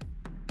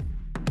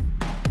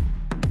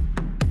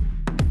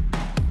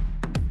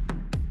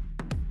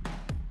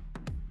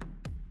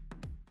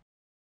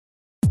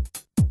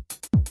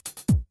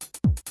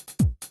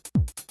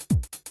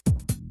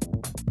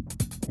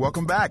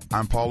 Welcome back.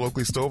 I'm Paul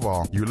Oakley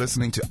Stovall. You're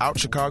listening to Out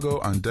Chicago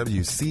on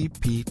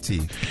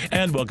WCPT.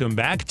 And welcome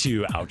back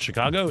to Out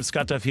Chicago.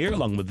 Scott Duff here,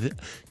 along with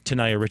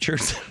Tanaya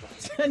Richards.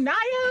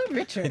 Tanaya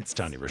Richards. It's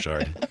Tanya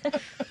Richard.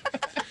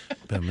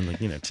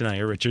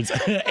 Tanaya Richards.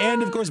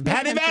 And, of course,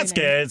 Patty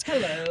Vasquez,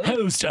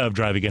 host of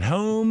Driving It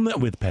Home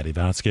with Patty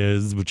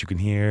Vasquez, which you can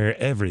hear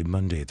every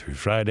Monday through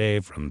Friday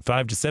from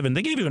 5 to 7.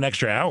 They gave you an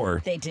extra hour.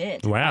 They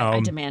did. Wow. I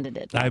demanded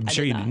it. I'm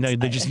sure you didn't. No, you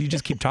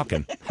just keep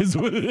talking.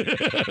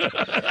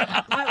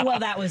 Well,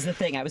 that was the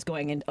thing. I was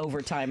going in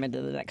overtime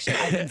into the next show.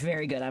 I've been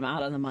very good. I'm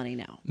out on the money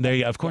now. There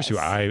you go. Of course you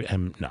are. I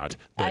am not.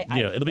 But,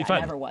 it'll be fun.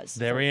 I never was.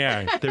 There we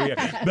are.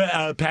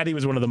 But Patty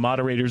was one of the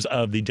moderators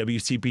of the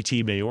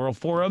WCPT Mayoral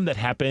Forum that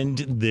happened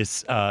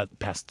this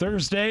past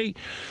Thursday.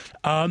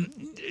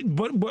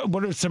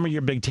 What are some of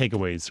your big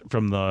takeaways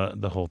from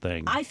the whole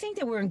thing? I think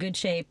that we're in good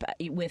shape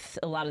with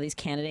a lot of these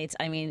candidates.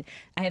 I mean,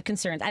 I have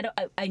concerns.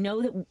 I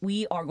know that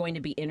we are going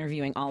to be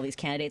interviewing all these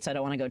candidates. So I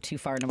don't want to go too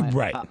far into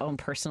my own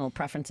personal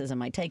preferences and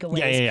my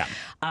takeaways. Yeah.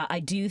 I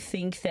do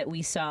think that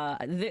we saw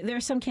there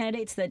are some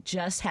candidates that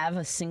just have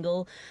a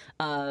single,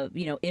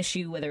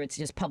 issue, whether it's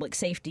just public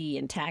safety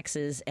and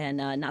taxes, and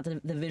not the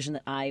vision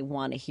that I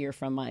want to hear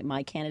from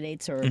my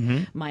candidates or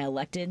my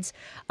electeds.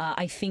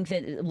 I think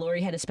that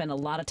Lori had to spend a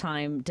lot of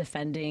time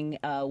defending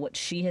what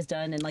she has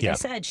done, and like I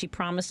said, she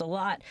promised a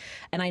lot.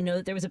 And I know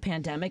that there was a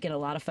pandemic, and a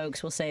lot of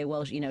folks will say,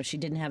 well, she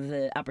didn't have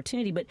the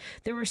opportunity, but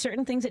there were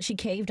certain things that she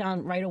caved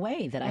on right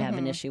away that I have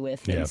an issue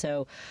with. And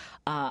so,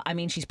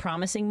 she's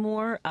promising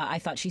more. I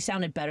thought she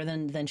sounded better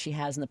than she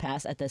has in the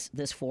past at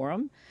this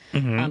forum.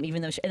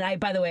 Even though,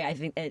 by the way, I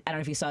think, I don't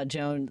know if you saw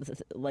Joan,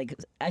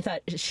 I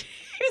thought she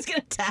was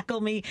going to tackle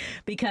me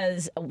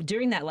because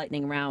during that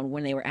lightning round,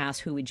 when they were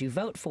asked who would you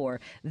vote for,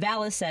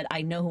 Vallis said,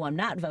 I know who I'm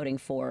not voting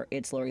for.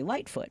 It's Lori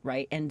Lightfoot,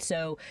 right? And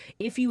so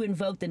if you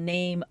invoke the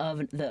name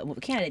of the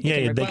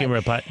candidate, they can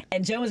reply.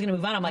 And Joan was going to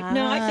move on. I'm like,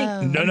 no, I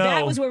think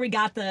that was where we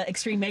got the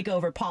extreme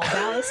makeover Paul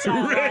Vallis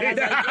style. Right.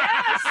 I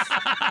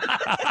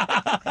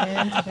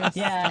was like, yes.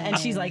 Yeah, and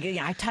she's like,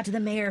 I talked to the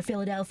mayor of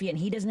Philadelphia, and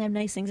he doesn't have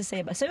nice things to say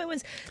about. So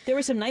there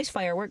were some nice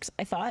fireworks.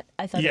 I thought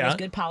there was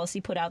good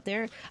policy put out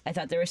there. I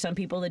thought there were some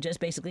people that just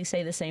basically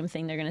say the same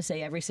thing they're going to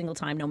say every single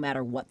time, no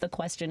matter what the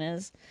question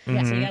is.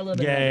 Yeah, so you got a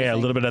little bit. A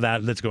little bit of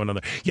that that's going on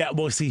there. Yeah,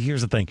 well, see,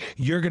 here's the thing: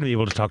 you're going to be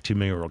able to talk to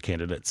mayoral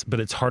candidates, but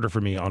it's harder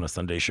for me on a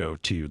Sunday show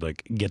to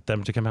get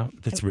them to come out.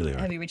 That's really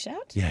hard. Have you reached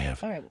out? Yeah, I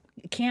have. All right,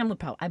 Cam would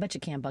probably. I bet you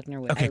Cam Buckner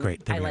would. Okay,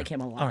 great. I like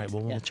him a lot. All right,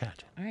 well, we'll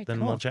chat. All right, then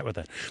cool. we'll chat with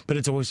that. But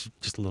it's always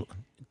just a little.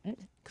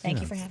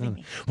 Thank you for having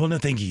me. Well, no,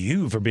 thank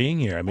you for being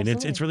here. I mean,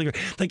 it's really great.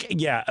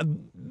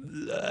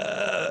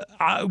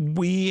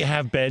 We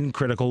have been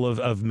critical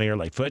of Mayor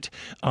Lightfoot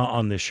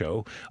on this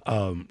show.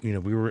 We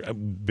were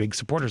big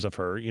supporters of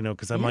her,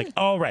 because I'm like,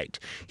 all right,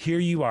 here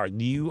you are.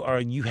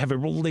 You have a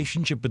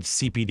relationship with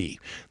CPD.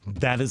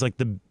 That is like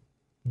the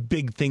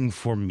big thing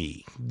for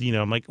me.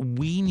 I'm like,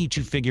 we need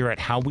to figure out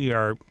how we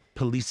are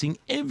policing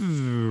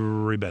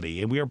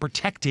everybody and we are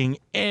protecting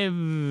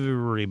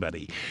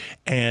everybody.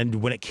 And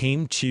when it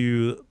came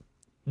to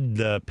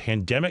the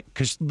pandemic,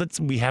 because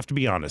we have to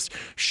be honest,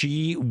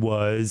 she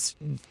was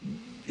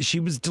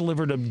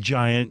delivered a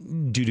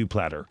giant doo-doo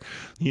platter.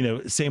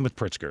 Same with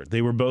Pritzker.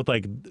 They were both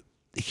like,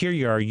 here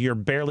you are, you're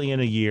barely in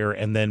a year,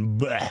 and then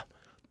bleh,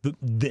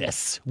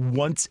 this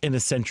once in a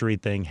century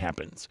thing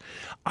happens.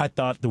 I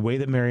thought the way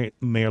that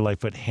Mayor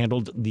Lightfoot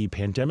handled the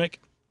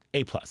pandemic,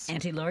 A+.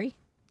 Auntie Lori?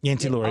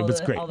 Auntie Lori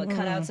was great. All the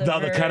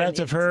cutouts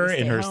of her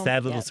and her home.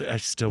 sad little. I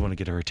still want to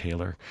get her a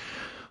tailor.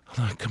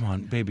 Come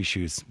on, baby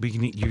shoes. We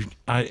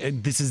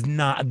can. This is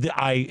not.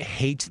 I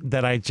hate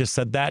that I just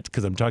said that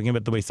because I'm talking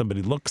about the way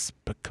somebody looks.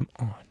 But come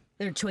on,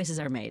 their choices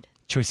are made.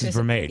 Choices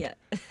were made. Yeah.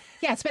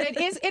 Yes, but it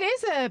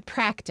is a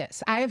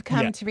practice. I have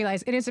come to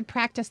realize it is a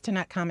practice to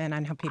not comment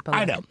on how people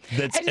look. I know.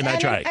 And I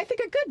try. I think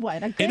a good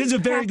one. It is a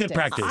very good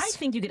practice. I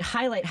think you could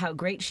highlight how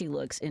great she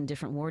looks in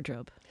different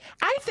wardrobe.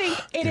 I think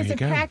it is a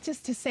practice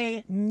to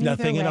say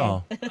nothing way. at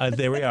all.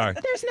 There we are.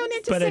 There's no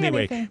need to say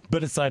anything.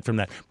 But aside from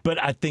that,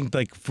 I think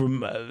like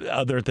from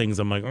other things,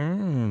 I'm like,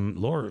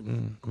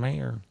 Lord,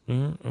 Mayor.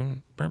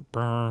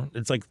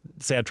 It's like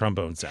sad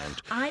trombone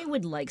sound. I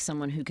would like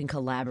someone who can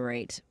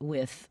collaborate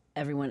with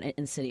everyone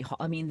in City Hall.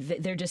 I mean,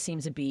 there just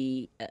seems to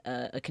be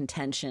a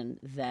contention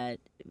that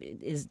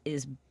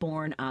is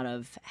born out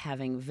of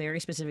having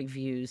very specific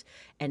views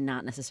and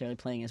not necessarily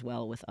playing as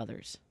well with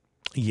others.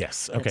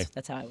 Yes. Okay.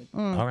 That's how I would.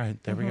 All right.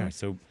 There we go.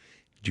 So,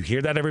 did you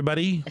hear that,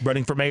 everybody?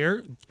 Running for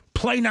mayor,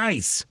 play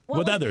nice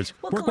with others.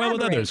 Work well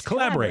with others.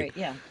 Collaborate.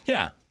 Yeah.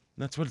 Yeah.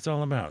 That's what it's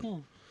all about. Yeah.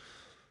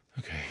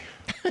 Okay.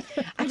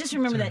 I just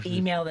remember that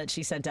email that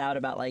she sent out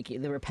about like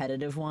the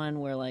repetitive one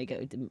where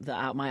like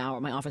my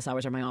office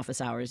hours are my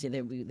office hours.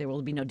 There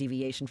will be no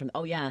deviation from.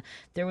 Oh yeah,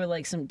 there were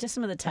like some of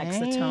the text,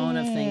 the tone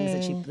of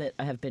things that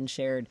have been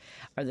shared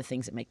are the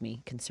things that make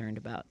me concerned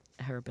about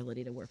her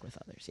ability to work with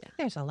others. Yeah,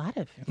 there's a lot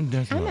of.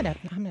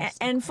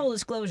 And full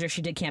disclosure,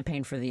 she did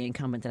campaign for the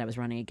incumbent that I was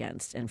running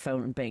against and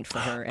phone banked for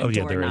her and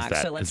there door is knocked.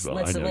 that So as well.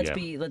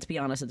 let's be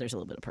honest that there's a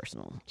little bit of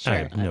personal. I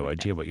have no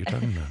idea what you're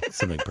talking about.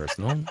 Something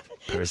personal.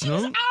 She's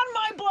on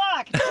my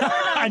block.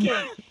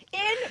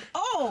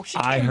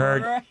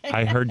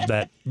 I heard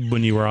that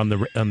when you were on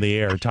the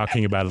air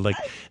talking about it, like,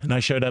 and I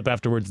showed up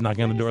afterwards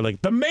knocking on the door,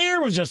 like the mayor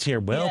was just here.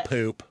 Well,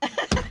 poop.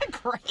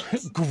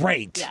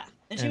 Great. Yeah,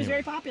 and she was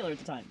very popular at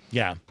the time.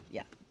 Yeah.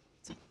 Yeah.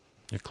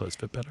 Your clothes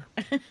fit better.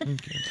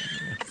 Okay.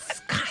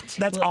 Scott,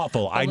 that's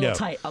awful. I know.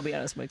 Tight. I'll be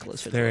honest, my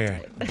clothes fit.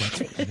 There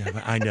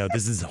I know.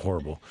 This is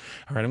horrible.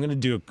 All right, I'm going to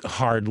do a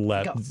hard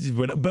left.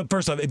 But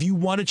first off, if you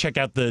want to check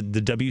out the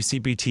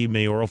WCPT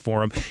Mayoral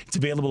Forum, it's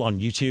available on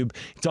YouTube.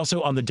 It's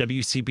also on the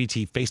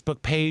WCPT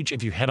Facebook page.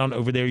 If you head on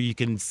over there, you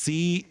can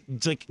see,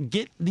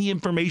 get the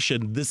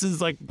information. This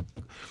is like.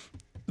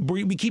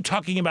 We keep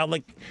talking about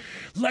like,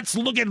 let's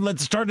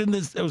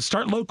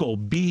start local,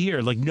 be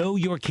here, like know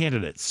your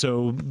candidates.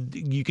 So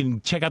you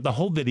can check out the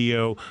whole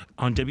video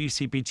on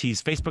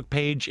WCPT's Facebook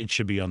page. It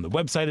should be on the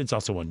website. It's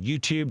also on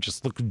YouTube.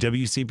 Just look at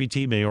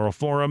WCPT Mayoral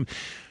Forum.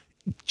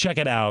 Check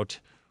it out.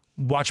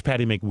 Watch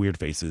Patty make weird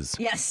faces.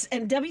 Yes,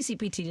 and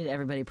WCPT did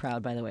everybody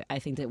proud, by the way. I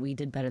think that we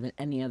did better than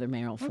any other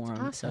mayoral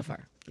forum so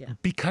far. Yeah.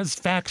 Because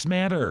facts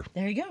matter.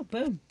 There you go.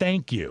 Boom.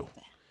 Thank you.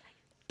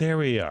 There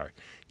we are.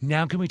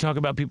 Now can we talk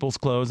about people's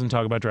clothes and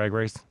talk about Drag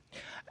Race?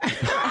 Is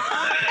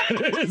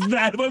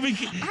that what we?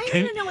 I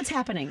don't even know what's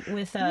happening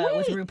with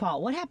RuPaul.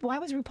 What happened? Why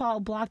was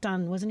RuPaul blocked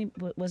on? Wasn't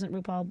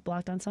RuPaul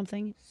blocked on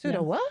something?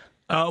 What?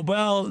 Oh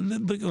well.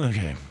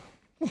 Okay.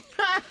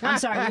 I'm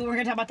sorry. We were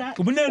going to talk about that.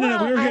 No.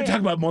 We were going to talk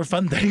about more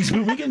fun things.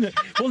 But we can.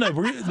 Well, no.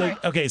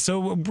 Okay.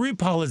 So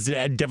RuPaul has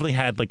definitely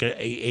had like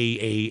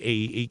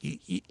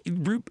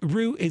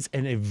Ru is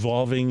an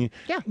evolving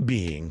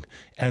being,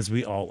 as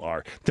we all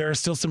are. There are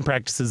still some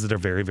practices that are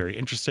very, very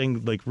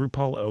interesting. Like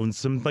RuPaul owns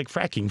some like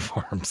fracking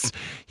farms.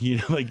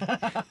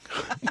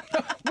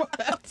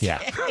 Yeah.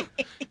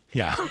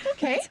 Yeah.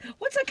 Okay.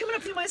 What's that coming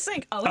up through my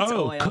sink? Oh, it's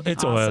oil.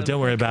 It's awesome. oil.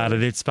 Don't worry about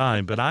it. It's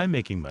fine. But I'm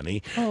making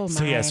money. Oh, my.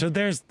 So yeah. So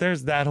there's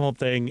that whole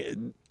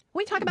thing.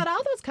 We talk about all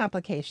those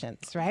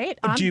complications, right?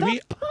 On Do the we?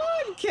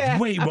 podcast.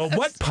 Wait, well,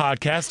 what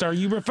podcast are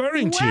you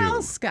referring to?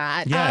 Well,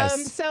 Scott.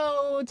 Yes.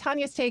 So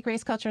Tanya's Take,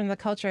 Race Culture and the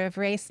Culture of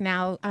Race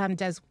now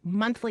does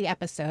monthly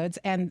episodes.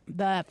 And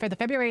for the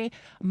February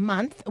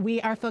month, we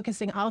are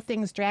focusing all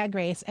things Drag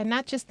Race, and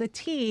not just the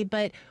tea,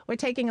 but we're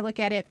taking a look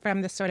at it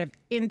from the sort of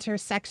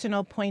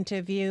intersectional point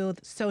of view,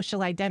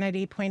 social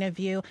identity point of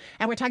view.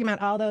 And we're talking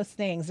about all those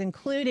things,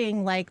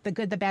 including like the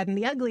good, the bad, and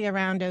the ugly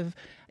around of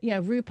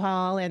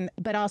RuPaul,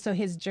 but also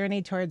his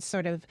journey towards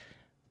sort of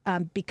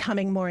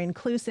becoming more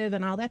inclusive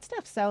and all that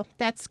stuff. So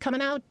that's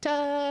coming out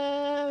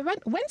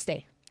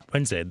Wednesday.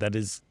 Wednesday. That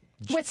is.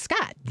 With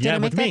Scott. Yeah,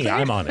 with me.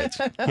 I'm on it.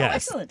 Yes.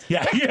 Excellent.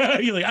 Yeah.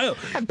 You're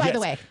like, By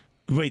the way.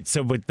 Wait,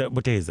 so what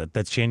day is that?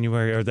 That's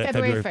January or that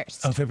February 1st.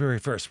 Oh, February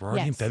 1st. We're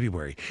already in Yes.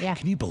 February. Yeah.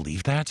 Can you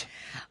believe that?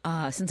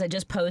 Since I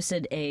just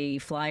posted a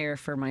flyer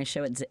for my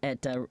show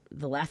at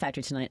the Laugh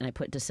Factory tonight, and I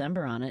put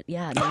December on it.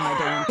 Yeah, no,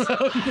 I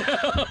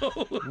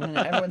don't. And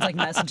everyone's like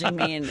messaging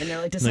me, and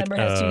they're like, December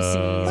has two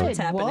C's. What's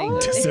happening?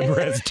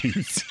 December has two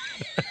C's.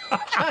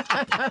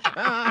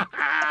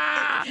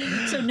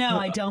 So no,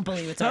 I don't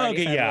believe it's already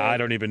Okay, February. yeah, I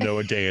don't even know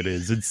what day it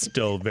is. It's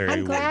still very I'm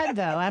weird. glad,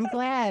 though. I'm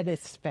glad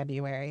it's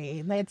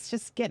February. It's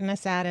just getting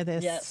us out of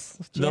this. Yes.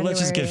 No, let's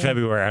just get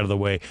February out of the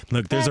way.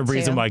 Look, there's a That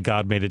reason too. why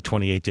God made it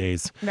 28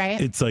 days. Right.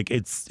 It's like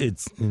it's. I know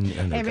It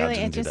God really,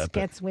 didn't it do just that, but-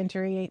 gets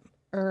wintry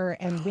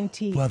and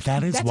winty. Well,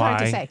 that is That's why. hard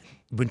to say.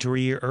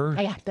 Wintry Oh,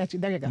 yeah,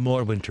 there you go.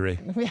 More wintry.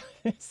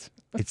 Yes.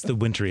 It's the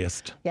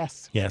wintriest.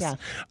 Yes. Yes. Yeah.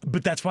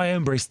 But that's why I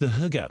embrace the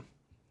hygge.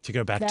 To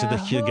go back to the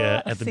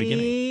hygge at the beginning.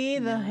 See,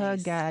 the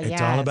hygge.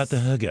 It's all about the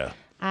hygge.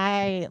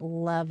 I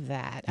love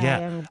that.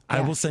 Yeah. I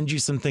yeah. will send you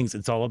some things.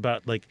 It's all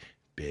about like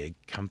big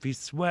comfy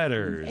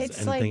sweaters It's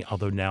and like- things.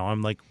 Although now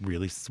I'm like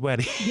really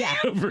sweaty Yeah.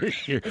 over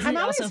here. Isn't it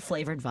also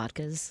flavored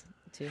vodkas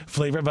too?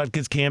 Flavored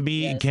vodkas can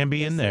be Yes,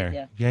 in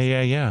there. yeah.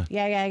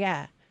 Yeah.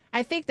 Yeah.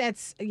 I think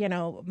that's,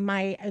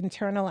 my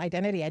internal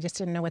identity. I just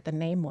didn't know what the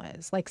name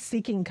was. Like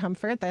seeking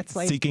comfort. That's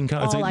like Seeking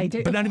all I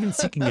do. but not even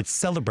seeking. It's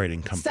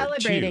celebrating comfort.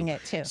 Celebrating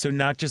it, too. So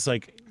not just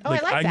like Oh, I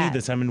like I that. need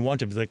this. I'm in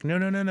want of. It's like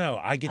no.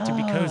 I get to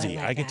be Oh, I cozy.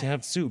 like I get to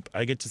have soup.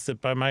 I get to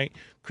sit by my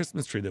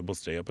Christmas tree that will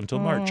stay up until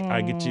March.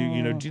 I get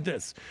to do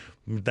this.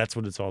 That's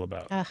what it's all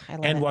about. Ugh, I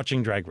love and it.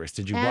 watching Drag Race.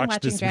 Did you And watch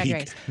watching this Drag week?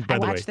 Race. By I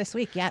the way, watched this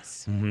week.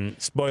 Yes.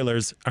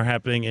 spoilers are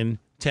happening in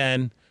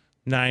 10,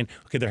 9.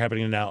 Okay, they're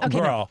happening now. Okay,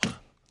 Girl,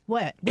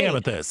 What? Wait.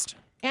 Amethyst.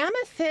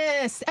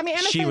 Amethyst. I mean,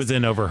 Amethyst. She was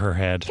in over her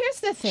head. Here's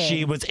the thing.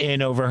 She was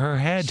in over her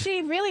head.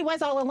 She really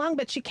was all along,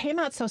 but she came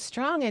out so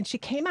strong, and she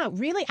came out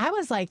really. I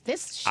was like,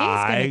 she's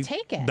going to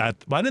take it. I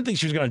didn't think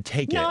she was going to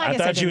take No, it. I I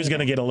guess I thought she didn't was going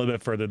to either. get a little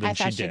bit further than I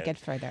thought she she'd did. get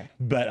further.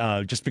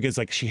 But just because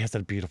like she has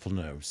that beautiful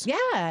nose.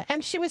 Yeah,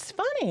 and she was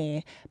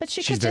funny, but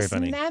she She's could very just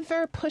funny.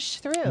 never push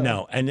through.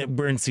 No, and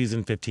we're in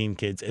season 15,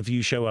 kids. If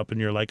you show up and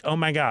you're like, oh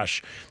my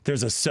gosh,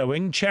 there's a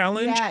sewing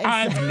challenge. Yeah,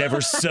 it's- I've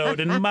never sewed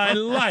in my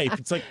life.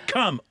 It's like,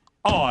 come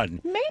on.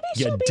 Maybe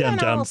you she'll be an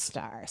dum-dums.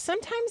 all-star.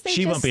 Sometimes they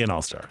She just, won't be an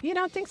all-star. You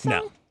don't think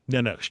so?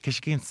 No, because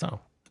she can't sew.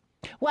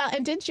 Well,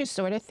 and didn't you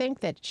sort of think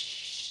that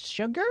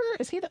Sugar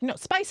is he? No,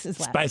 Spice is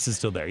left. Spice is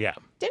still there, yeah.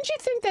 Didn't you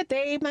think that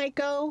they might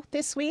go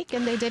this week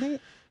and they didn't?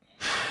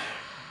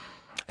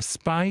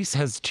 Spice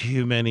has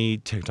too many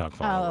TikTok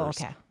followers.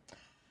 Oh, okay.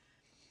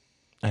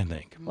 I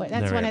think. Well,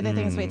 that's one of the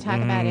things we talk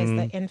about is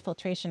the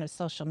infiltration of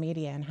social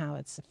media and how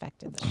it's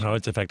affected the show. No,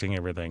 it's affecting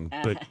everything.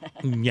 But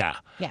yeah.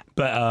 Yeah.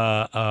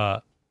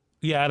 But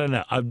yeah, I don't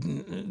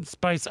know.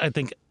 Spice, I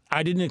think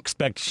I didn't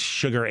expect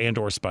Sugar and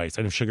or Spice.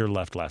 I know Sugar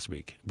left last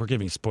week. We're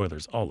giving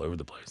spoilers all over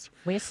the place.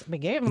 We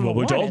gave them. Well,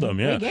 we told them,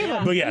 yeah. We gave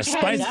them But yeah, 10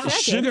 Spice, seconds.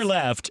 Sugar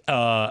left,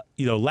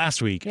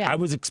 last week. Yeah. I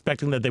was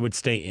expecting that they would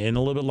stay in a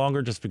little bit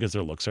longer just because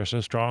their looks are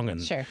so strong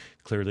and Sure.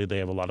 clearly they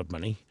have a lot of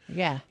money.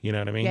 Yeah. You know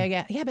what I mean?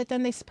 Yeah. But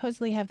then they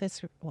supposedly have this.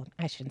 Well,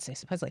 I shouldn't say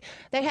supposedly.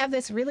 They have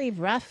this really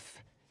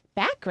rough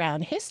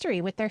background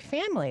history with their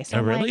family. So Oh,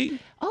 I'm like, really?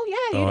 oh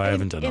yeah. Oh, I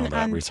haven't done all in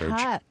that research.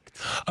 Untucked.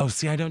 Oh,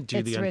 see, I don't do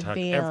It's the Untucked.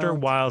 revealed. After a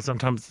while,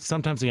 sometimes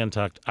the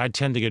Untucked, I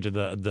tend to go to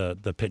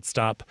the pit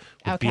stop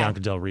with Okay. Bianca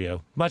Del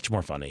Rio. Much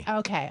more funny.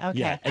 Okay.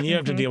 Yeah, and you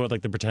have to deal with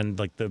like the pretend,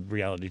 like the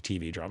reality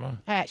TV drama.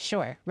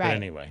 Sure. But Right.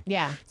 anyway.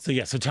 Yeah. So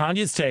yeah, so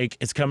Tanya's Take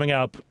is coming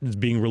up. It's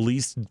being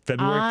released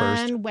February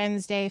 1st. On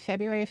Wednesday,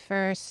 February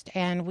 1st,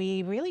 and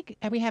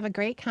we have a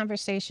great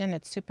conversation.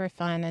 It's super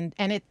fun,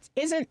 and it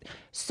isn't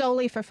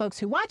solely for folks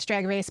who watch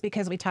Drag Race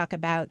because we talk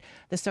about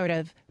the sort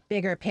of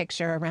bigger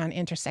picture around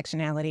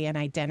intersectionality and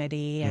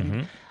identity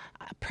and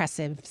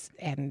oppressive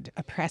and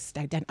oppressed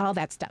identity, all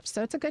that stuff.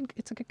 So it's a good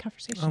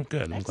conversation. Oh,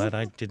 good. I'm glad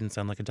I didn't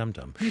sound like a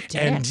dum-dum. didn't.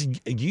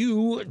 And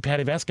you,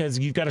 Patty Vasquez,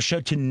 you've got a show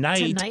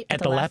tonight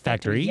at the Laugh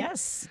Factory.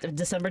 Yes,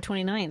 December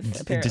 29th.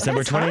 Apparently.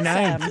 December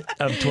 29th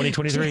of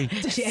 2023.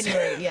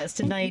 January, yes,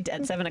 tonight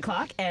at 7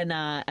 o'clock. And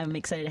I'm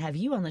excited to have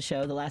you on the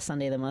show the last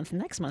Sunday of the month,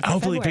 next month.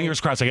 Hopefully, February. fingers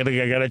crossed. I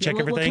gotta check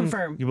we'll everything.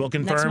 confirm. You will Next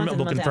confirm. month and We'll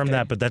the month confirm after.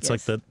 that. But that's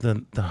Yes. like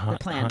the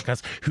plan. hot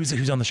guys.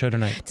 Who's on the show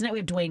tonight? Tonight we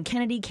have Dwayne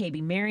Kennedy,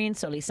 KB Marion,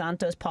 Soli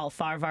Santos, Paul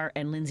Farvar,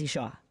 and Lindsay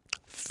Shaw.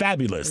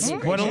 Fabulous. Yeah.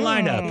 What a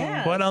lineup.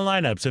 Yeah. What a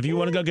lineup. So if you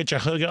want to go get your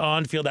hugga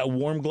on, feel that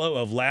warm glow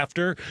of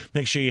laughter,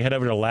 make sure you head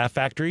over to Laugh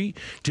Factory.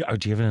 Do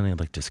you have any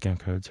like discount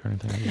codes or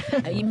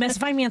anything? You must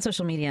find me on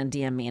social media and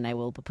DM me, and I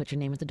will put your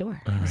name at the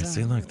door. All right.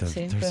 See, look,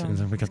 See?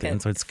 we got the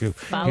inside scoop.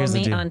 Follow Here's the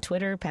me deal. on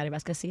Twitter, Patty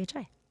Vasquez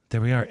CHI.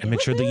 There we are. And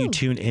make sure that you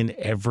tune in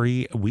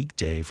every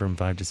weekday from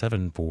 5 to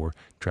 7 for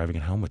Driving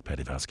It Home with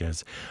Patty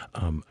Vasquez,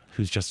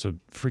 who's just a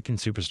freaking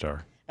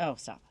superstar. Oh,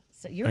 stop.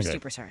 So you're Okay. a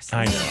superstar. So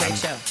I this know. is a great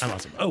show. I'm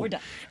awesome. Oh, We're done.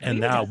 and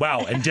now,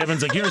 wow. And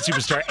Devin's like, you're a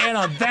superstar. And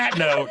on that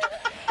note,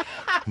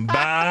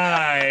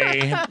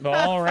 bye.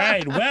 All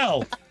right.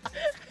 Well,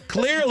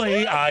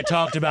 Clearly, I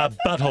talked about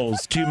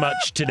buttholes too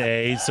much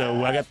today,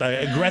 so I got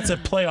the aggressive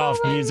playoff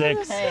music.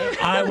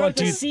 I want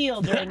to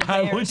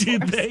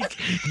thank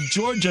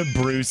Georgia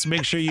Bruce.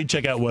 Make sure you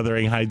check out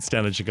Wuthering Heights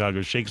down at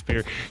Chicago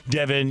Shakespeare.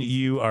 Devin,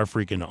 you are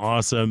freaking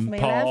awesome. We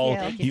Paul,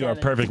 love you are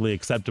perfectly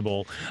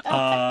acceptable.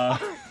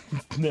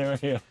 There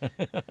we go.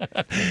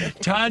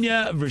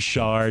 Tanya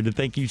Richard,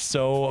 thank you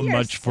so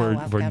much for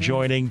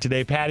joining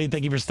today. Patty,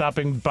 thank you for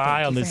stopping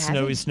by on this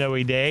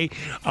snowy day.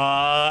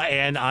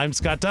 And I'm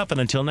Scott Duff,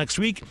 and until next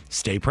week,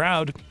 stay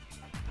proud.